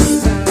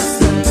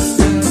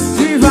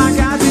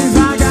 Devagar,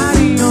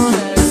 devagarinho.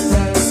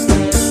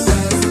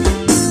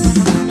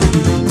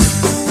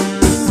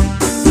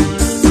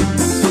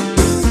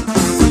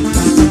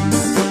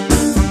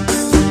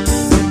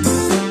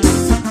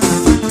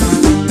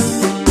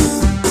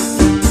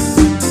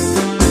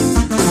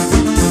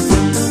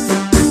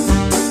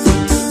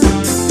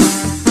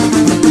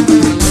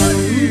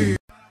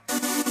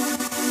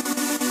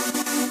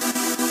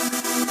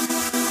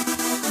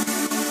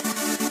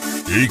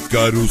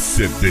 Ícaro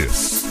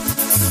CDs.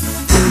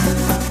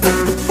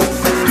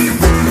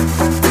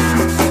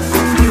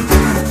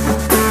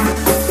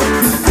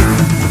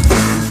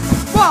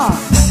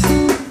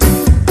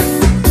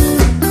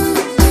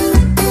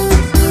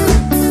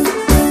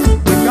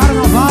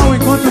 Carnaval,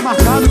 encontro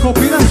marcado com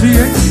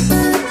Piragia, hein?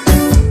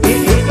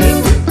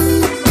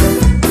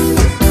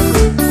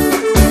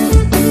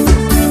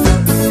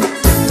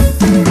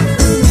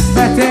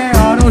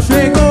 Meteoro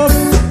chegou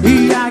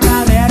e a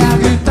galera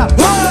grita: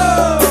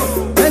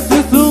 uou!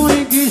 Esse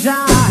swing que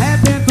já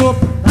arrebentou.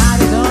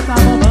 Paredão tá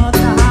bombando, a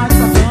rádio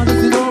tocando,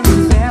 esse novo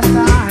sucesso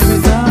tá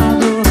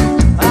arrebentando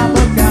a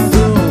boca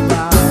do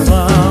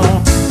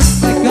balão.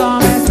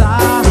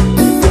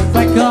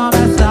 Vai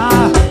começar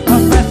a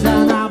festa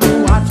na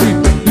boate,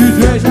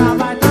 DJ já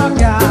vai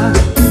tocar.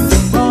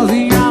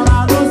 Mãozinha lá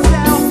no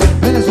céu,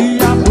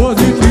 energia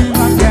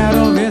positiva,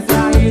 quero ver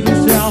sair do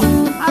chão.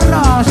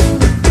 Abroche.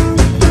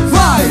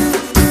 Vai,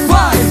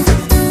 vai,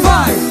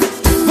 vai,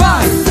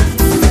 vai.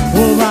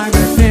 Ou vai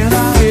descendo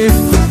aí,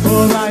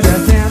 ou vai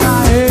descendo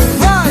aí.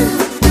 Vai,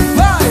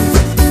 vai,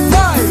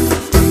 vai,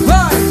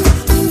 vai.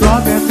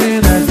 Sobe essa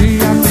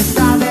energia que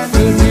está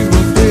dentro de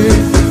você.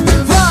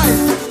 Vai,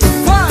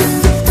 vai,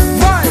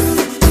 vai,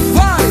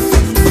 vai.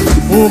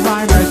 Ou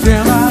vai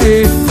descendo aí,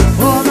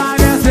 ou vai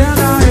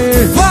descendo aí.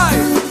 Vai,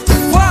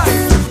 vai,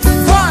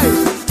 vai,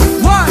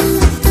 vai.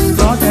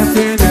 Sobe essa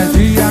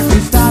energia que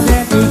está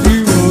dentro de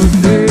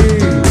você.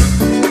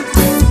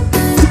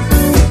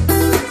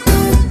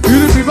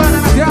 Felipe Banda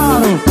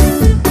Grafith,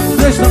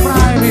 Deixe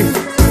Prime,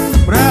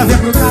 breve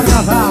pro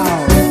Carnaval.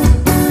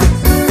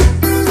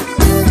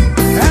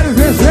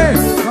 LVG,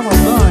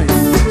 promoções.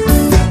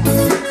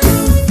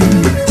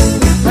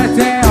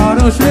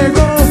 Meteoro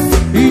chegou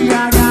e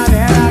a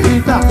galera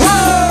grita: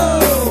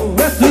 uou!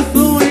 Esse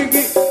swing.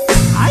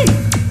 Ai!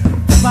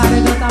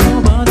 Paredão tá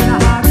bombando, a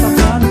rádio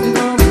tocando, esse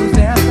novo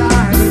sucesso tá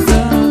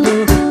arrebentando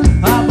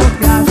a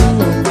boca do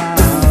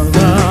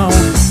balão.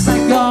 Vai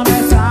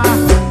começar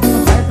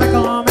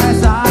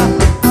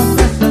a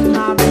festa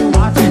na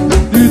boate,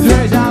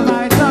 DJ já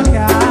vai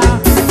tocar.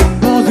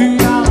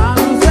 Mãozinha lá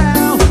no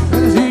céu,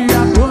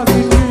 energia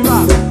positiva.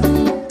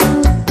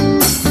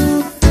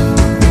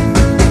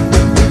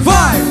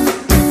 Vai,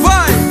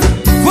 vai,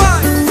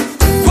 vai,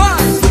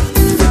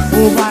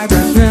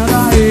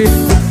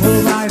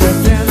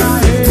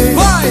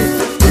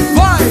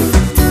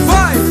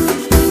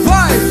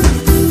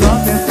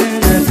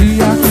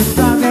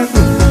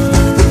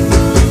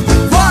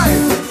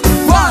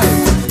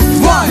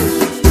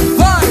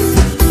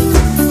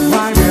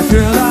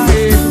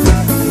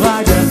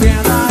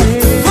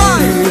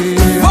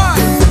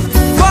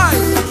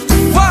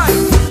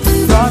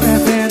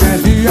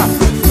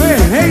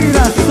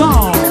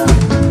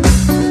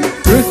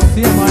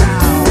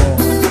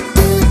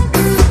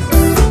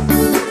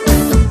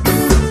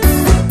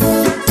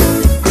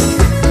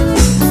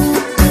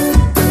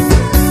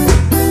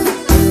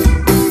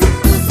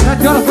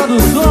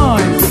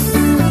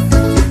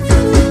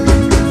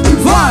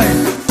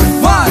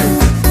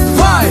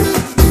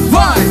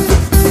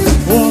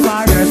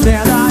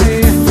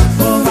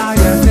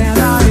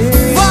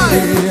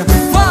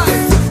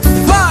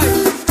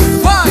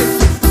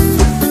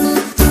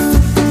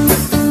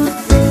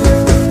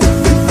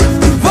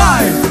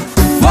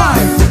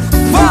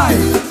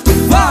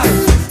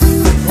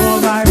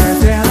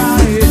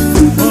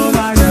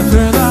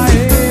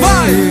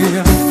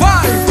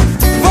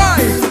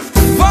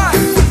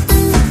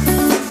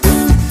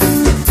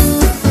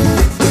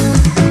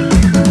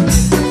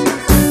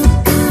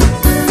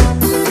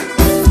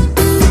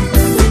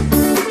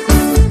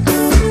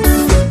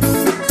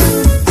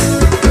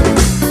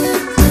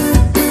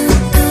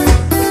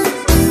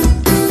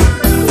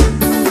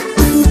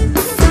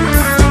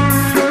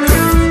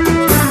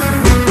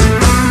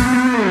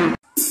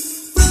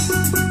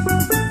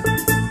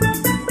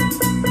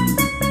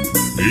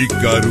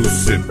 Ícaro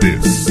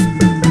CDs.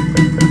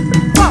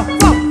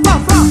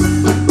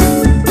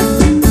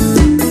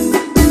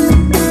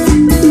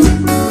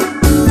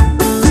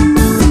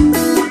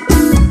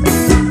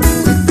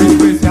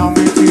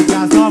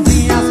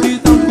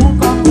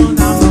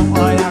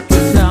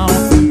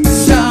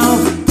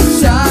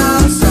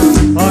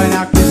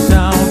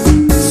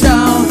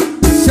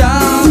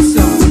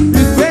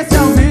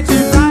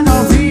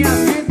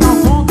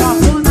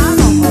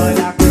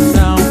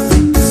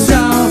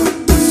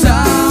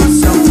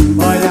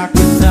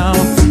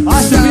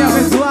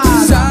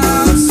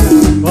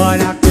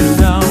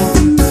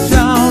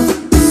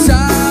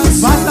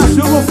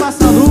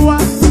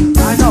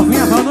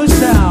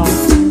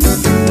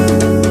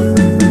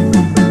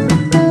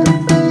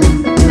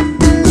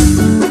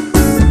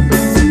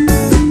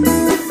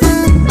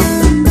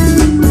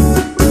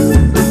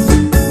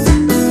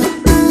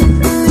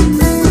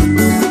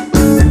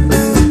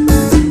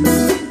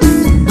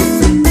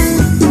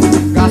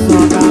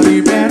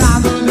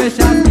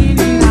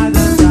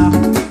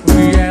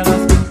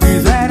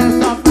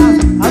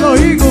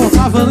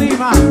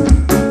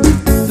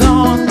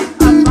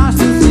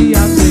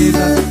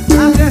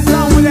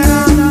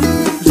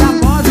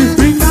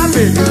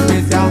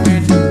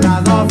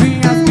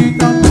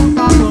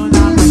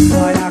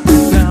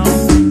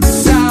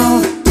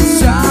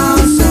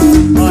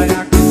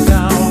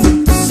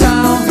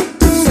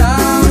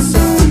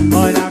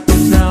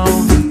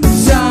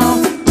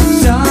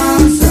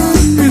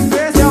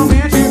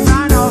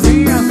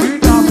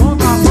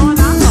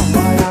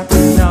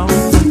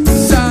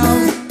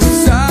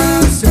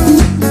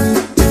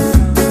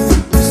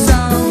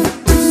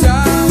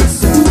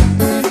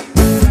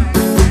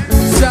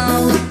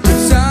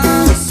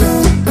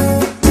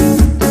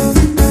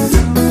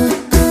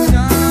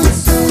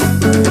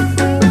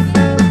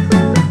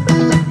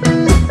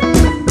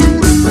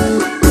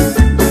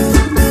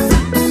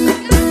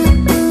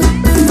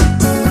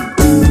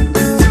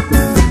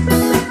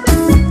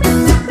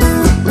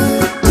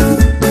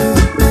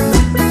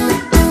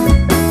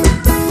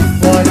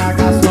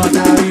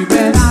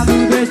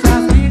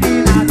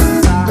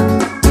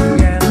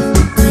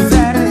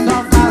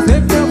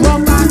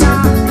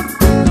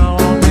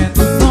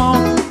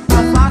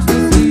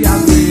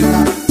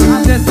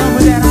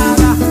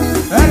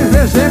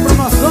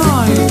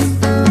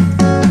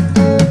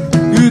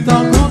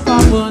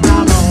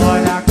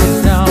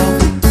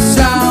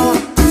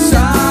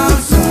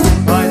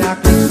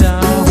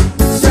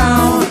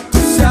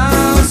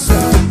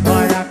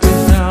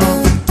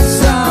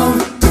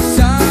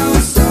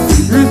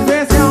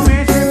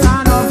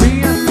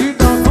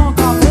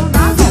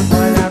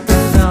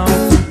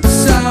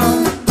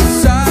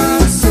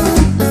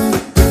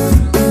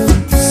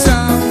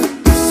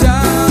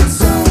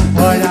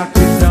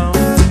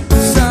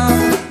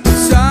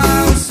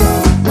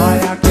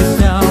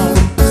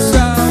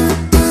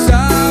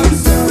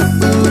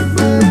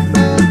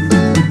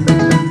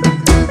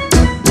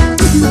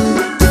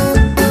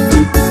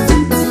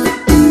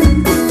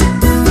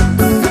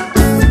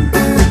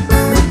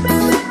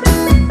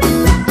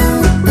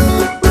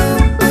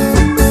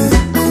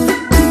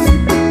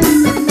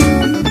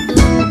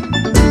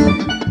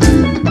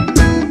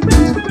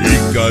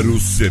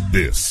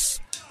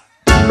 CDs.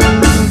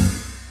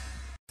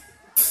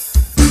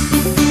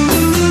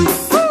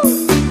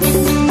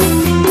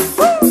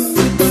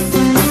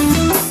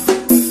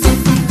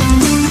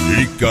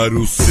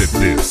 Ícaro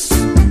CDs.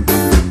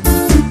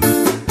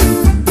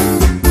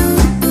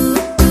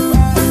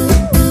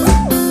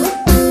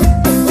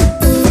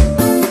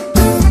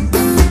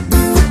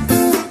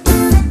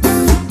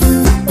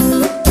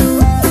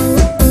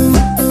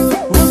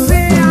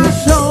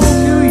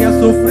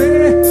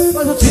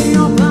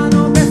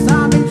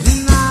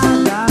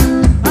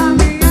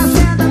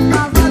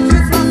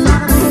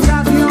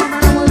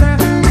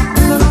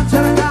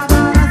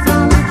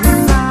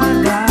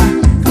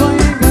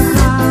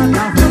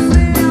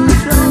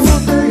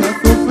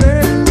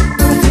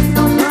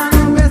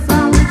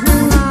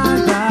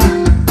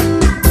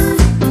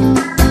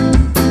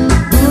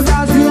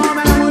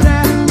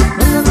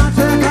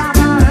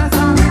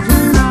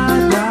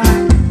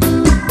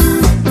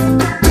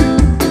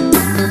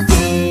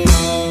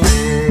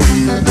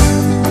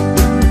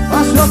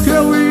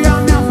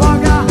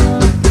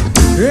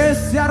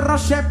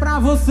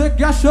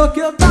 Achou que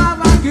eu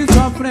tava aqui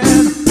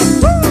sofrendo.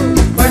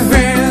 Vai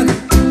vendo,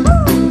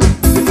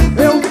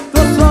 eu tô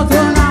solto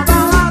na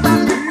balada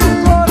e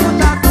o couro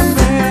tá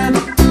comendo.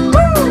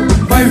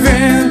 Vai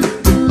vendo,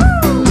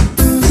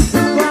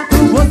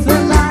 enquanto você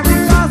tá em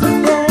casa eu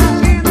tô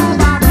aqui no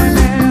bar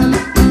bebendo.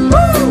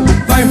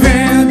 Vai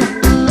vendo,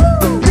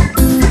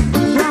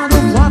 tirando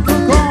foto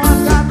com as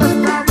gatas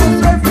pra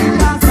você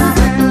ficar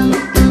sabendo.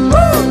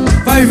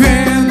 Vai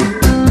vendo.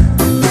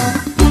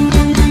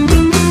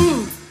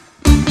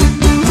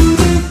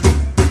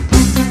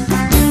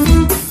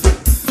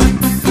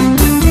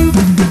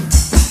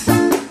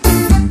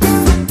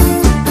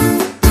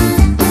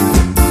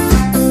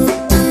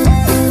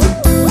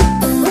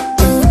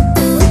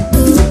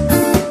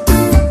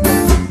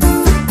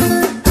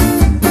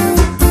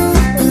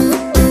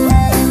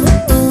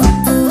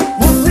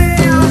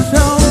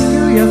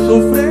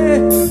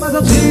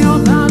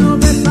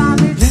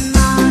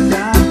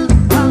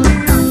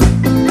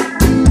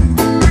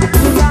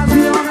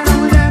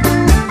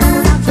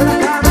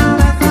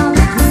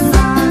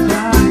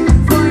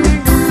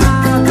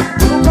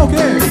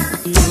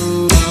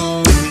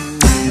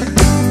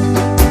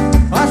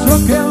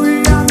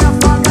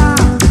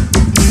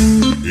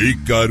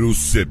 Ícaro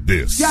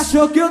CDs. Que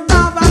achou que eu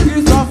tava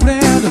aqui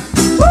sofrendo.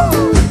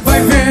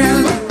 Vai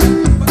vendo.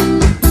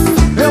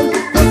 Eu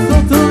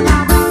tô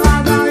na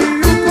balada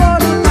e o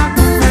couro tá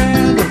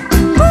comendo.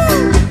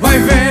 Vai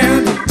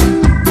vendo.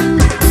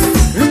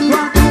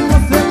 Enquanto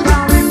você tá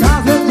em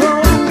casa, eu tô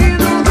aqui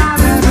no bar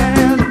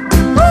bebendo.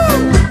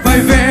 Vai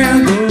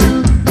vendo.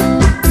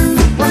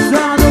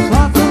 Postando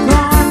foto com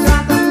a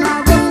chata pra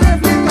você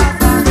ficar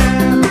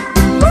sabendo.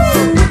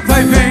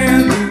 Vai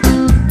vendo.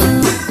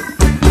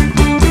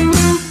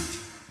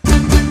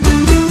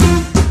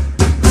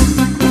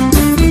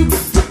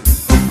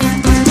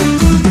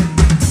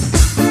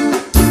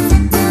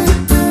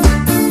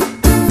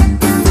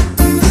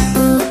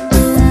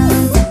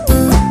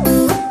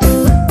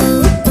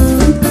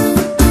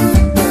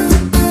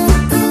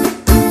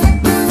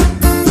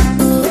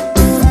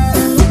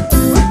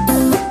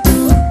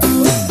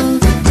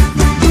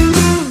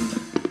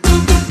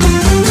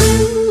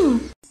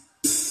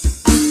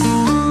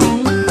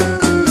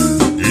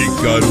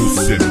 Ícaro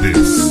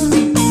CDs.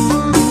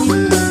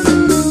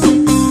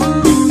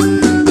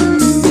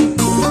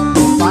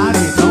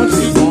 Paredão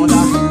de bunda,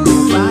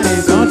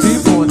 paredão de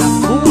bunda.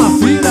 Uma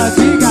fila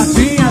de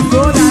gatinhas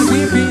todas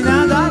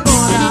empinando a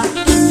bunda.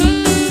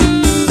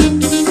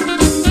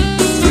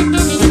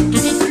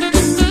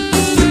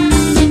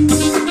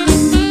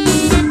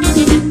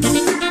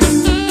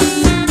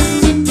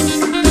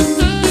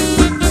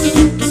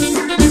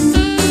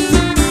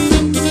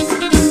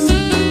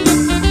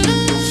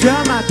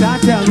 Chama a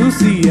Tati, a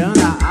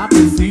Luciana, a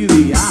Priscila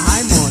e a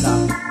Raimonda.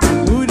 A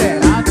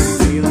mulherada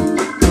desfila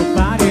no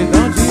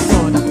paredão de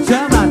bunda.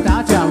 Chama a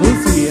Tati, a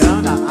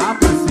Luciana, a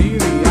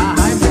Priscila e a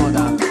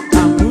Raimonda.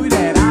 A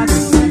mulherada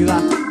desfila.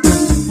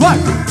 Vai!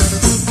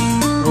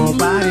 O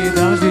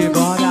paredão de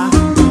bunda,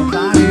 o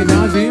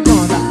paredão de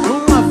bunda.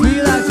 Uma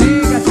fila de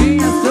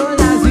gatinhas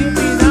todas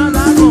empinando a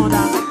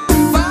bunda.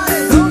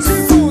 Paredão de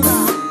bunda,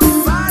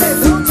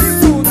 paredão de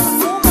bunda.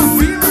 Uma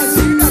fila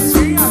de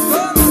gatinhas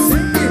todas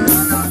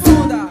empinando a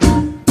bunda.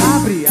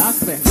 Abre as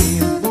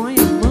perninhas, põe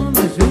a mão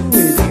no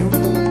joelhinho.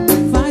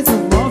 Faz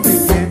um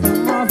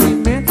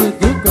movimento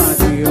do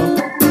quadril.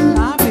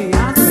 Abre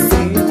as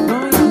perninhas,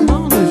 põe a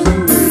mão no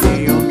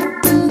joelhinho.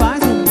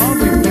 Faz um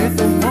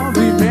movimento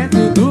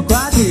do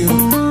quadril.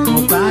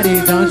 Um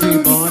paredão de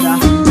bunda,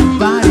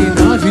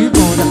 paredão de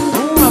bunda.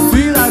 Uma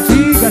fila de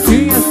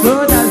gatinhas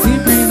todas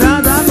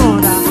empinando a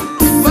bunda.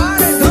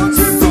 Paredão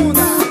de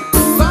bunda,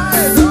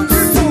 paredão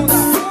de bunda.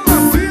 Uma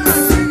fila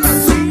de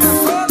gatinhas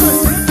todas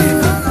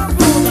empinando a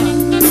bunda.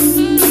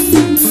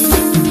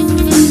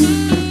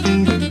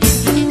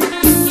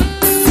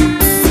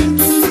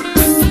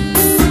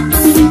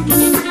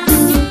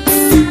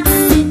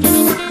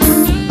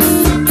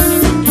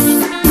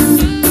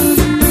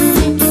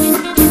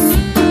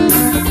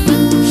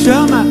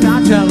 Chama a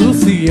Tati, a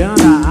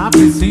Luciana, a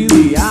Priscila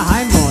e a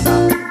Raimonda.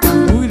 A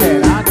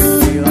mulherada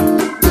desfila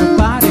no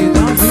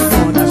paredão de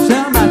bunda.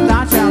 Chama a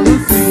Tati, a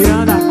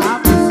Luciana, a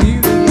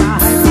Priscila e a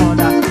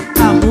Raimonda.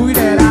 A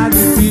mulherada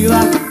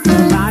desfila no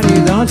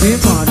paredão de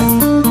bunda.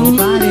 No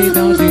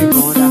paredão de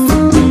bunda,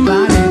 no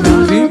paredão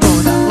de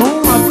bunda.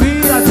 Uma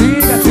fila de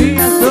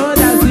gatinhas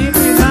todas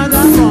empinando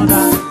a bunda.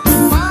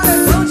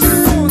 Paredão de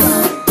bunda,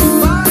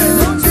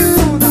 paredão de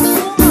bunda.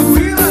 Uma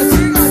fila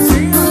de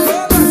gatinhas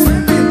todas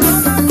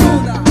empinando a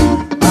bunda.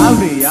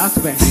 Abre as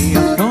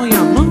perninhas, põe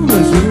a mão no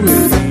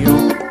joelhinho.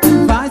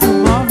 Faz um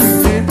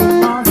movimento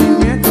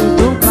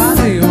do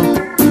quadril.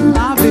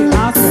 Abre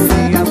as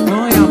perninhas,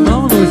 põe a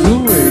mão no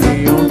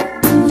joelhinho.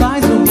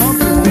 Faz um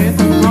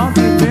movimento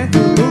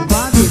do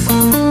quadril.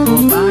 O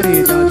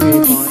paredão de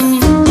bunda,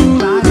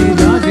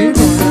 paredão de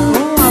bunda.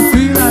 Uma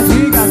fila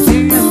de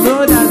gatinhas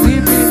todas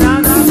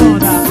empinando a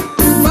bunda.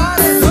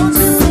 Paredão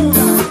de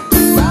bunda,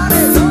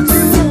 paredão de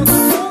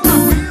bunda. Uma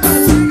fila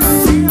de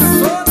gatinhas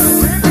todas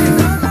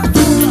empinando a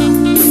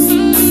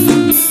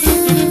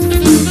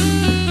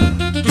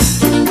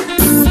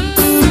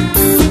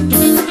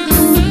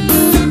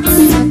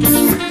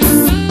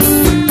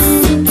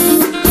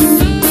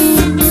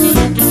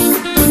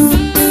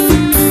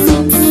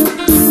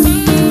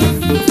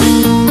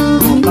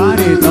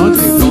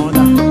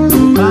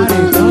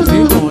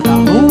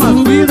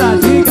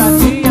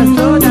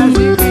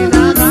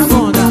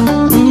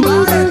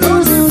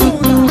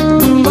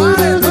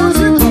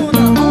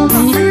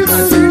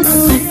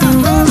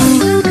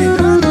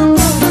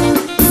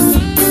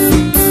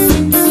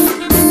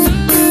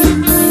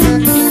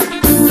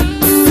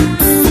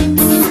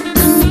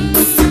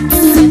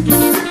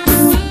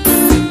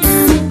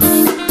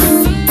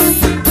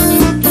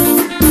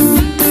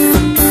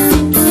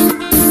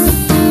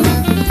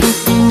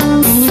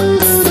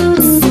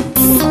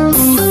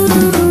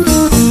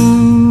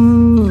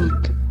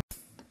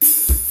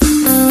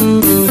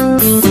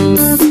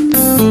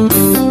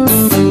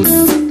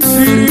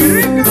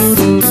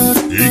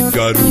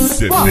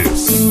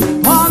CDs.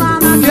 Rola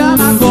na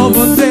cama com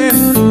você,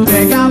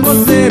 pegar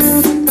você,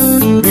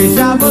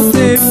 beijar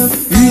você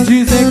e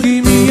dizer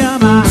que me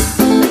ama.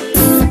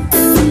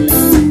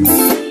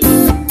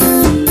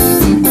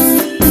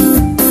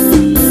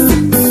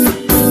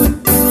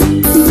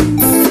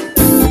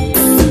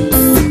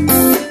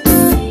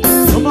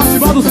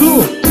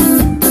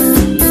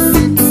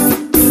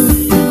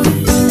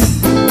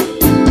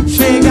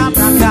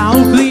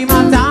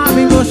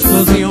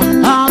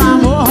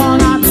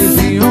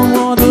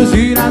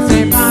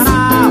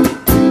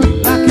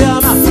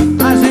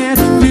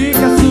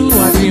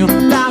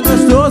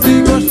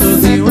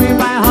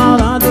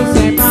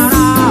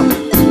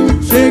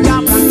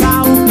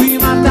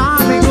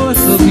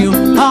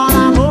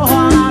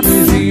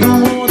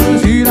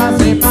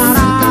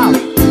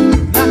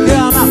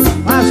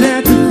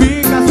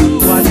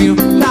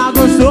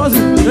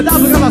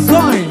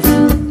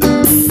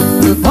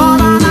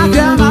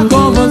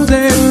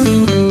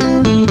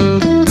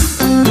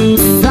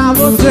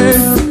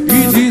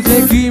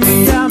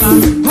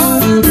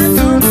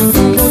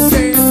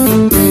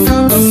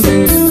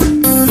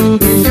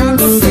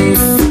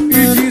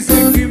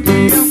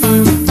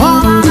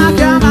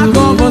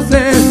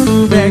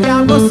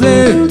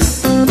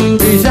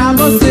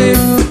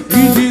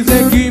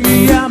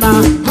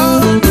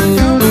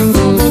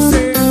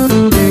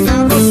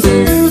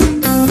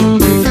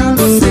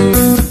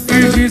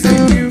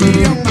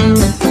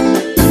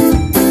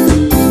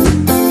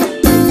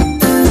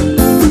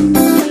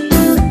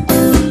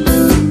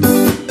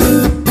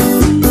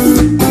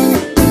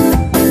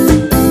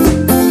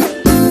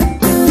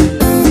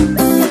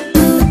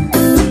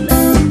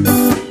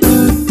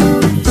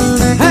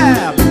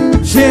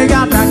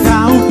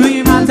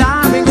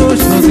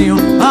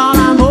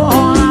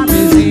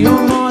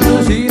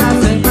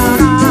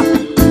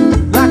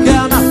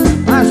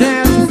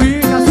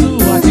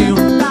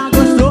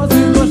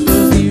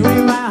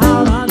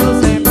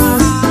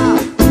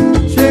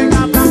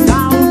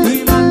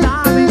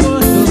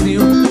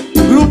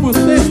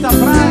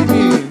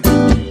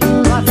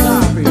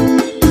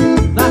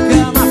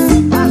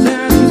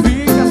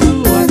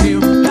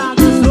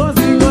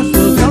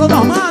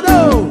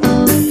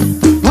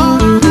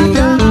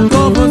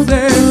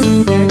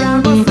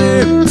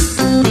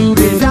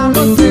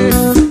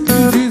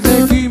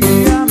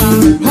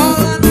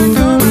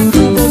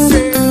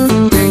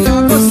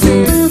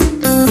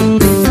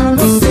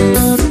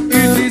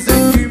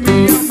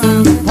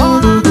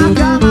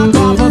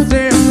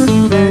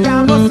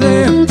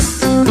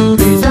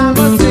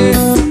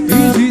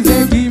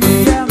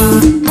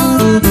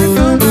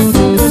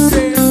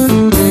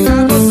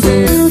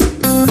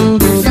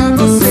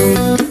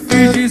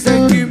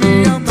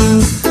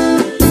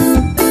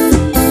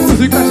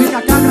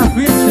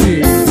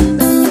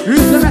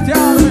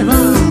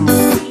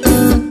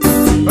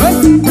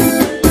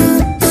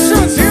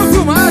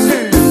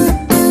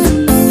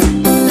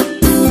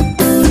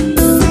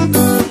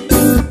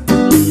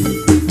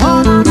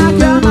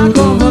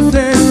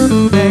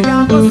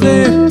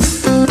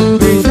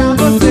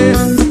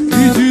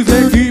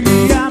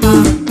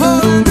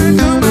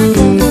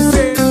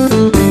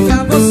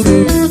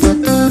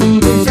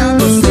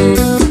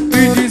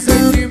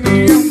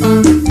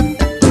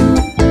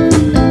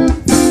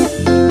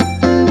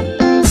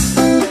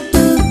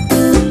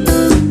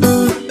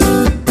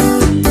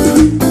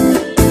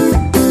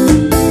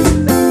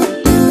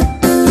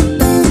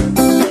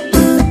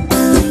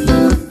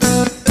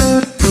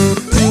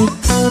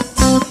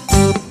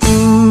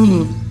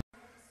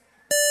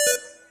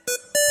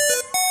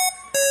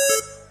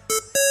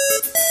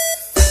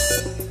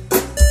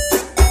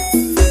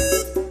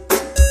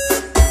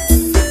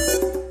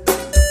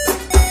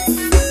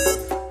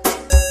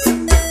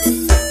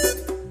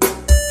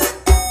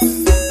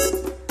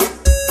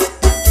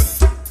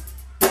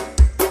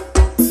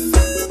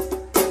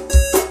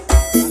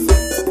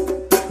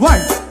 Vai!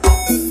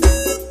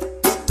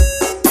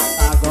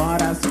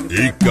 Agora se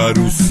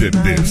Ícaro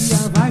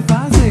CDs. vai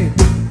fazer.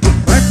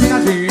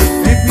 Empinadinha,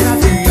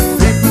 empinadinha,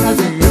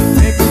 empinadinha,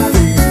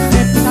 empinadinha,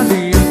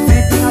 empinadinha,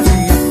 empinadinha,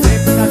 empinadinha,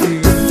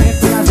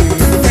 empinadinha,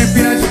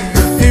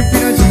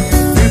 empinadinha,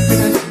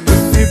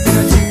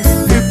 empinadinha,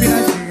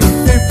 empinadinha,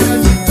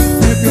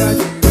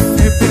 empinadinha,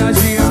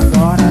 empinadinha.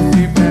 Agora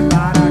se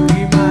prepara que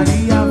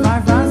Maria vai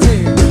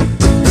fazer.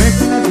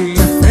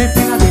 Empinadinha,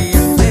 empinadinha,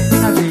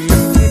 empinadinha,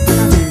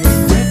 empinadinha,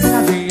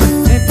 empinadinha,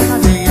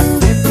 empinadinha, empinadinha,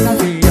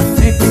 empinadinha,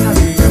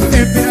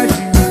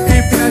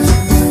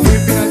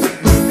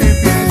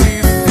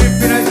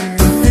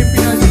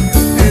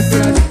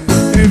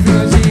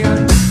 empinadinha,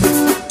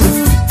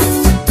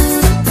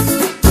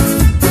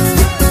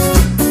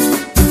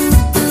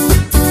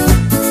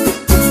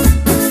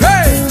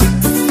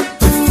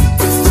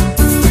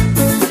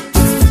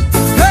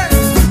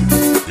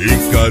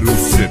 Ícaro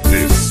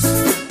CDs.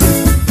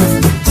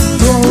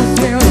 Sou o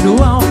seu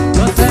João,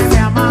 você é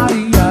minha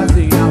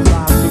Mariazinha.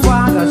 Faço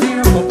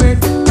quadradinho com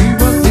peito e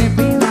você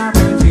empina a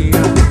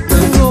bandinha.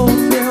 Eu sou o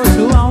seu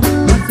João,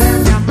 você é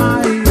minha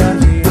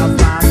Mariazinha.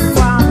 Faço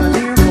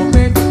quadradinho com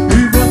peito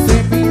e você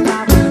empina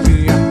a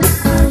bandinha.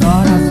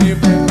 Agora se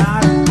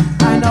prepara,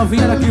 as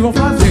novinhas daqui vão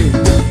fazer.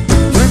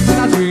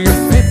 Empinadinha,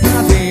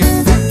 empinadinha,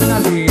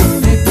 empinadinha,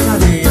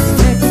 empinadinha,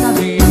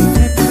 empinadinha, empinadinha,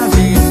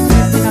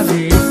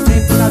 empinadinha,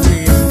 empinadinha,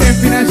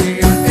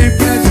 empinadinha,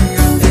 empinadinha,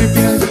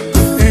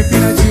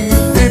 empinadinha,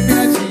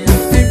 empinadinha,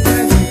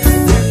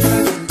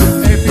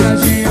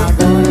 empinadinha.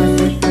 Agora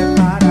se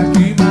prepara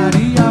que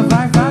Maria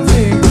vai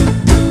fazer.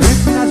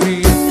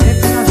 Empinadinha,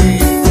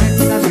 empinadinha,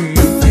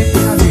 empinadinha,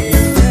 empinadinha,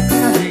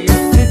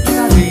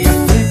 empinadinha,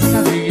 empinadinha,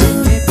 empinadinha,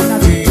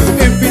 empinadinha,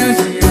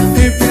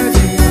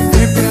 empinadinha,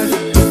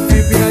 empinadinha,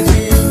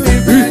 empinadinha,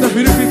 Isso,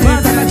 Felipe,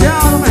 banda de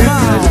aula, meu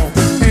irmão.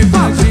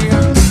 empinadinha.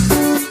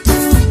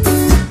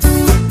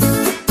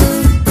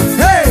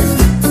 Hey!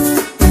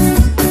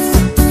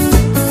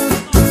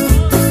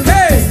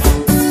 Hey!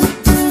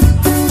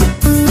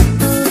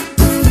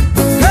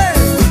 Hey!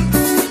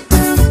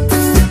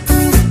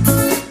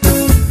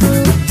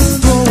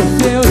 Sou o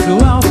seu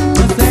João,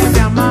 você é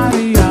minha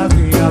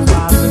Mariazinha.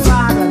 Faço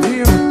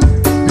quadradinho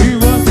e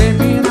você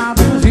empina a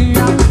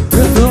bundinha.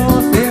 Eu sou o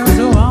seu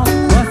João,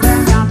 você é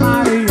minha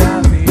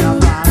Mariazinha.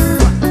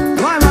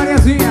 Vai,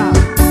 Mariazinha!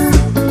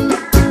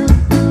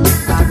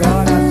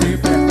 Agora se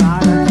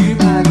prepara que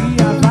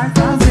Maria vai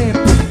fazer.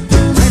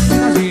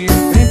 Empinadinha,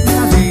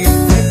 empinadinha,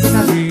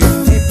 empinadinha,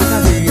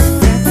 empinadinha,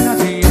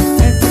 empinadinha,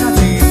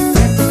 empinadinha,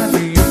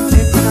 empinadinha,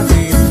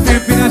 empinadinha,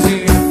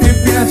 empinadinha,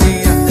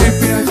 empinadinha,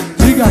 empinadinha.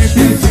 Diga X.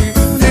 Isso.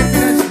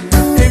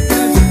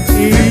 Empinadinha.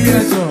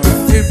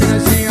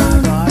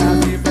 Agora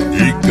se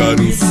prepara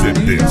Ícaro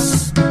CDs.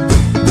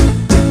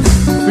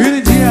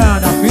 Filho de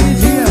Ana, filho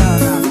de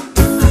Ana.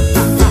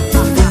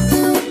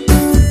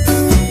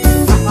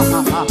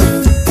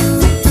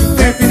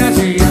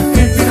 Empinadinha,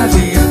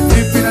 empinadinha,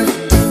 empinadinha,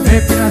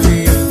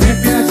 empinadinha,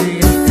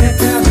 empinadinha,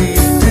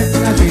 empinadinha,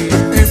 empinadinha,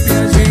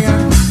 empinadinha.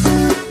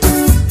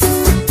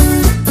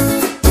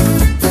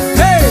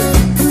 Hey!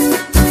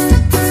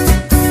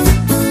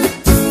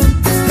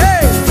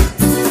 Hey!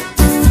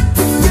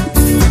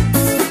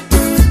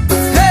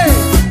 Hey!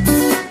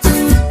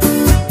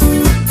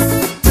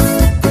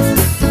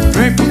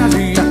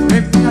 Empinadinha,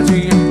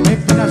 empinadinha,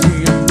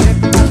 empinadinha,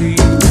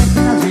 empinadinha,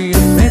 empinadinha,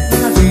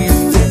 empinadinha,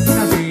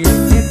 empinadinha,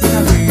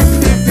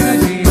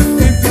 empinadinha, empinadinha,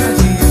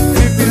 empinadinha,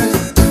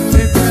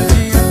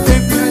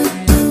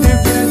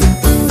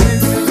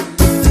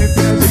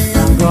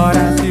 empinadinha.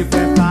 Agora se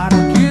prepara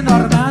que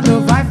Nornando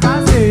vai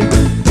fazer.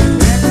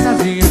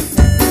 Empinadinha,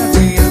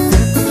 empinadinha,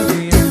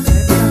 empinadinha,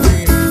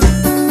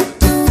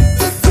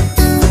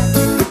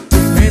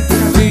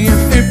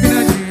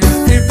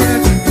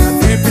 empinadinha,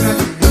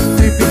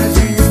 empinadinha,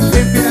 empinadinha,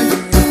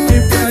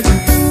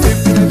 empinadinha,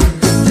 empinadinha,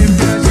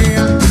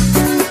 empinadinha.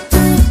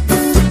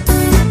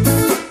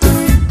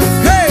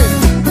 Hey!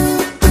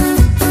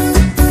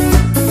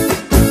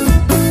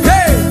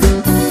 Hey!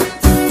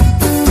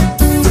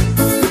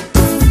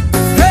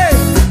 Hey!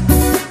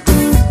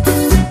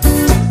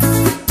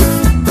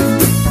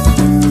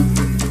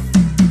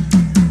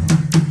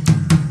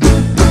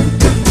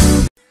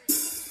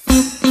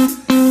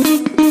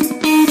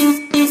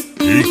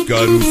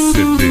 Ícaro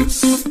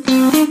CDs.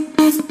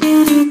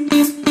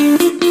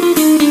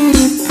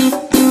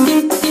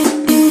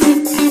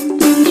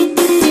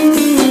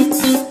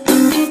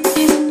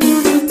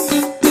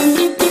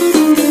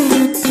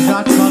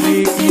 Já te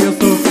falei que eu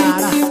sou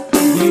cara,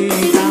 rei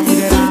da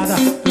mulherada.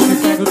 Tu te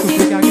pega, tu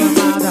fica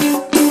gamada.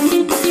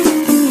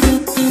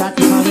 Já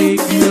te falei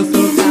que eu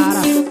sou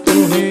cara,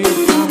 o rei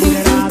da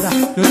mulherada.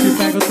 Eu te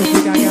pego, tu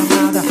fica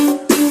gamada.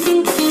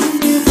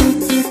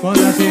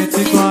 Quando a gente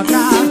se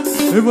encontrar,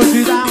 eu vou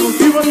te dar o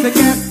que você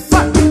quer.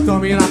 Vai!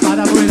 Tome na pá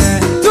da mulher.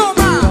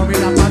 Toma! Tome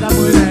na pá da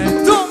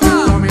mulher.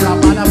 Toma! Tome na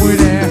pá da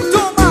mulher.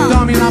 Toma!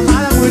 Tome na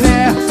pá da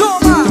mulher.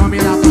 Toma! Tome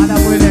na pá da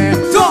mulher.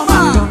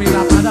 Toma! Tome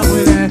na pá da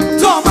mulher.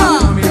 Toma!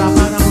 Tome na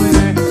pá da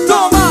mulher.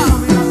 Toma!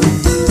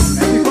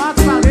 É de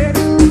quatro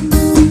paleiros.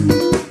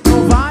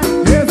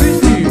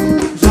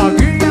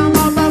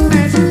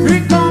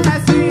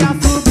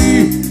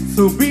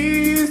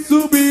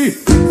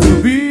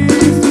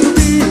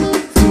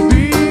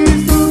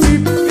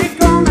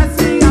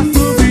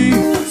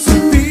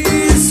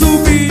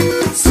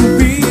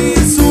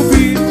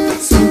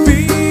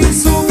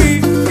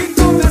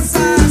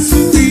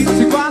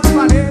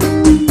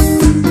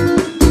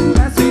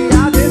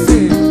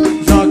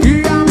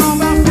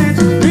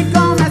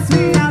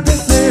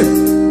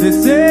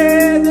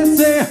 descer,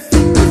 descer,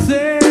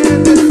 descer,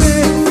 descer,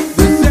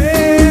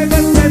 descer,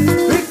 descer,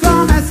 e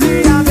comece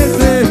a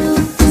descer.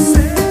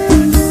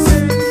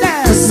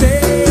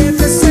 Descer,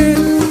 descer,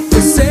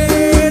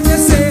 descer,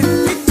 descer,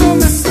 e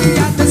comece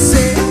a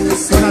descer.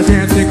 Quando a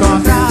gente se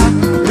encontrar,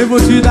 eu vou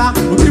te dar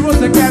o que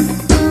você quer.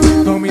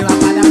 Tome lá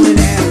para a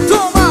mulher,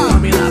 toma.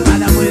 Tome lá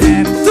para a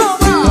mulher,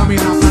 toma. Tome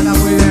lá para a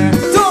mulher,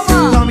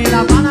 toma. Tome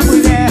lá para a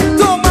mulher,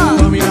 toma.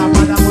 Tome lá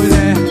para a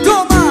mulher,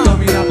 toma. Tome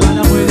lá para a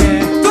mulher,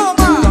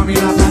 toma. Tome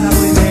lá para a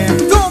mulher,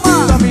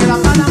 toma. Tome lá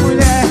para a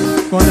mulher.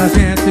 Quando a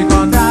gente se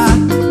encontrar,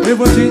 eu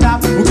vou te dar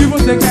o que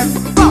você quer.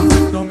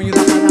 Tome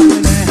lá para a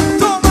mulher,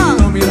 toma.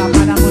 Tome lá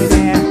para a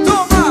mulher,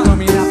 toma.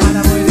 Tome lá para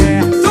a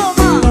mulher,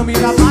 toma. Tome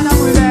lá para a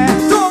mulher,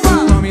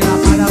 toma. Tome lá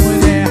para a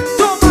mulher,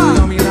 toma.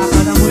 Tome lá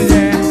para a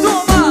mulher,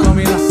 toma.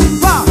 Tome lá,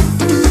 vá.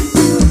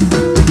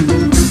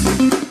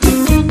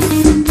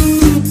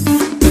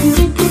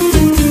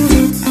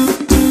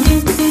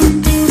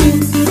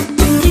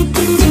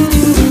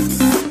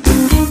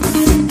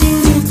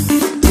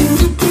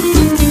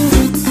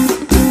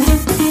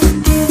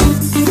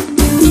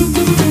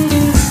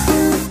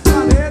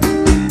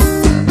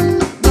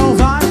 Não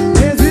vai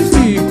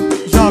resistir.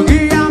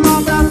 Jogue a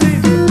mão pra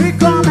cima e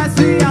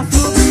comece a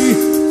subir.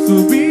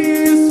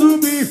 Subir,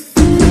 subir,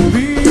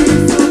 subir,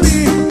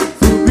 subir,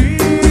 subir,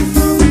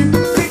 subir,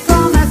 e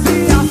comece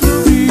a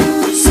subir.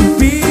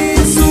 Subir,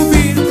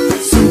 subir,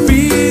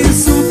 subir,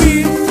 subir,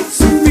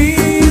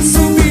 subir,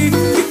 subir,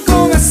 e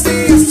comece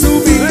a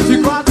subir. Entre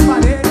quatro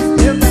paredes eu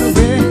quero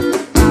ver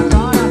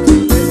agora tu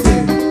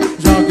descer.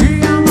 Jogue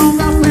a mão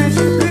pra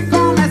frente e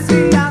comece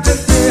a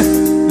descer.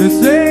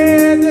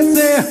 Descer,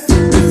 descer,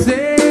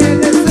 descer,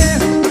 descer,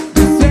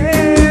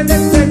 descer,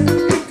 descer,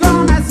 e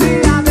comece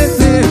a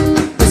descer.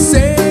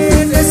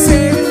 Descer,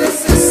 descer,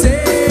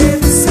 descer,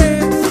 descer,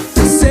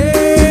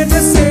 descer,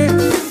 descer,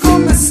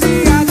 comece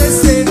a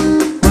descer.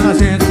 Quando a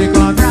gente se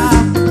encontrar,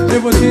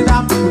 eu vou te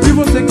dar o que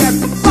você quer.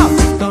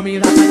 Tome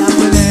lá para a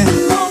mulher,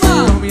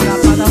 toma. Tome lá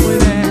para a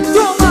mulher,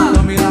 toma.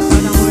 Tome lá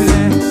para a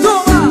mulher,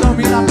 toma.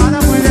 Tome lá para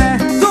a mulher,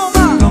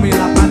 toma. Tome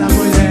lá para a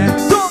mulher,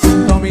 toma.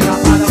 Tome lá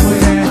para a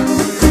mulher,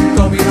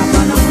 tome lá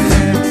para a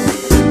mulher,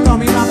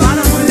 tome lá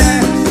para a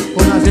mulher.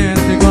 Quando a gente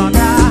se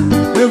encontrar,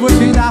 eu vou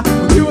te dar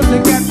o que você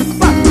quer.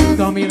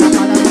 Tome lá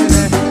para a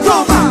mulher,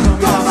 toma.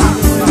 Tome lá para a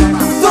mulher,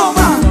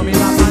 toma. Tome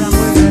lá para a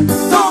mulher,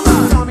 toma.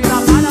 Tome lá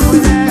para a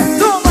mulher,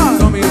 toma.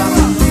 Tome lá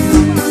para a mulher,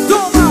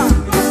 toma.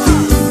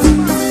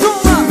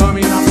 Toma.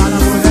 Tome lá para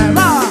a mulher,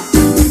 vá.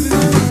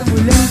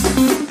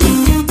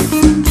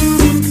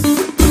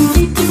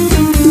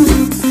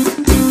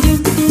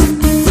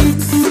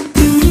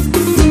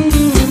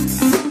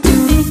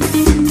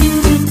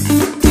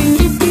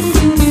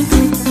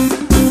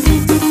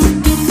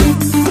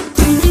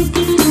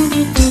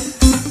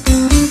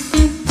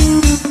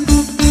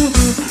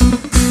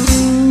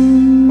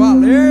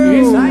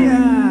 Valeu!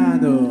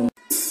 Ensaiando.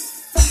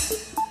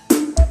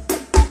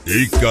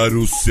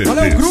 Ícaro CDs.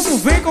 Valeu, grupo,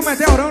 vem com o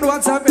meteorão no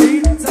WhatsApp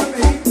aí.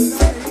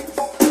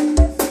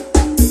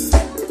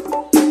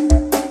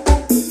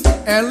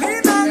 É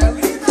linda, é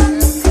linda.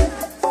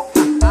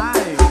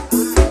 Ai.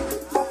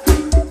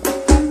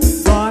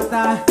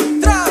 Bota,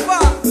 Trava,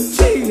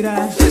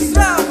 tira,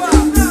 destrava,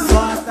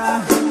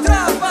 bota,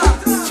 trava,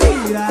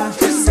 tira,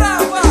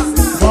 destrava,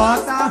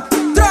 bota,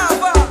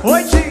 trava,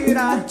 oi,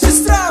 tira,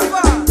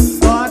 destrava,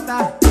 bota,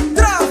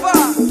 trava.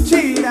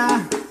 tira.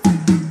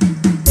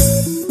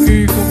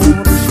 Fica o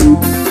bumbum no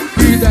chão,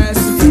 e desce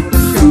o bumbum no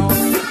chão.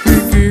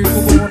 Fica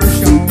o bumbum no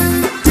chão,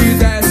 e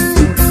desce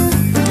o bumbum.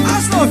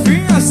 As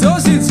novinhas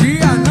hoje em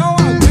dia não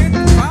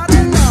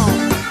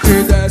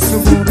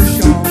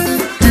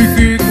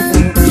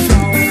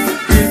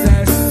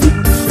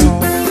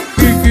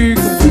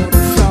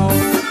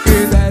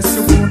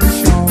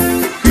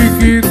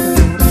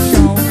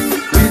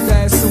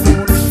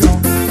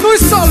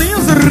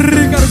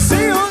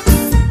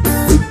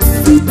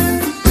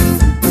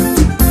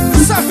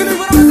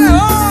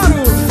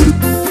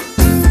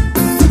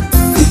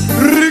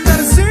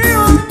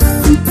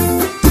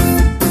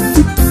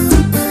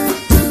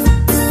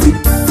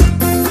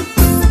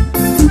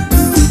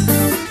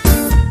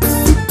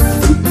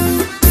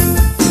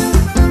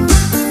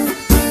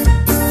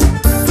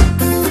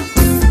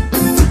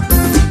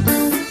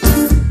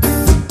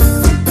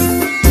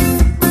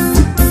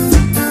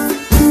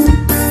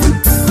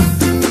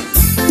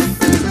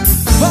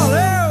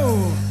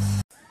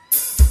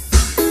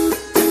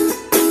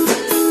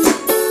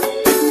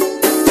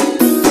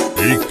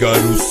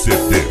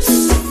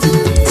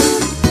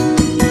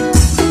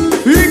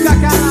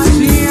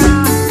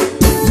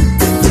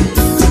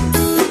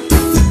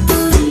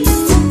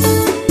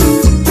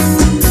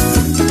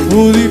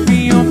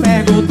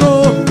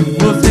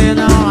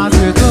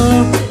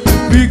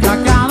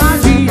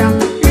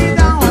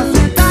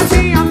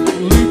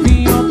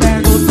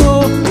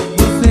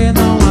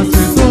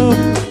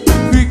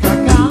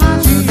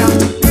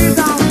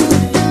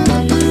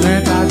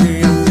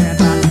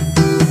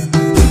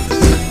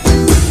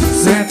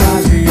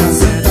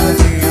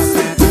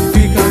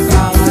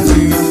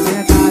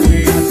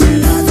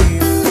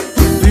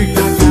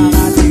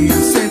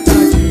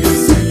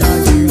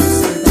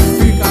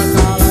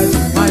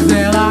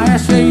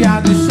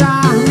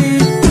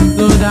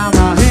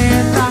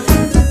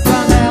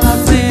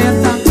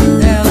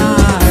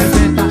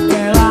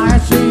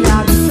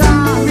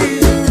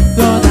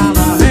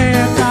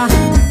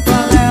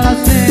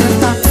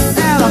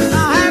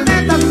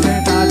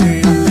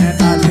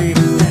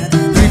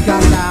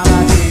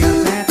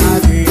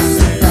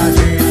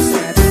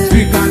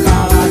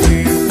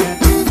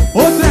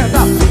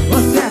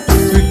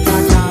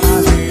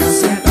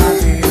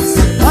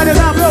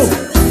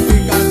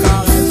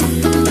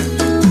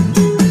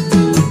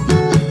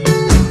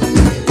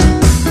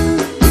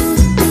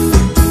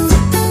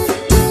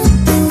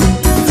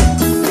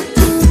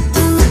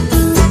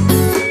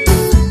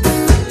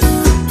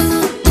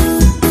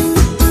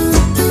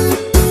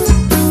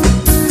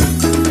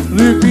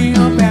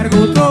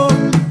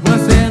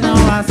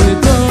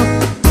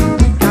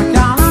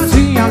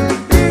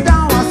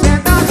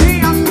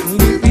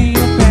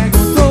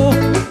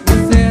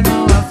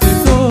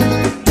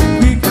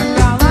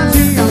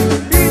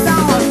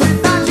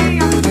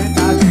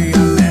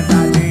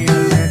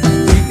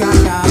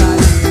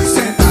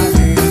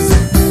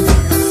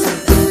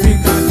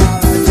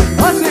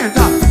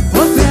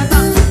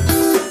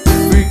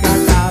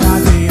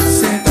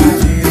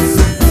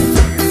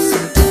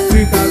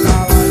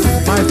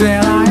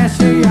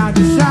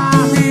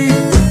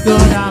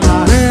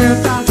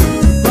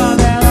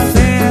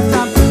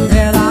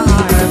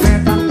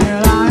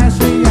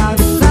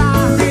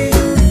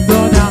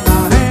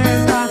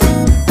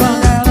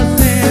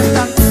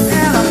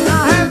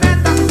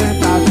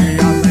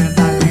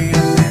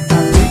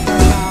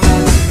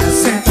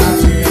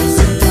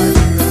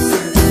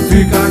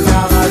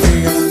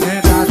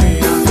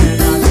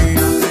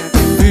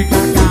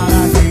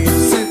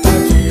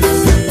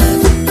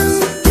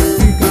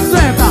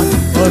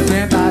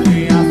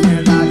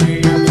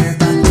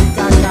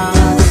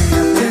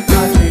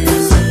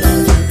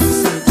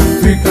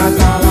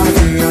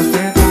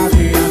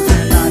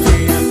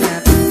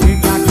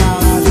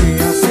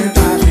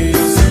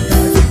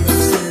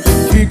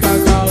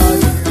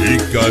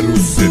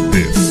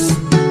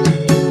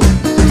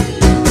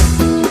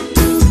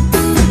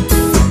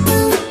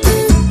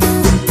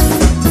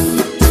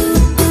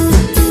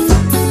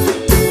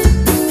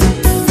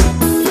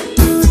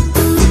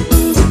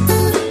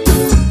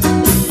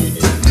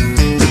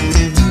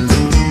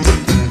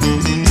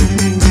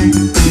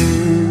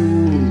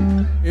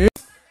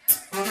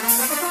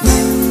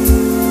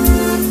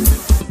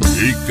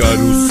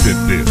Ícaro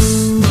CDs.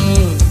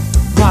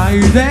 Vai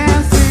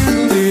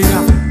descendo,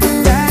 nega,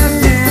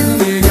 descendo,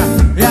 nega,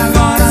 e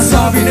agora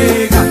sobe,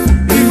 nega,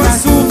 e vai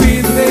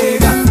subindo,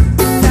 nega,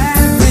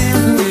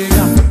 descendo,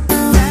 nega,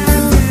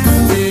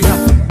 descendo, nega,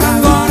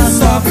 agora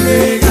sobe,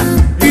 nega,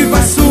 e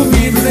vai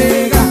subindo,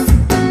 nega.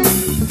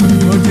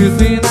 Vou te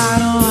ensinar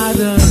uma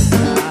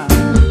dança,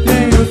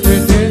 tenho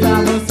certeza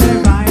você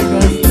vai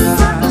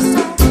gostar.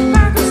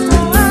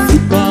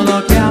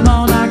 Coloque a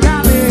mão na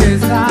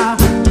cabeça,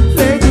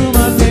 feito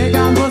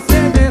manteiga, você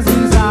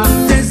deslizar,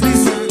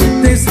 deslizar,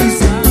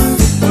 deslizar.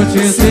 Vou te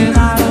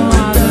ensinar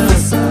uma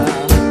dança,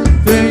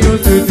 tenho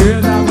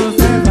certeza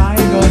você vai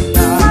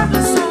gostar.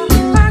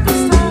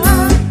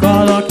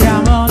 Coloque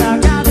a mão na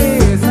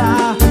cabeça,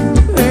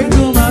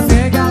 feito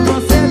manteiga,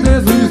 você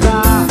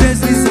deslizar,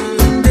 deslizar,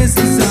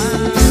 deslizar.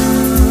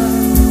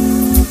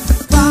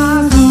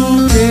 Faz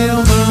o que eu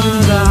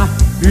mandar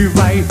e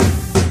vai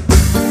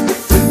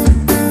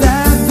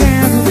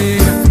descendo,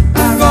 nega,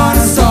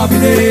 agora sobe,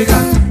 nega,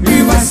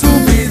 e vai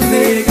subindo,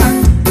 nega,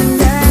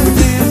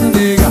 descendo,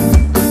 nega,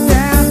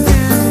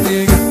 descendo,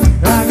 nega,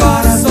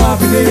 agora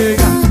sobe,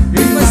 nega, e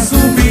vai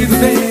subindo,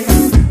 nega.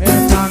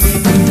 Essa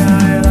menina,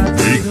 ela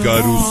tem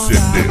Ícaro onda,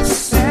 CDs.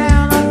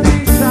 ela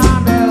tem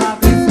charme, ela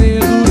tem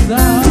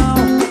sedução,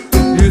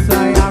 de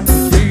saia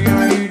curtinha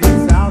e de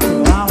salto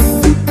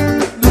alto,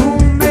 no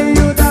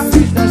meio da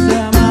pista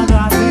chamando a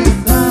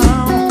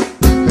atenção.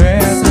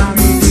 Essa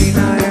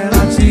menina,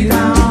 ela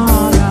tira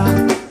onda,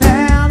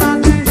 ela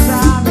tem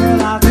charme,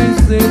 ela tem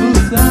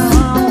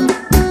sedução,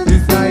 de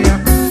saia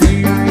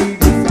curtinha e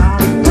de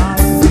salto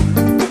alto,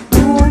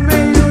 no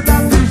meio da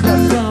pista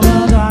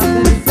chamando a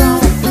atenção.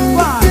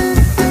 Vai!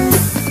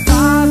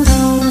 Faz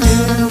o que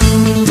eu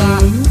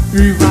mandar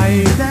e vai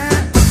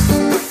descer.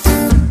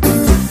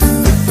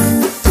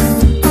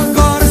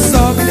 Agora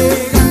sobe,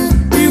 nega,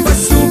 e vai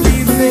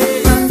subindo,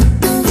 nega,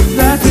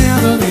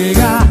 descendo,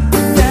 nega,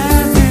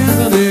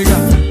 descendo, nega,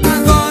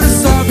 agora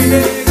sobe,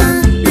 nega,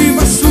 e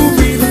vai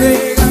subindo,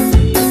 nega.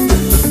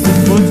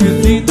 Vou te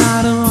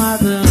ensinar uma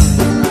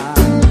dança,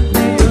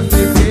 tenho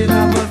certeza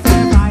você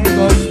vai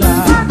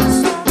gostar.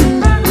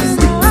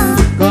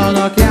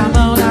 Coloque a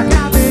mão na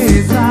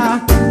cabeça,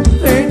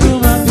 feito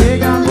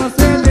manteiga,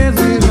 você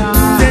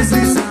deslizar,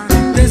 deslizar,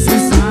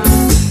 deslizar.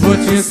 Vou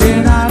te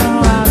ensinar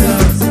uma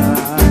dança,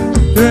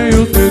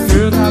 tenho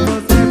certeza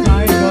você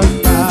vai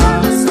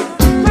gostar.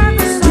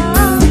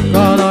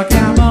 Coloque a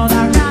mão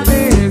na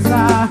cabeça,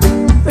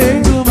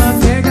 feito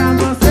manteiga,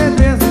 você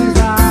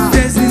deslizar,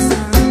 deslizar,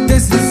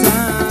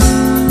 deslizar.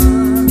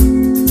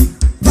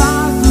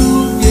 Faz o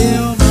que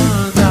eu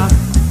mandar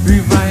e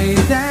vai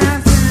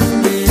descendo,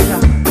 nega,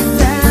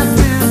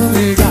 descendo,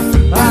 nega,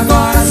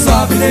 agora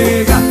sobe,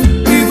 nega,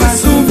 e vai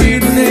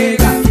subindo,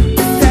 nega,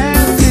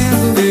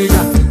 descendo,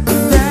 nega,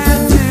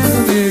 descendo,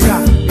 nega,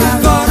 e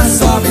agora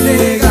sobe,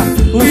 nega,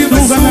 e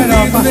vai subindo,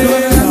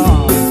 nega.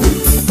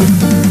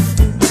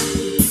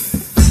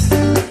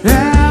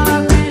 Ela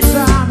tem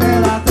charme,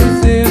 ela tem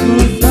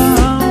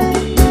sedução,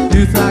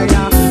 de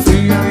saia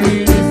curtinha e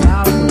de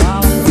salto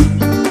alto,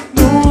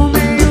 no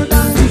meio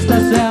da pista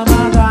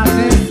chamando a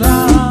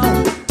atenção.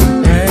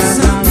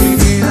 Essa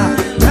menina,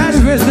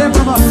 LVC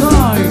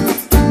Promoções,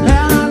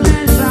 ela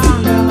tem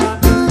charme, ela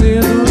tem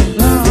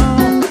sedução,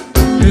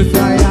 de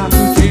saia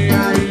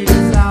curtinha e de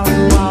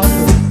salto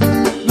alto,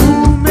 no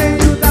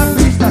meio da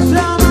pista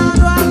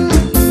chamando a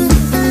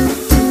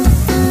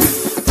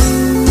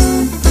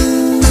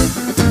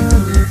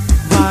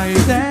vai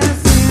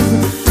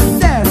descendo,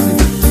 desce,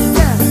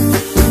 desce,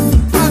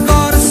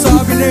 agora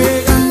sobe,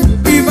 nega,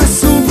 e vai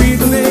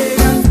subindo,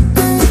 nega,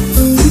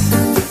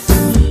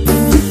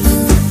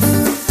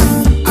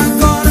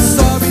 agora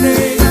sobe,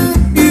 nega,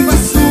 e vai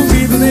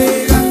subindo,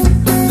 nega,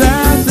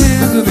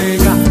 descendo,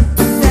 nega,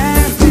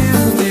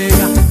 descendo,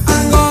 nega,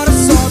 agora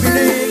sobe,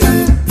 nega,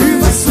 e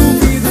vai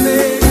subindo,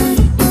 nega,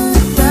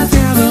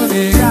 descendo,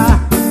 nega,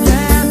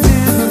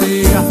 descendo,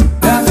 nega,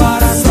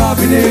 agora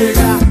sobe,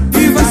 nega,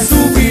 e vai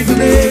subindo,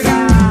 nega.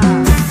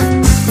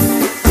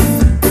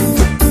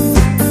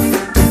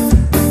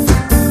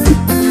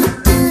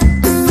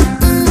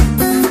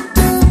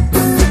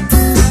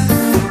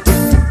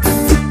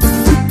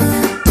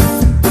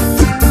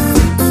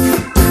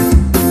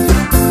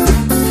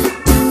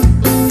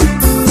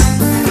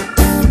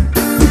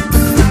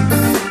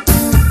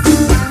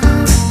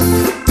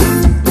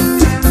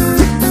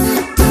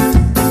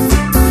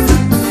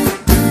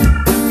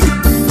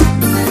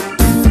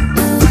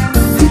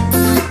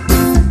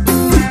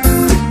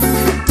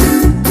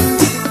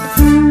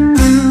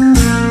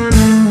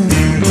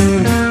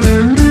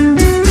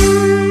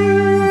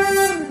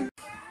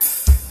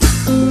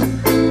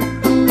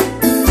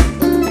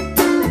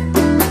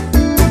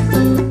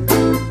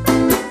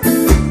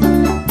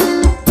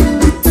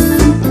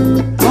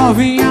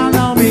 Novinha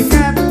não me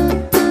quer,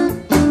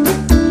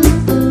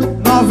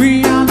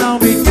 novinha não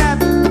me quer.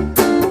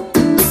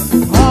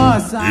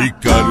 Roça,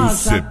 Ícaro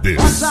roça,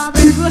 CDs. roça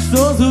bem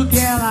gostoso que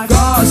ela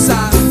gosta.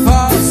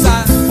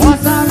 Roça,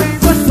 roça bem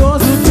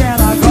gostoso que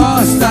ela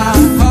gosta.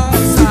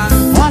 Roça,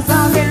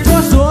 roça bem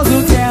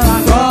gostoso que ela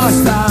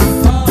gosta.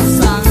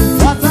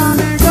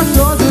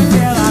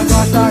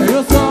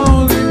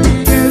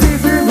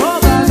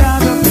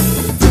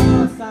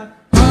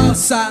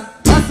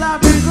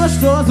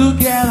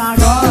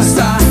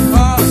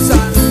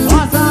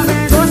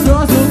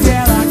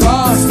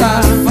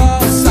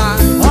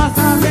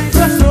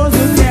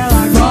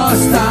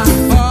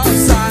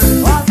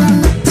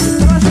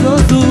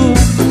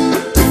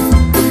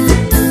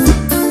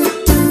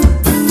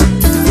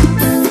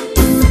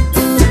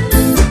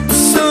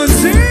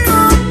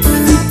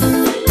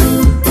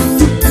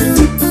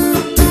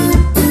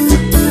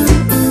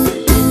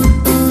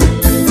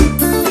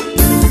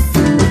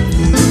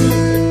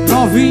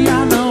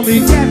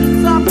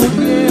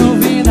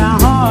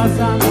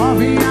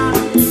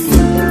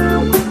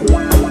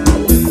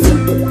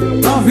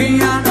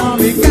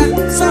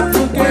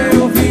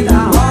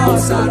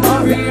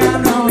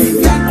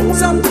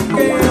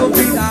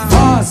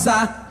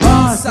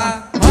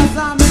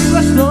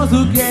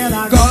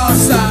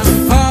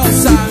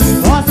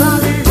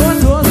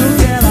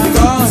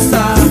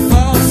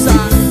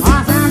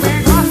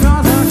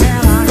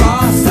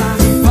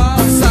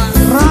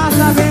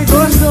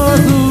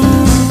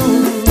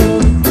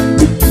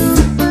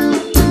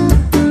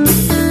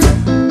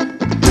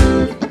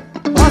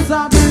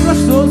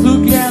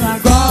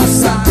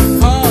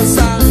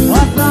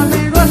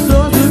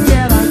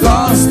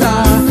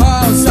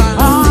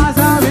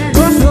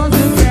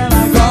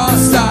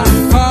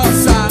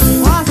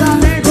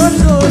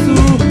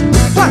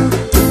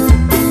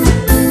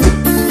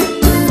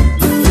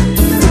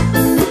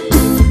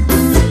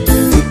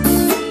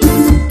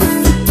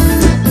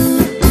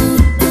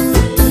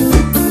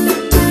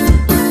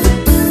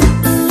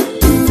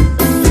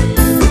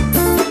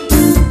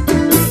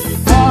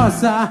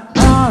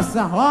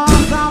 Rosa,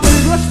 rosa, bem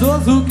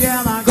gostoso que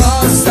ela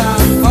Gosta,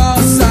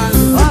 rosa,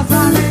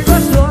 rosa, bem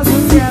gostoso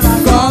que ela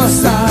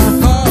gosta,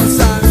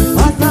 rosa,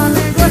 rosa,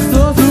 bem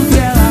gostoso que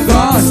ela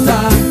gosta,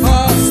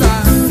 rosa,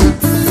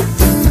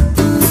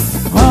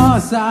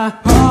 rosa,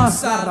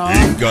 rosa, rosa.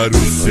 Ícaro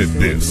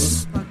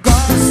CDs.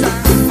 gosta,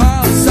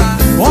 rosa,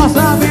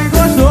 Rosa, bem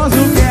gostoso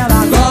que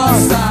ela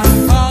gosta,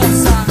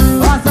 rosa,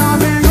 rosa,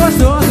 bem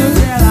gostoso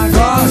que ela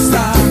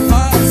gosta,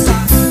 rosa.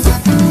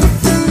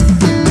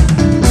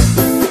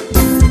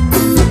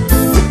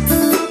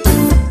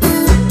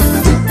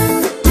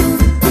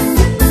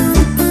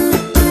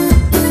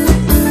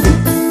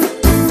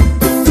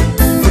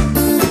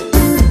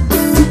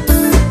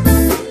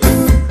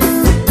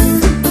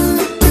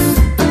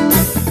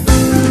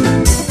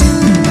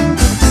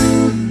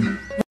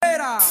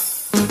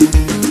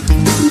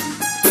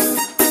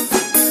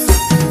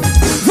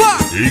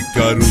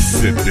 Ícaro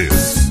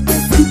CDs.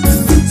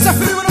 Essa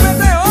firma no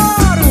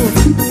meteoro.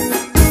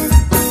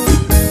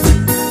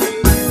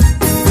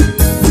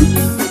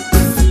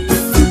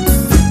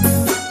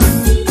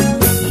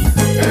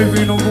 Ele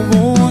vem no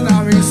bumbum,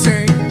 na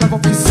vicem, na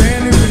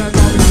popicena e vira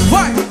nome.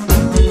 Vai!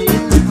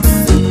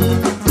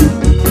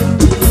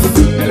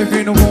 Ele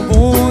vem no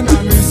bumbum,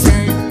 na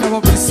vicem, na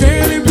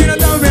popicena e vira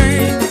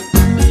também.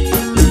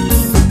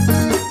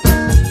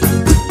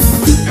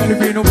 Ele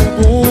vem no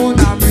bumbum,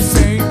 na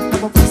vicem, na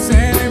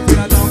popicena e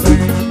vira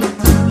também.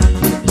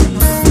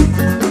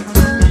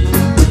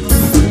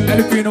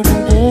 Ele vem no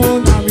bumbum,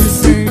 na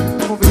vicem,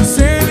 na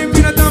popicena e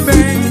vira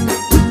também.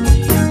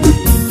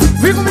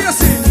 Vem comigo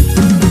assim.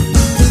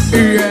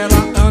 E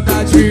ela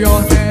anda de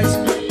Hornet,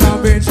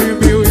 também de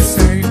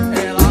 1100.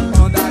 Ela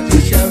anda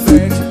de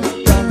Chevette,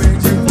 também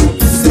de Pop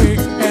 100.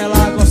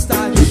 Ela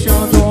gosta de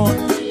Chandon,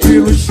 de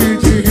luxo e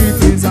de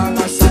riqueza.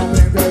 Mas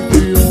também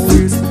bebe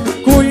uísque,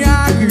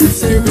 conhaque e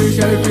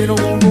cerveja. Ele vira o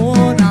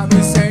bumbum na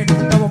 1100,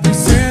 na Pop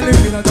 100 ele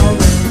vira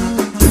também.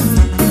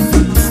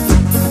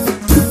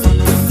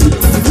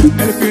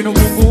 Ele vira o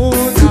bumbum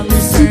na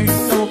 1100,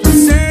 na Pop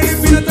 100 ele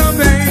vira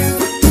também.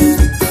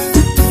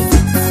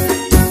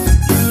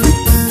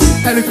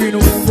 Ele vira o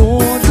bumbum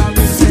na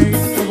vicem,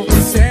 eu vou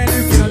crescer,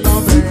 ele vira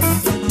também.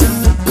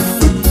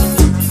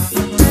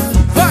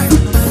 Vai!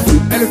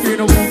 Ele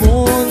vira o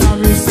bumbum na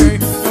vicem,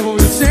 eu vou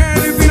crescer,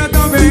 ele vira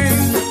também.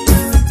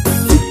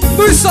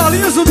 Dos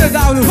solinhos do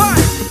DW,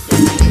 vai!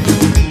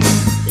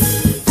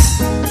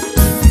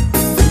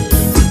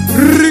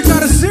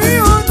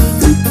 Ricarzinho!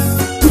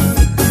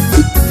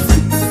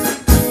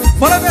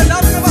 Fora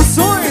DW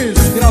Gravações,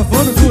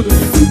 gravando tudo.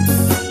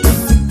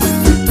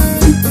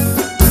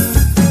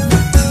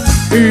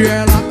 E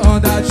ela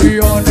anda de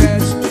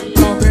Hornet,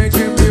 também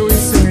de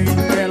 1100.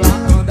 Ela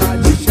anda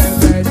de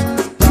Chevette,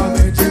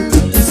 também de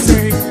Pop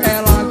 100.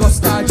 Ela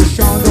gosta de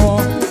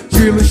Chandon,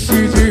 de luxo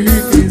e de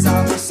riqueza.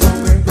 Mas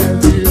também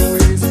bebe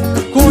uísque,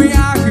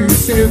 conhaque e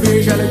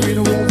cerveja. Ela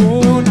vira o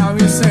bumbum na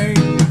 1100.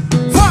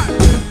 Vai!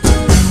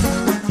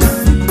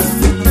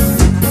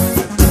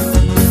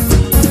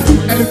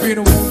 Ele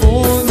vira o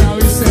bumbum na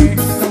 1100,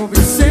 na Pop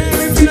 100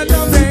 ele vira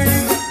também.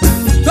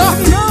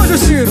 Dorme não,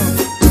 Justino!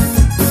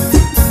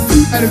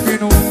 Ele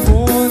vira um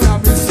bumbum na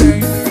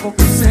 1100, vou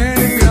crescer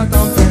e vira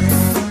também.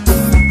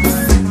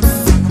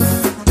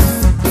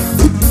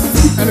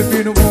 Ele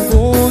vira um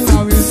bumbum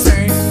na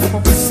 1100,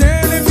 vou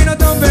crescer e vira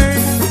também.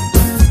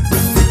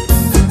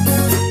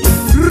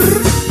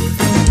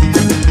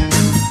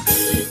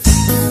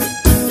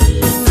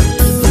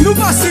 No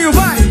passinho,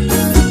 vai!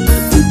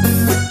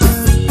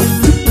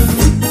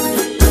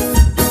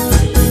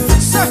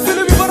 Seu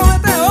filho me para um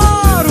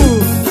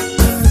meteoro!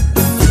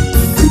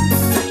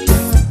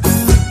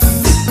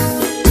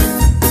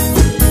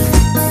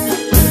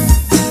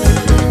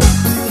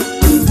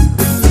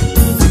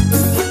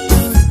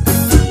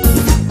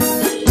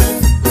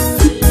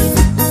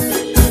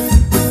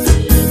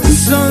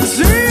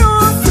 Sanzinho!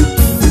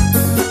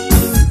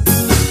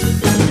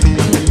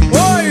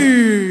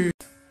 Oi!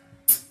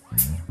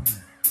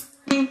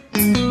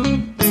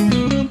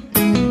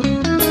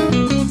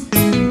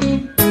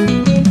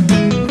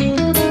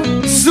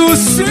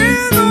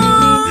 Sucino!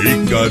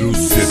 Ícaro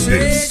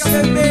CDs. Chega,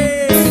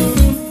 bebê!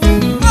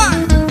 Vai!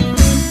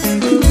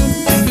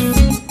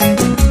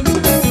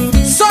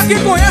 Só quem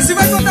conhece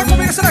vai cantar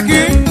comigo essa daqui,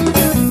 hein?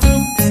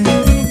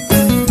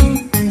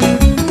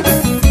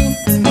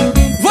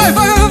 Vai,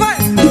 vai, vai, vai!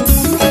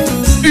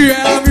 E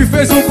ela me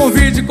fez um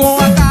convite com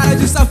a cara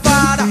de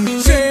safada.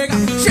 Chega,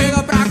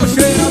 chega pra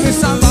cocheira, vê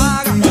essa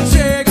vaga.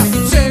 Chega,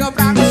 chega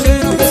pra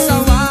cocheira, vê essa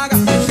vaga.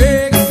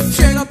 Chega,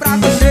 chega pra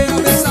cocheira,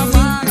 vê essa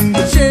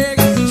vaga.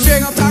 Chega,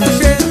 chega pra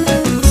cocheira.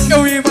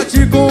 Eu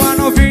invadi com a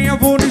novinha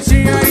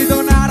bonitinha e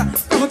donada.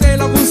 Perguntei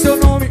logo o seu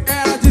nome,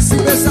 ela disse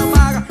vê essa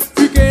vaga.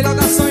 Fiquei logo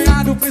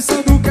assanhado,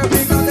 pensando que é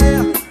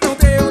brincadeira. Não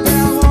deu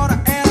meia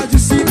hora, ela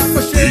disse na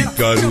cocheira.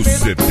 Ícaro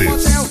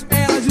CDs.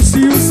 Ela disse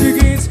o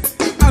seguinte: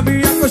 a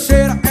minha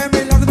cocheira é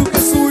melhor do que a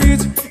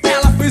suíte.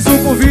 Ela fez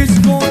um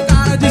convite com a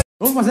cara de...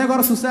 Vamos fazer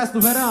agora o sucesso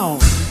do verão.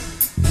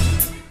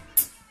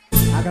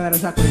 A galera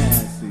já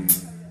conhece.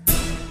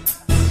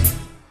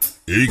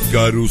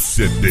 Ícaro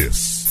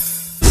CDs.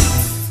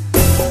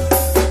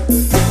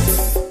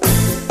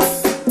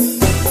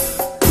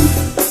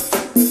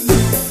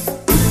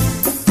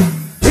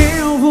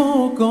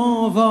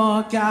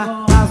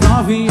 convoca as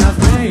novinhas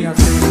bem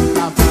assim,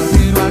 tá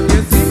fazendo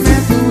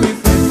aquecimento e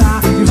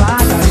sentar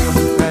devagarinho.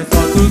 É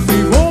só tu se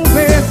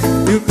envolver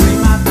e o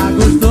clima tá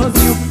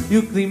gostosinho. E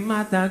o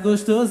clima tá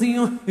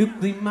gostosinho, e o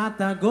clima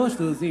tá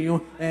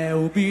gostosinho. É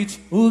o beat,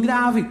 o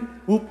grave,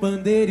 o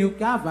pandeiro e o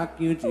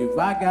cavaquinho.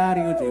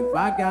 Devagarinho,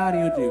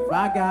 devagarinho,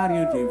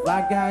 devagarinho,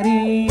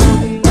 devagarinho.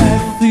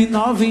 Desce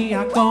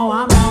novinha com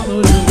a mão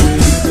no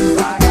joelho.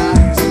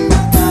 Devagarinho,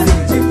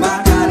 devagarinho,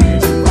 devagarinho,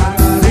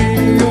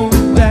 devagarinho.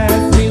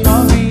 Desce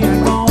novinha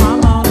com a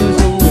mão no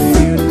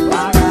joelho.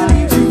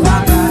 Devagarinho,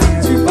 devagarinho,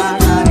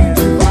 devagarinho,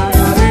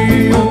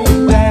 devagarinho.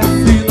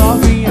 Desce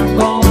novinha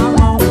com a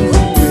mão no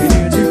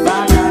joelho.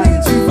 Devagarinho,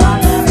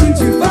 devagarinho,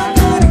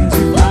 devagarinho,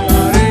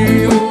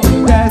 devagarinho.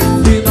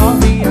 Desce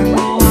novinha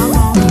com a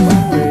mão no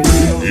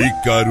joelho.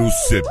 Ícaro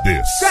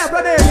CDs.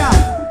 Quebra, nega!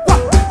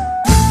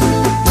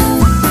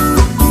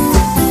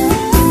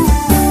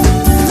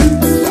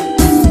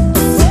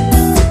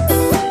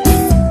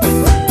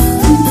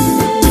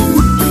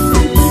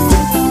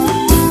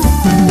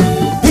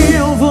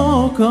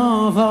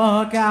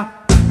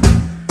 Convocar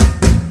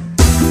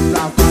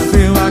pra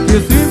fazer o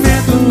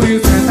aquecimento e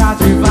sentar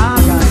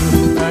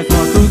devagarinho. É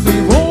só tu se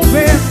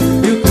envolver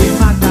e o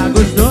clima tá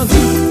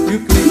gostosinho. E o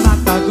clima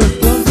tá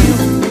gostosinho,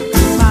 e o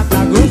clima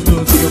tá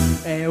gostosinho.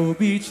 É o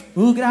beat,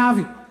 o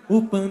grave,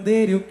 o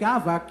pandeiro e o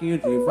cavaquinho.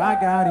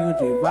 Devagarinho,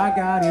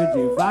 devagarinho,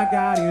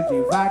 devagarinho,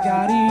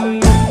 devagarinho.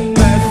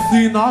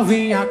 Desce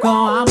novinha com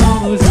a mão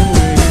no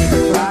joelho.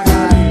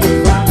 Devagarinho,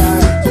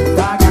 devagarinho,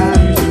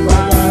 devagarinho,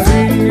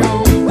 devagarinho.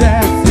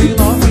 Desce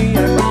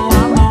novinha com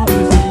a mão no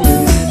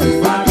joelho.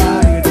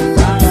 Devagarinho,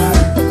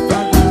 devagarinho,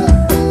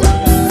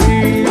 devagarinho.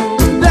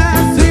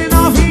 Desce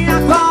novinha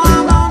com a mão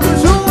no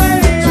joelho.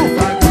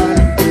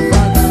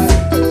 Devagarinho,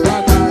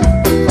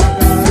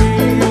 devagarinho,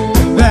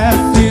 devagarinho.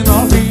 Desce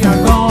novinha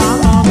com a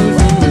mão no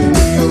joelho.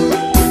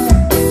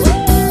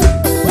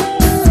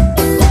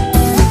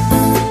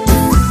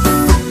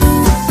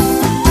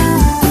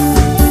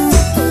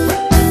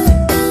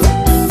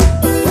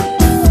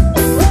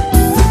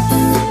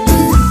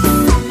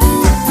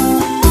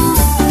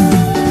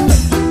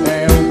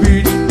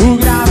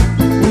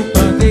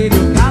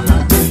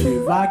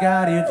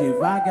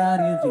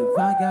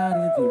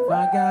 Devagarinho, devagarinho,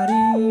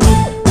 devagarinho.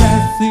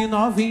 Desce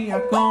novinha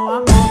com a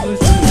mão no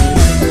joelho.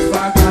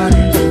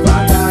 Devagarinho,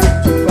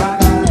 devagarinho,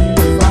 devagarinho,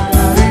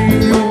 devagarinho.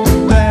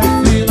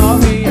 Desce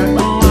novinha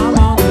com a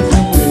mão no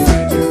joelho.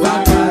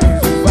 Devagarinho,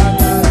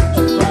 devagarinho,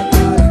 devagarinho,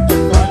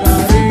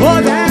 devagarinho. Oh,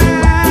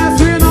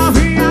 desce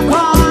novinha com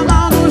a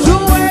mão no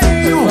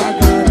joelho.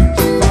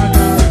 Devagarinho,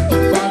 devagarinho,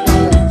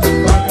 devagarinho,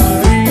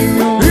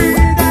 devagarinho.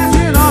 E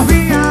desce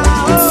novinha,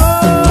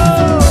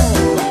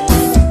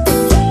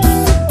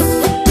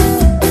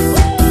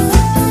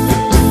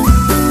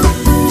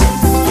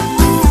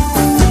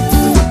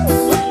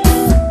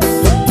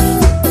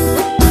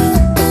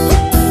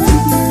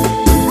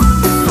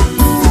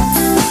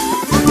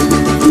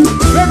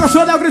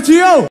 Show da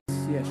Gritinho!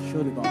 se é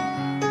show de bola.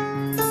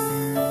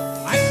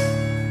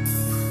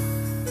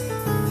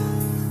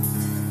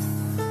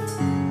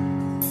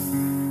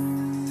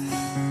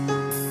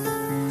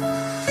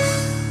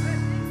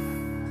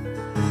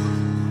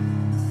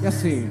 E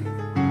assim,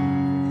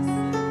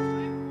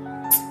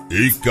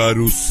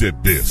 Ícaro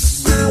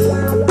CDs.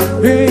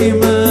 ei,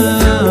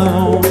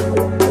 irmão,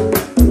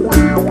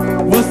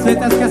 você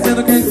tá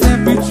esquecendo quem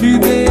sempre te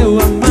deu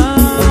a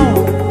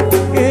mão.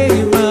 Ei,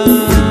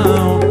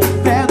 irmão,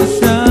 pé no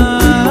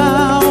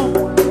chão.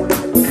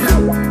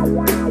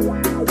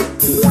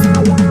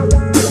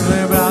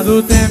 Lembra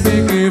do tempo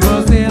em que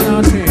você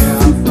não tinha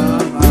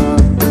fama,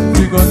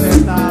 que você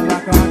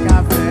tava com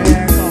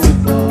café com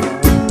pão,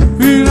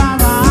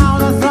 virava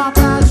aula só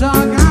pra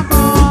jogar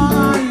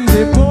bola e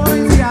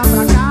depois ia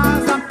pra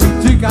casa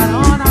de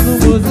carona no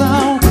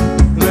busão.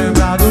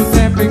 Lembra do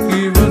tempo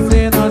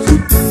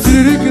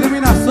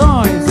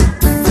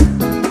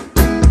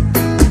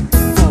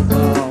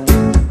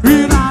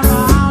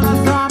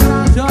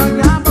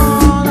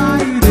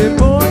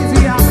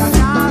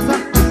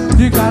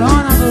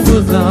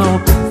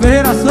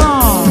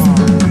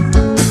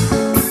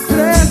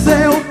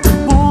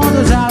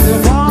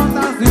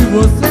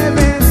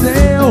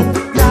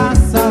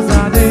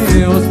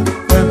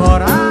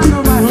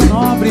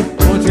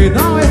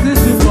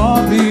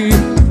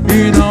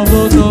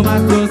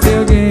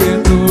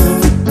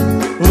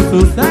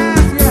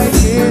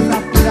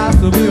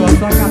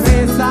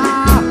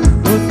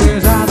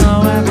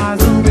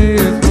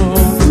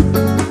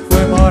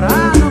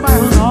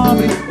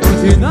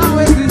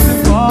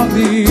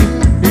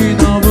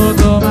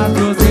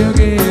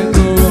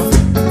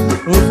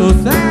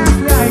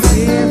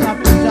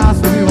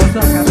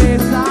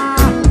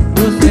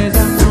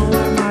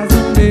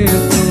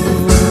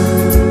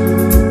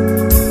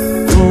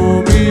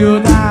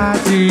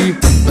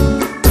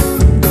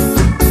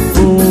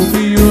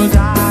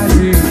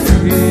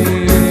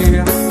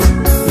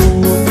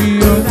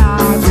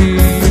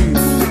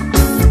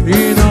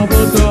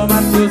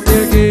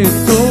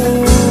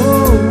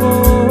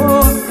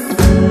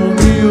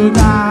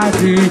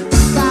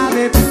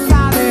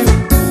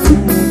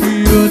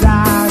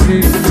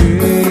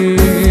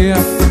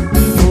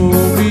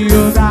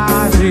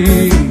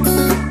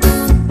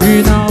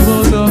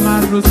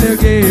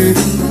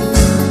segredo.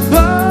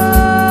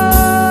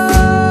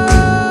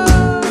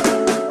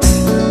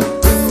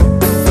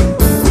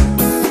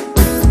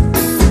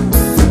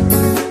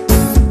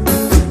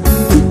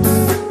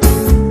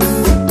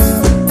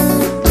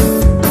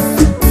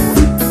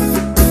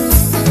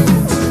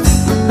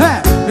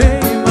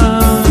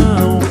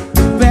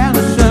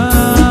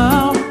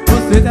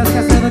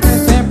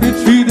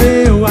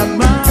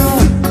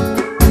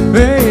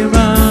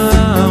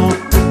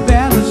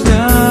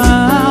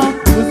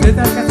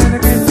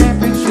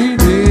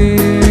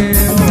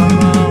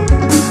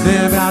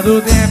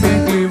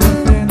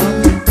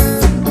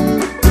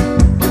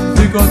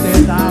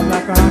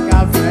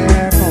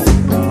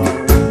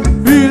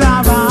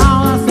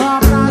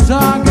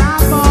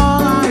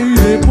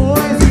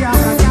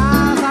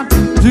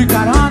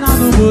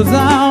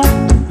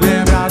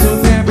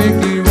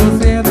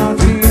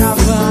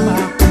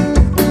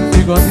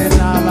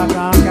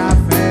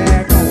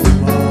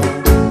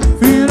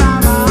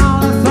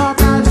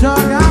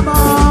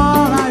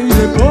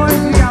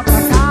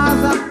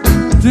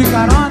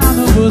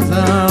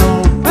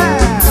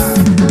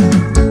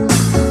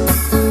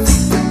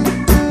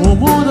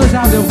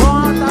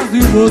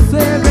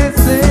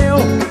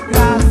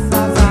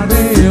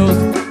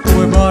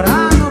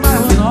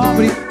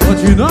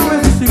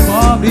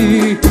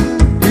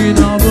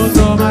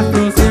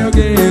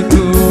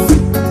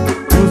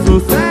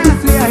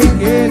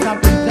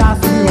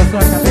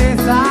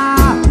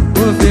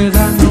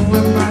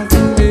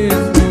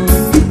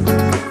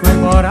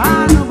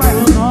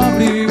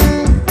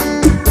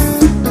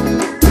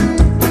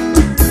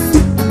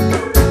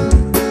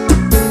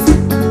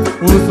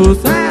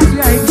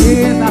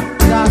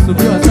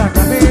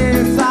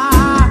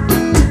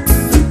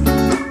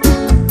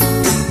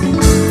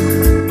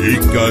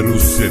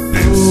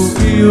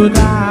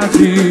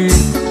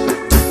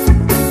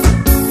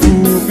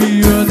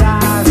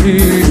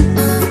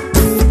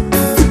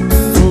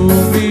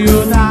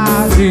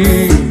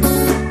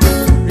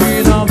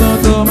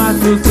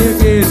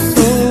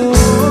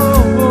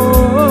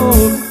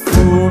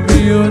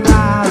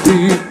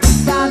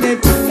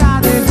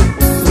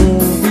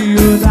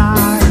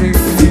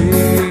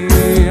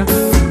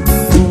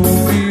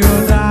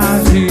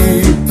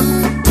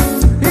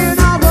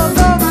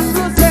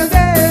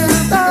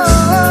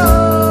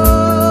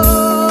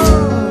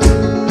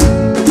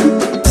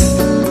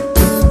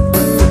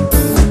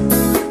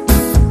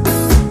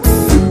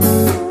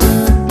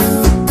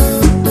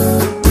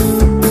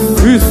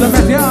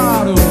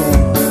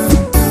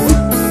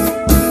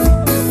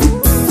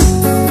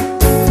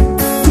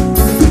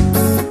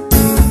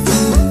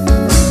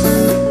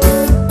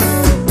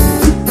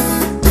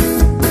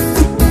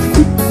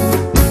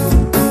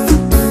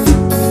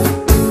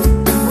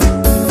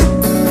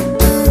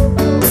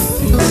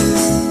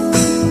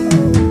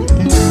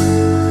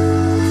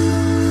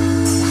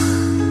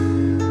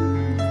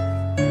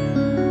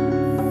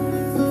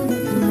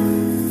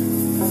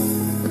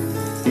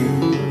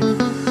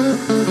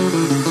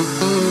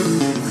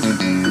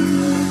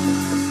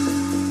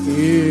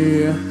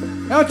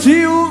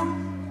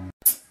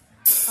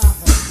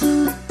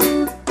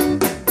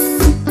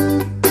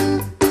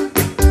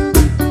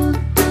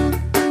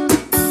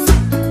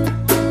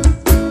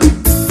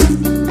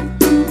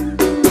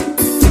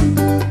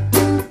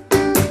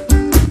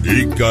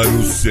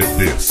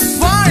 CDs.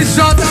 Vai,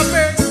 JB!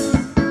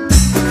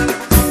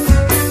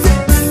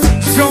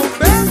 João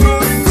Pedro!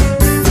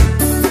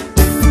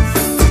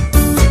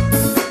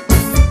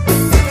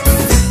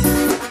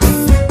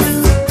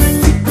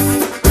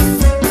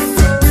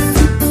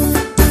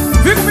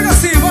 Vem comigo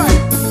assim, vai!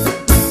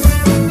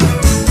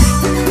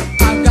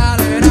 A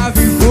galera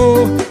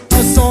vivou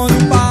o som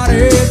do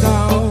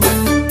paredão.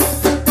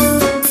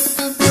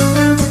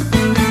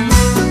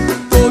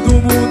 Todo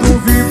mundo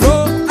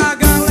vibrou, a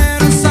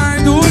galera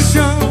sai do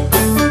chão.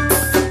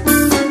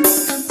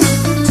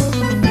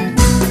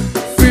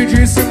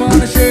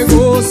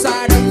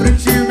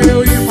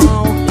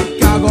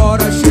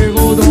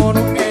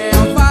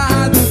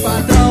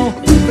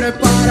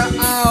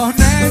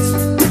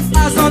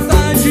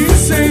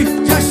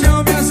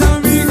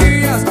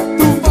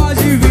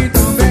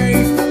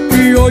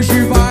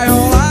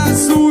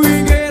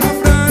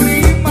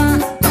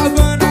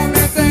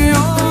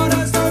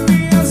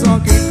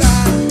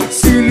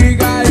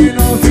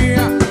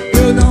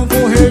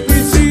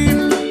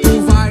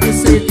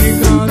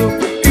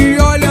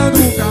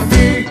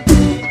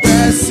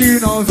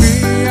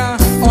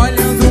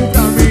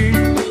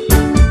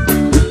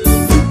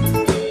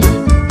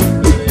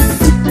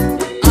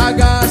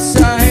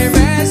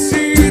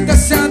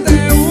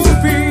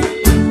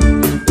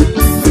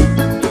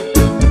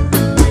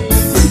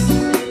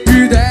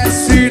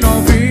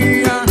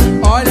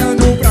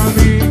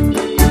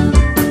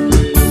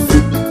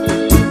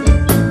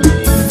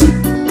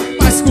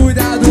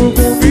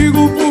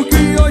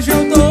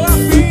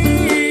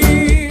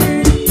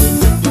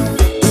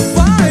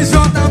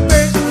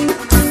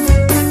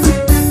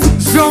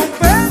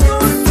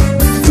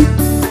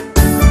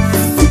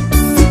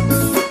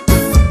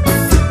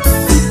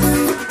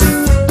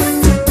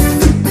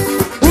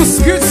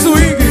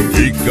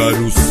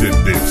 Ícaro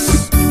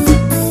CDs.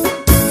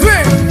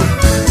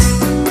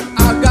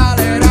 A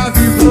galera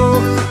vibrou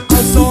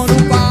ao som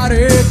do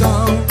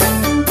paredão.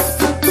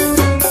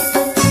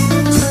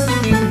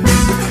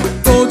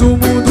 Todo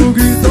mundo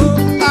gritou,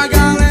 a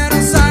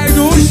galera sai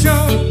do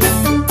chão.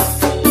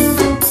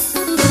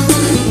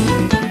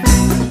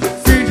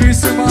 Fim de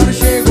semana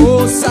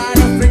chegou, sai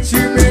na frente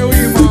meu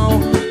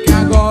irmão, que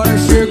agora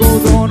chegou o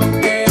dono,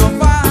 é a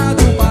barra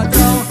do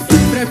patrão.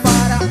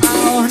 Prepara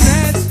a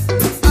Hornet,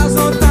 as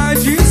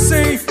notas de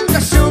 100. Já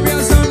chame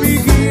as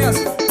amiguinhas,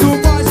 tu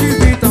pode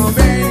vir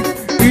também.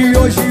 E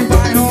hoje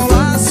vai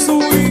rolar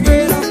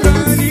swingueira pra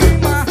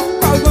animar.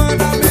 A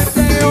banda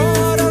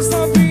Meteora, as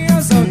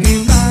novinhas ao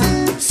guitar.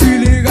 Se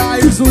liga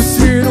aí no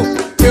sino,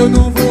 eu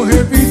não vou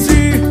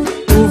repetir.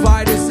 Tu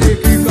vai descer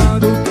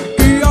quicando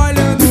e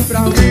olhando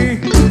pra mim.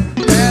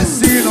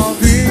 Desce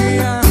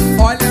novinha,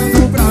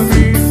 olhando pra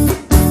mim.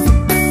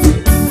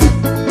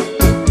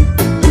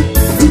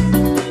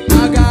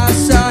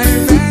 Agacha e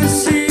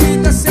desce,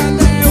 desce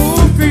até o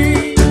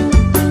fim.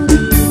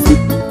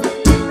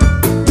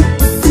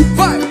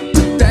 Vai!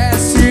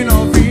 Desce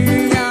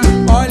novinha,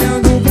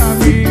 olhando pra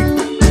mim.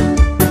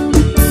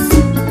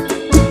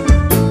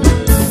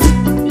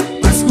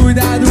 Mas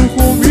cuidado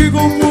comigo,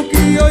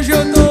 porque hoje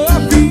eu tô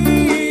afim.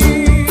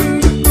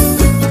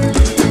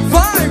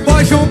 Vai,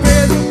 boy João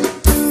Pedro.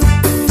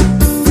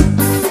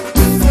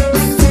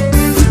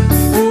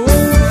 Oh,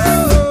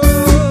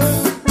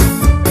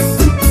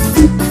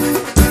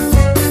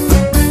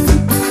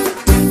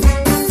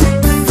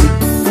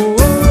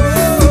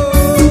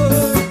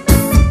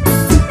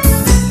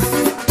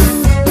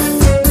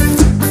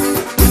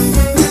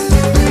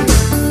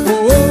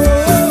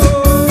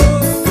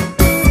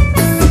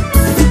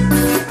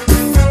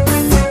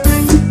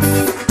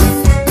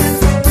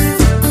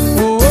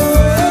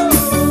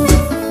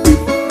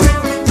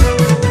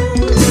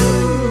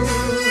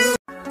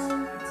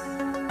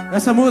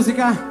 Essa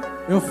música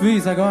eu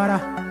fiz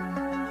agora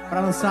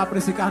pra lançar pra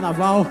esse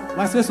carnaval.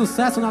 Vai ser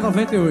sucesso na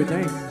 98,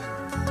 hein?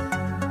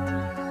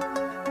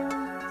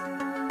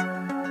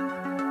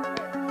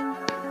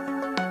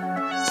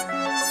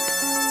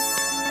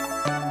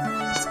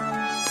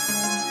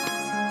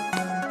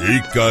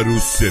 Ícaro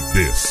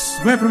CDs.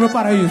 Vem pro meu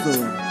paraíso.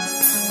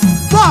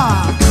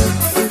 Vá!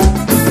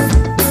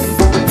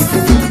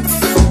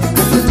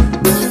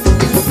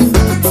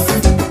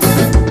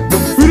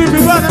 Felipe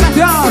Banda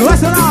Grafith,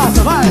 essa é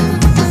nossa, vai!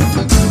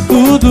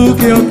 Tudo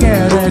que eu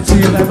quero é te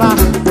levar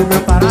pro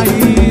meu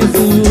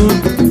paraíso.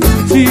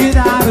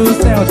 Tirar o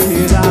céu,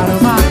 tirar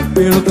o mar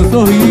pelo teu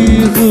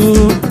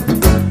sorriso.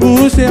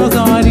 Os teus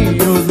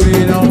olhinhos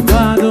brilham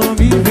quando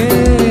me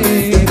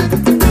vê.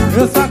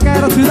 Eu só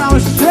quero te dar um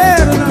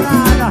cheiro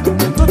danada.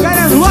 Tô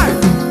querendo, vai!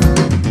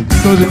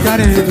 Tô te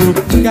querendo,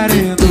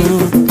 querendo.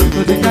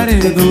 Tô te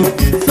querendo,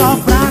 só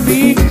pra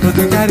mim. Tô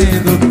te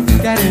querendo,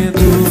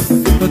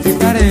 querendo. Tô te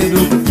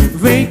querendo,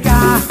 vem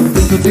cá.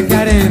 Tô te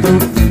querendo,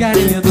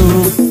 querendo.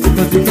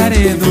 Tô te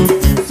querendo,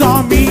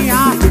 só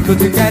minha. Tô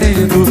te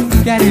querendo,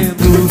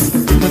 querendo.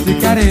 Tô te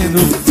querendo,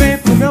 vem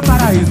pro meu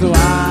paraíso.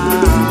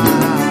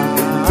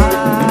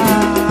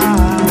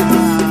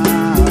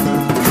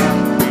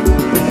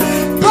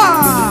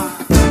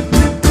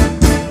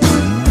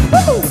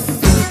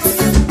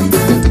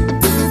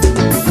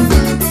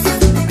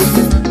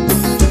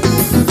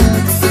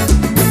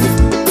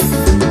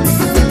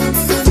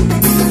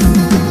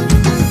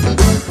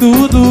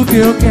 Tudo que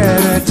eu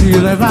quero é te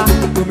levar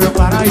pro meu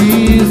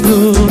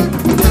paraíso.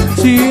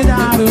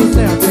 Tirar o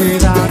céu,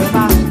 tirar o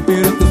mar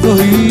pelo teu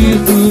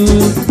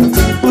sorriso.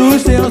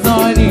 Os teus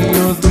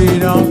olhinhos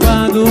brilham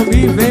quando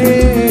me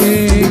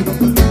vê.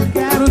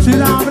 Quero te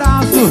dar um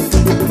abraço,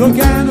 tô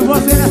querendo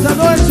você nessa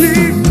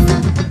noite.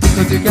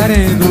 Tô te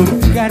querendo,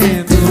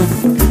 querendo.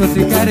 Tô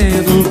te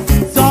querendo,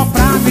 só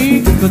pra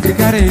mim. Tô te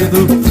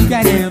querendo,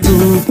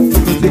 querendo.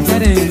 Tô te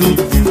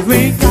querendo,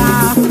 vem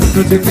cá.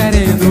 Tô te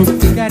querendo,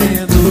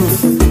 querendo.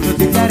 Tô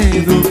te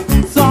querendo,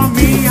 só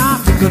minha.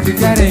 Tô te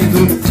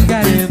querendo,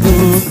 querendo.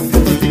 Tô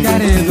te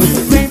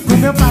querendo, vem pro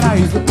meu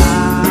paraíso.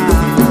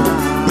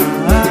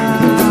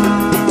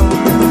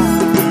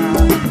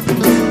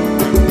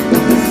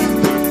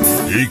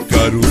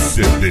 Ícaro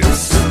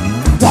CDs.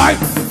 Vai!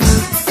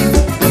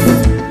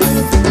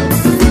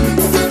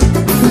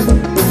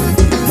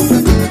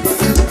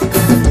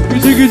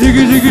 Digue,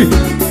 digue, digue.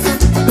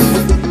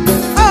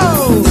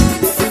 Oh!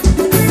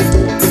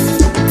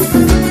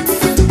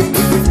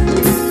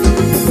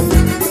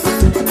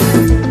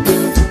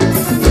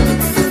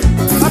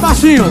 Vai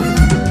baixinho.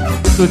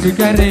 Tô te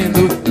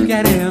querendo,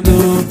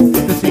 querendo.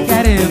 Tô te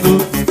querendo.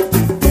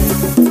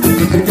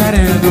 Tô te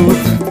querendo.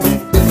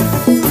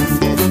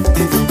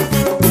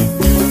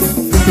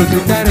 Tô te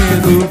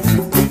querendo.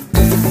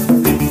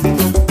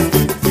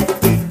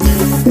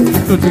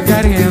 Tô te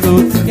querendo,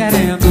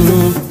 querendo.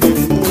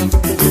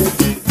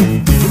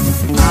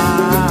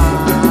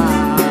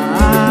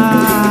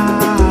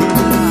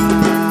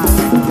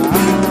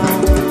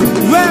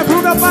 Vem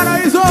pro meu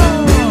paraíso!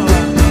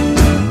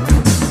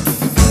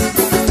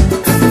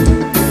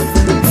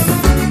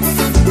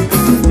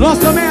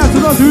 Lançamento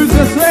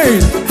 2016.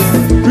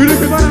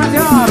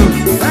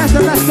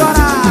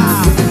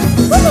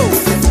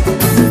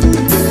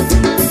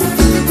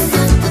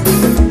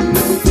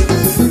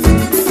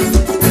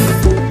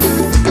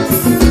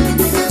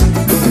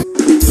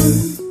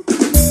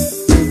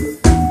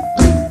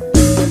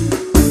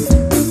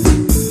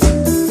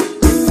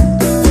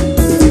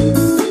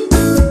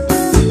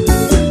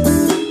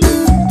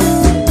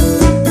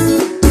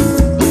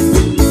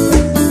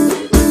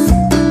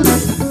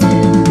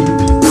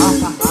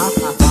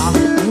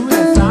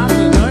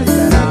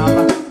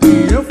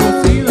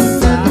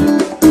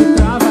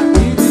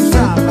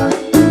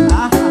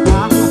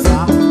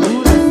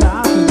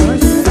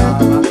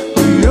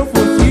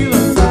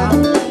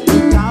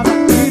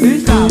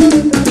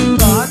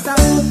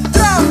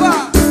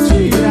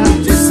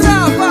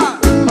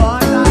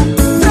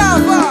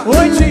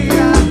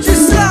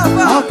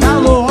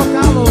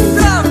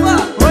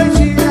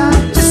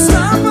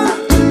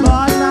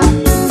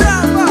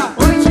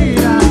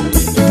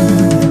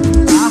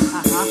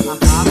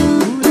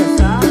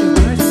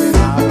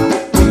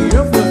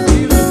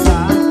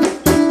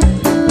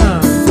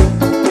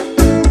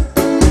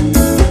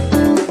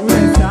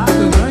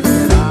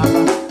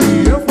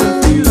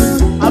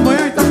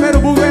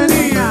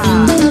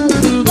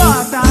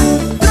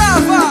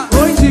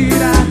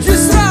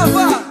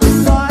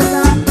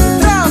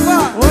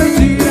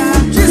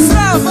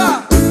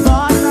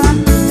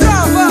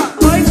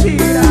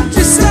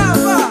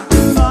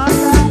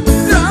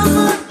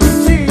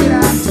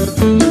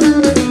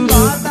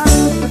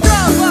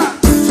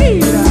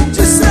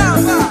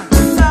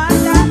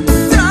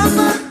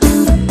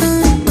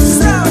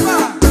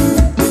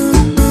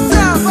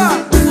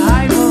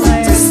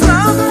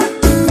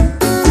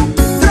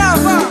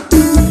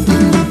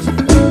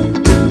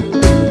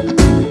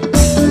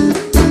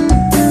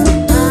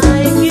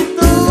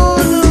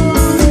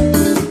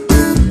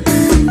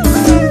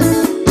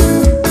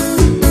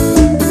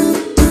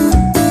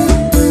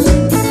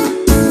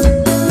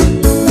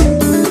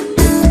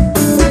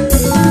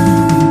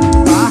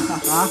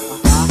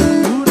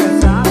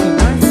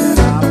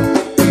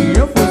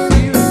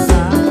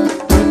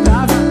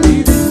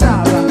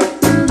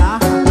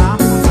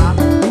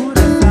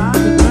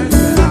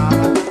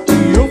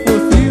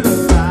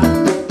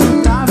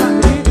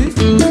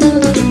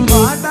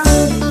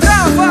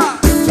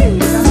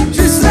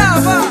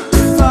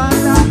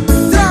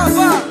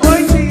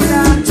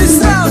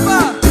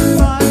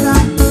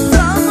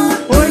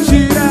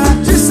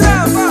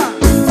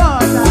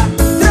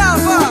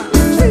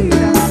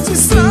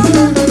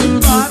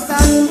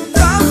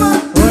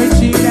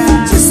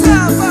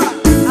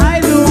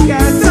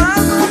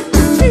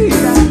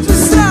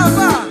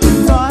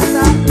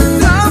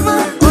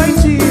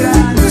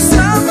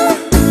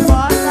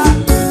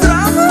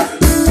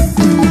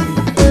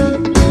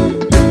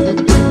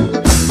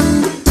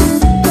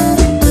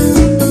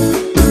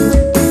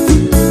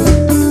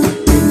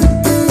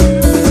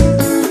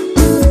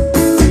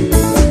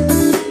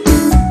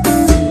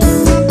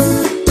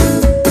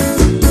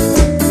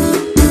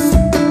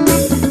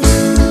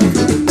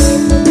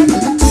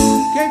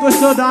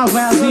 Vou dar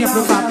uma vozinha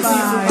pro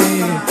papai.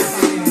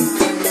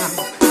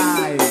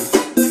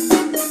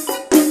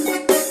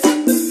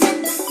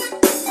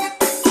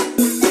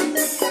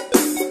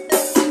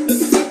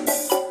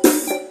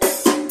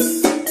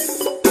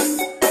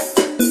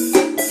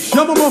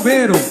 Chama o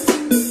bombeiro.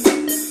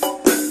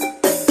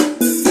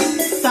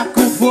 Tá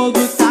com fogo,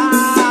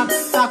 tá.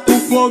 Tá com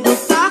fogo,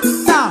 tá,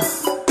 tá.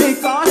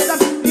 Encosta,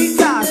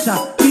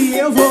 encaixa e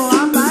eu vou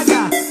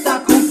apagar. Tá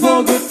com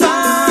fogo,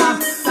 tá.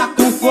 Tá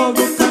com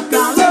fogo, tá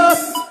calor.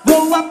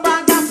 Vou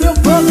apagar seu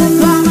fogo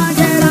com a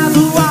mangueira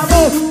do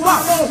amor.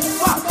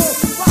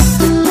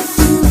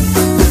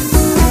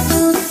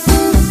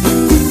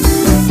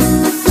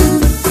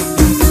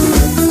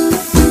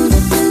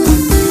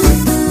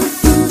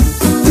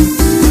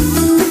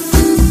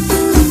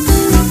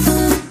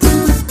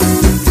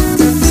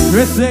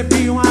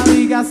 Recebi uma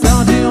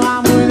ligação de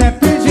uma mulher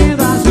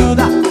pedindo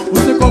ajuda. O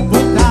seu corpo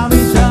tava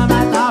em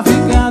chama, tá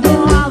ficando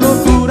uma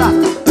loucura.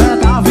 Ela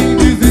tava em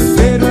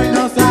desespero e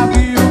não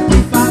sabia o que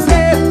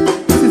fazer.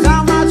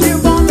 Precisava de um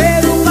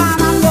bombeiro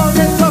para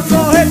poder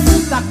socorrer.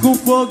 Tá com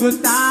fogo,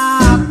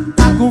 tá.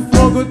 Tá com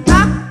fogo,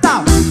 tá,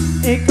 tá.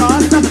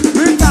 Encosta,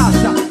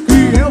 encaixa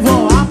que eu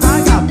vou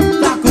apagar.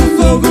 Tá com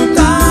fogo,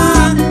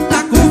 tá.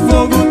 Tá com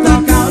fogo,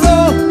 tá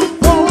calor.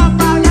 Vou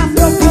apagar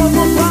seu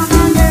fogo com a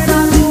mangueira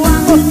do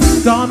amor.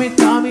 Tome,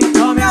 tome,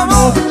 tome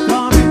amor.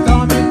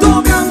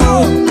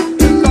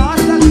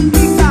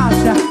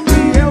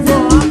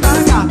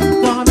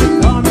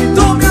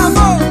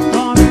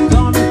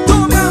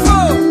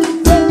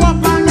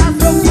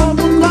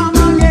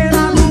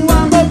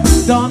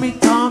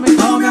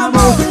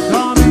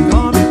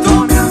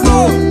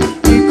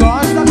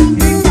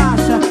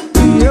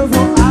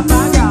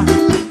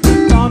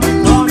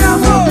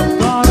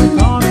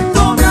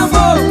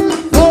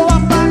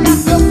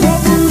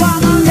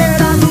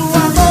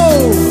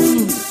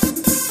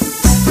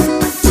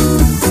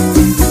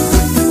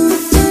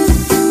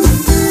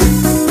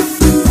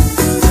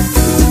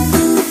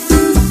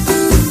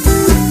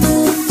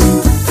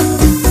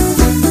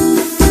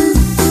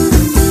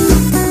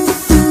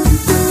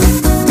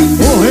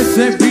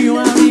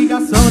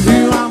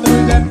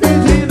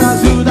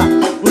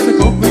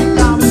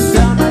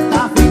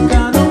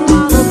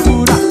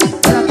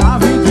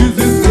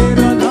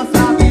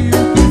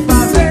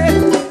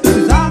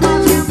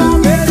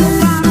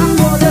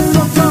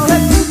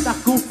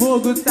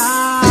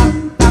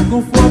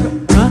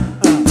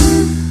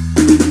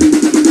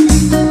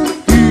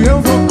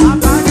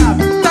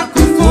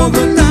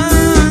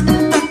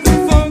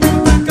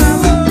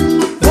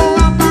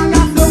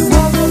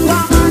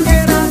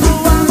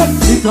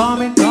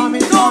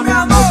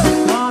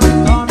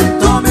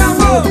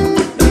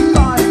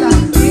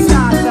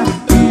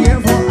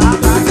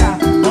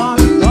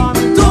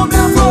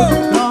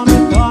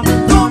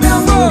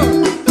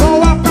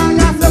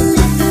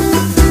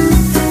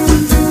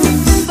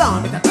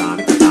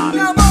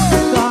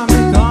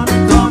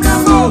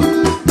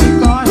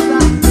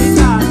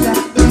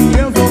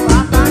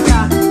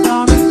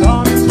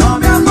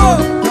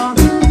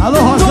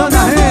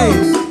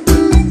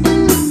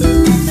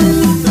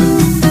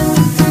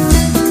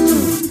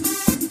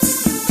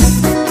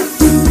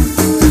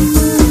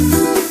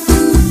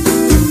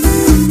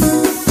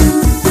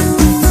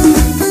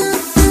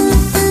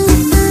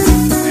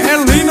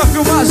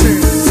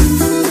 imagens.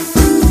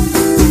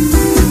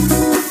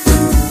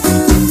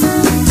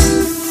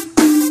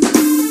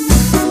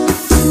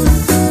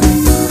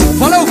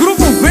 Valeu,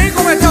 grupo Vem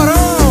com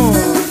Meteorão.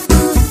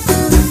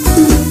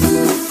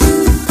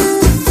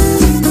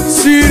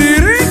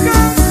 Siririca.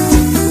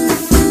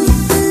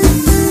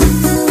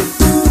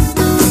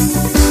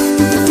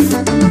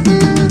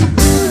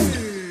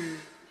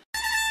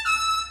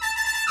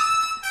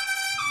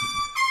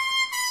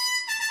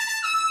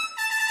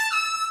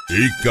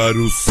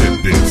 Ícaro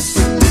CDs.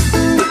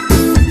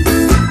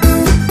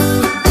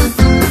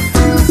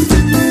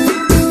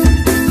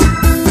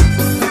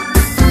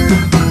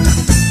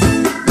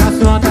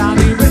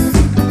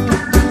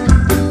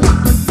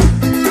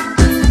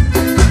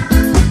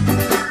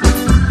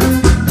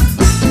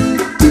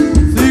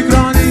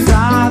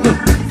 Sincronizado,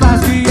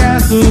 faz que é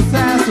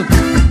sucesso.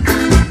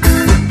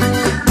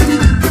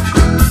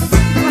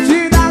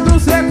 Batida do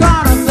seu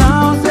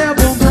coração, seu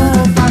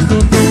bumbum faz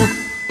tum-tum,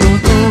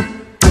 tum-tum,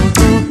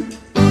 tum-tum,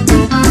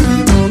 tum-tum, bate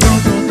bumbum,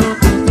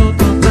 tum-tum,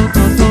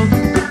 tum-tum,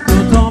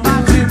 tum-tum,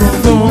 bate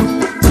bumbum,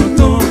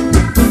 tum-tum,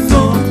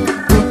 tum-tum,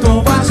 tum-tum,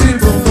 bate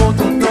bumbum,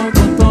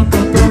 tum-tum,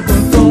 tum-tum,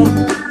 tum-tum,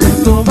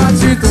 tum-tum,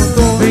 bate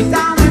tum-tum. Vem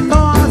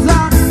talentosa,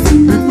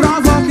 me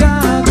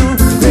provocando.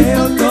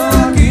 Eu tô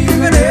aqui,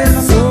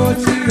 beleza, tô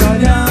te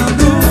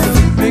olhando.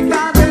 Vem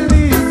cá,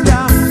 delícia,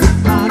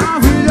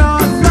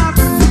 maravilhosa.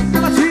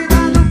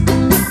 Batida do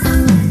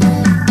tum-tum,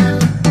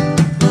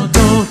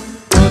 tum-tum,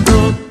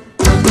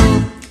 tum-tum,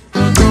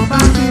 tum-tum,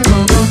 bate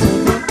bumbum,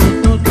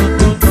 tum-tum,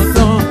 tum-tum,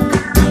 tum-tum,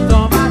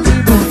 tum-tum, bate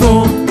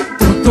bumbum,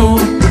 tum-tum,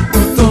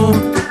 tum-tum,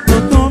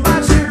 tum-tum,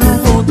 bate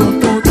bumbum,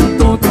 tum-tum,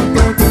 tum-tum,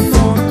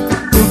 tum-tum,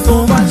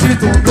 tum-tum, bate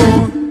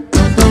tum-tum,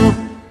 tum-tum,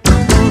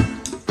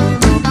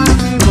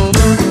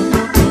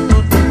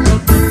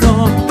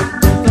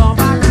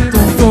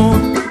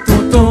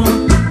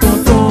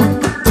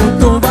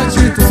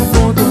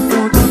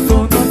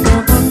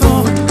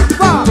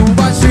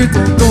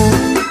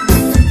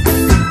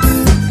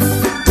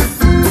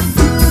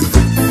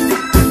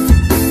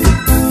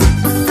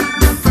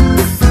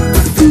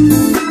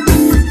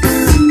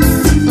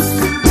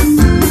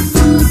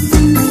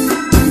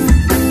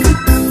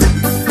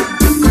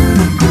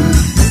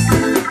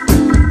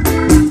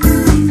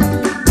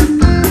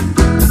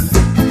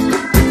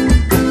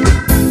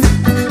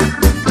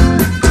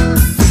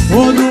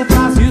 todo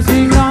Brasil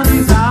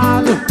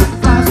sincronizado,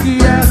 faz que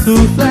é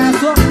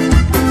sucesso.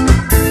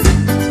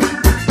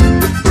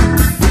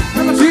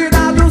 Na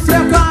batida do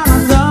seu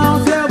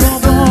coração, seu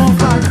bumbum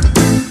faz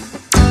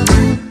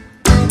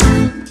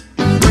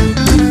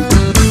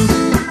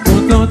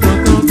tum-tum, tum-tum,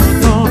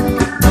 tum-tum,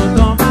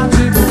 tum-tum,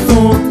 bate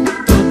bumbum,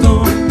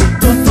 tum-tum,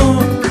 tum-tum,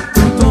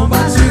 tum-tum,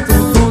 bate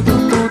tum-tum,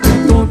 tum-tum,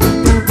 tum-tum,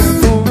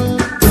 tum-tum,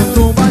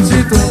 tum-tum, bate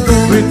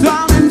tum-tum. Vem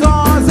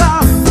talentosa,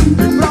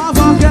 me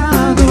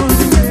provocando.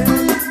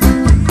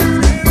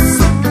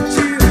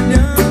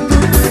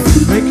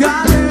 Vem cá,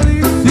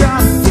 delícia,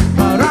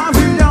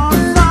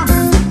 maravilhosa.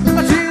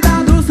 Batida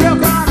do seu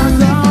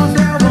coração,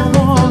 seu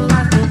bumbum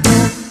faz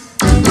tum-tum,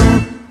 tum-tum,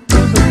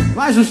 tum-tum.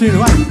 Vai, Justinho,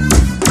 vai.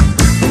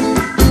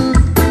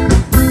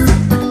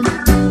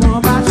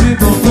 Bate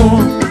tum-tum,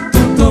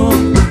 tum-tum,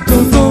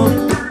 tum-tum,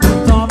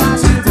 tum-tum,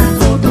 bate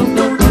tum-tum,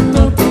 tum-tum,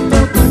 tum-tum,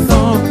 tum-tum,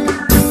 tum-tum,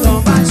 tum-tum,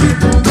 bate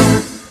tum-tum,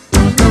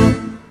 tum-tum,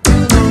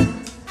 tum-tum,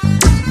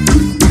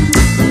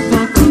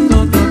 tum-tum,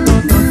 tum-tum,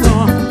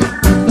 tum-tum,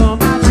 tum-tum,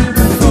 bate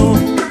tum-tum,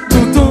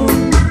 tum-tum,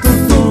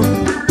 tum-tum,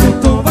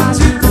 tum-tum,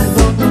 bate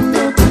tum-tum,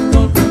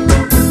 tum-tum,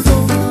 tum-tum,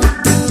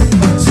 tum-tum,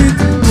 bate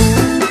tum-tum.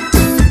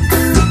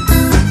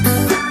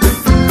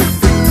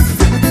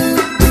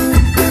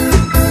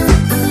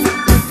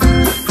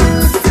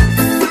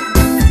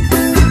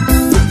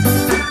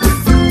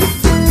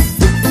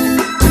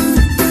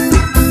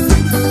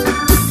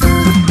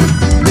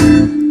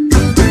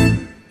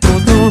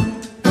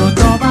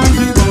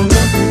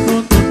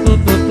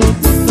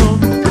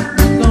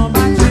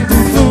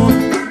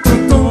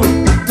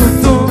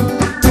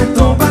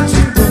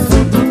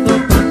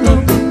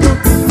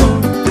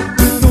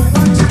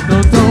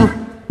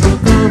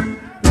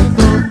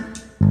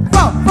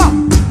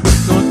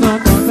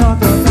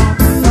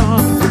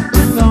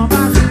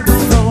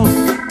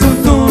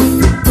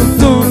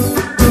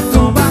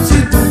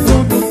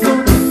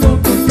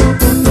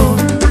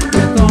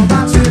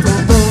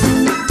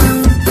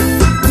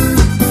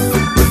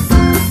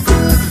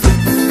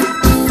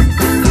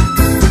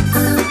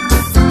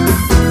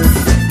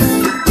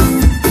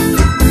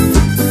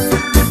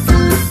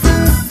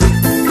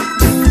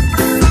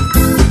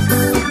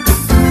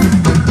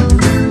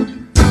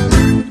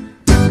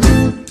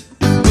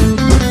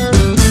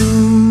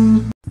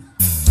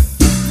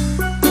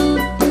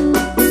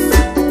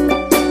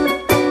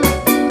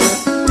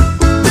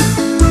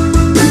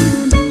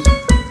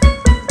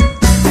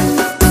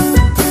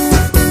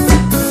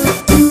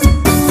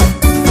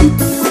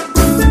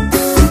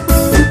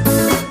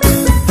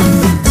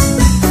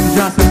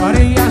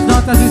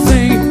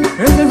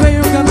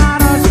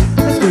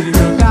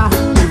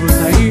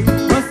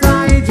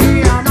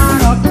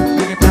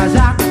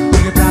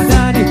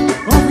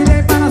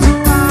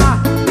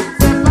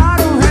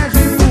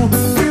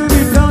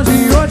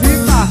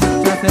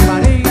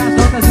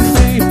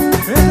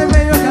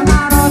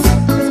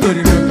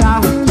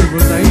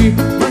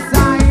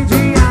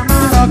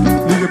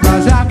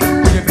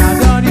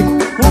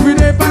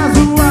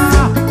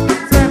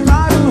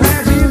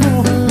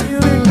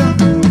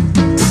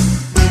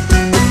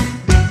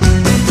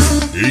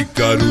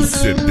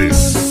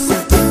 CDs.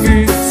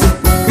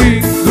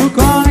 No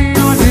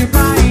colinho de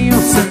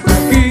painho, senta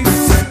aqui,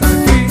 senta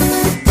aqui.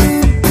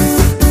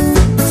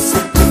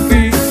 Senta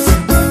aqui,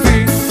 senta aqui.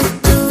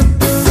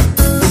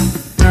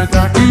 Senta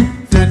aqui,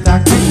 senta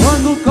aqui.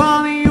 No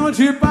colinho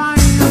de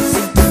painho,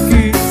 senta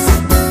aqui,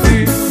 senta aqui.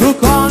 No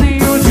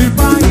colinho de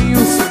painho,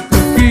 senta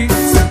aqui,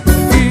 senta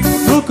aqui.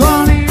 No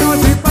colinho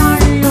de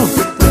painho,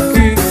 senta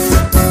aqui,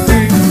 senta aqui.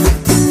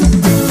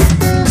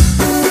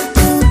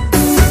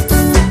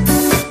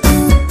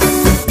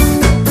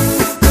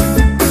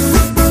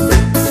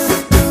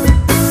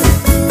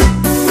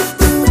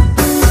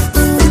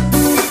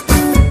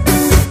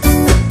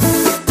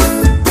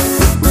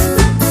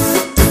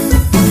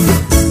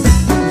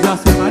 Já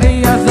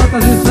separei as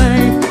notas de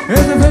 100,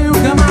 reservei o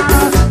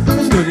camarote,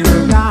 escolhi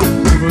meu carro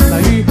e vou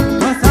sair.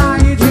 Vou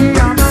sair de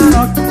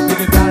Amarok,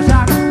 liguei pra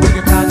Jaco,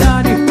 liguei pra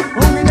Dani,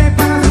 convidei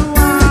para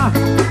zoar,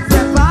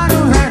 separa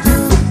o Red.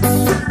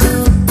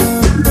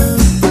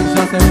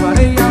 Já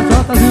separei as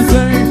notas de 100,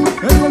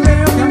 reservei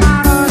o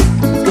camarote,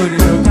 escolhi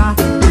meu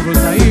carro e vou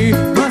sair.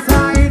 Vou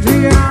sair de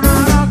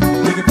Amarok,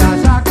 liguei pra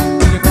Jaco,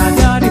 liguei pra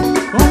Dani,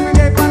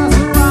 convidei para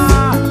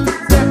zoar,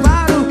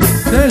 separa o...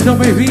 Sejam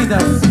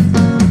bem-vindas.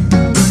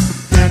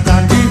 Senta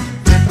aqui,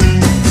 senta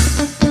aqui,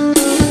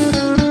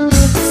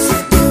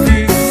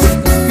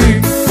 senta aqui.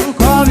 No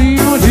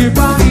colinho de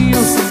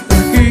painho, senta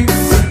aqui,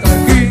 senta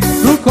aqui.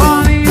 No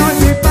colinho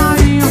de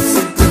painho,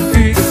 senta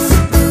aqui,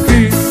 senta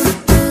aqui.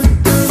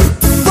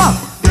 Ó,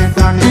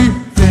 senta aqui,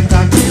 senta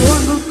aqui.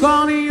 No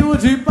colinho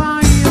de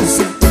painho,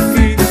 senta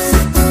aqui,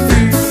 senta aqui.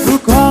 No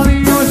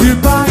colinho de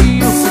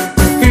painho,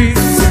 senta aqui,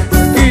 senta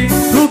aqui.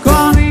 No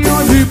colinho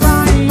de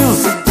painho,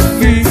 senta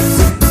aqui,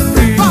 senta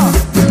aqui. Ó.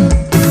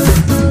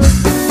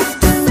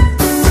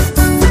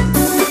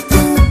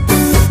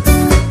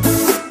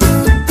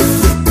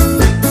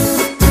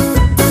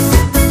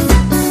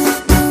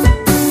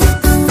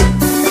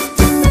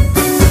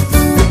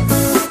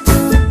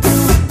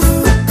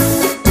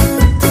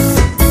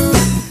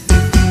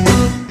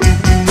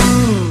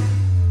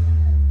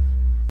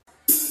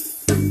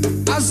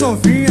 As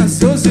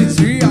novinhas hoje em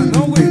dia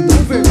não aguentam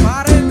ver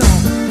paredão.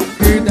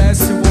 Que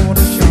desce o bumbum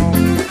no chão,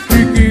 que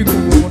quica o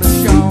bumbum no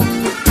chão.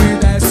 Que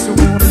desce o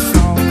bumbum no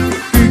chão,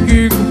 que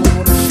quica o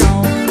bumbum no chão.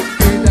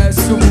 Que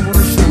desce o bumbum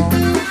no chão,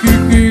 que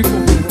quica o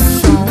bumbum no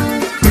chão.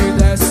 Que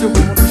desce o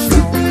bumbum no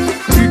chão,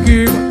 que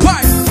quica.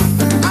 Vai!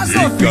 As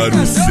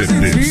novinhas hoje em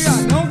dia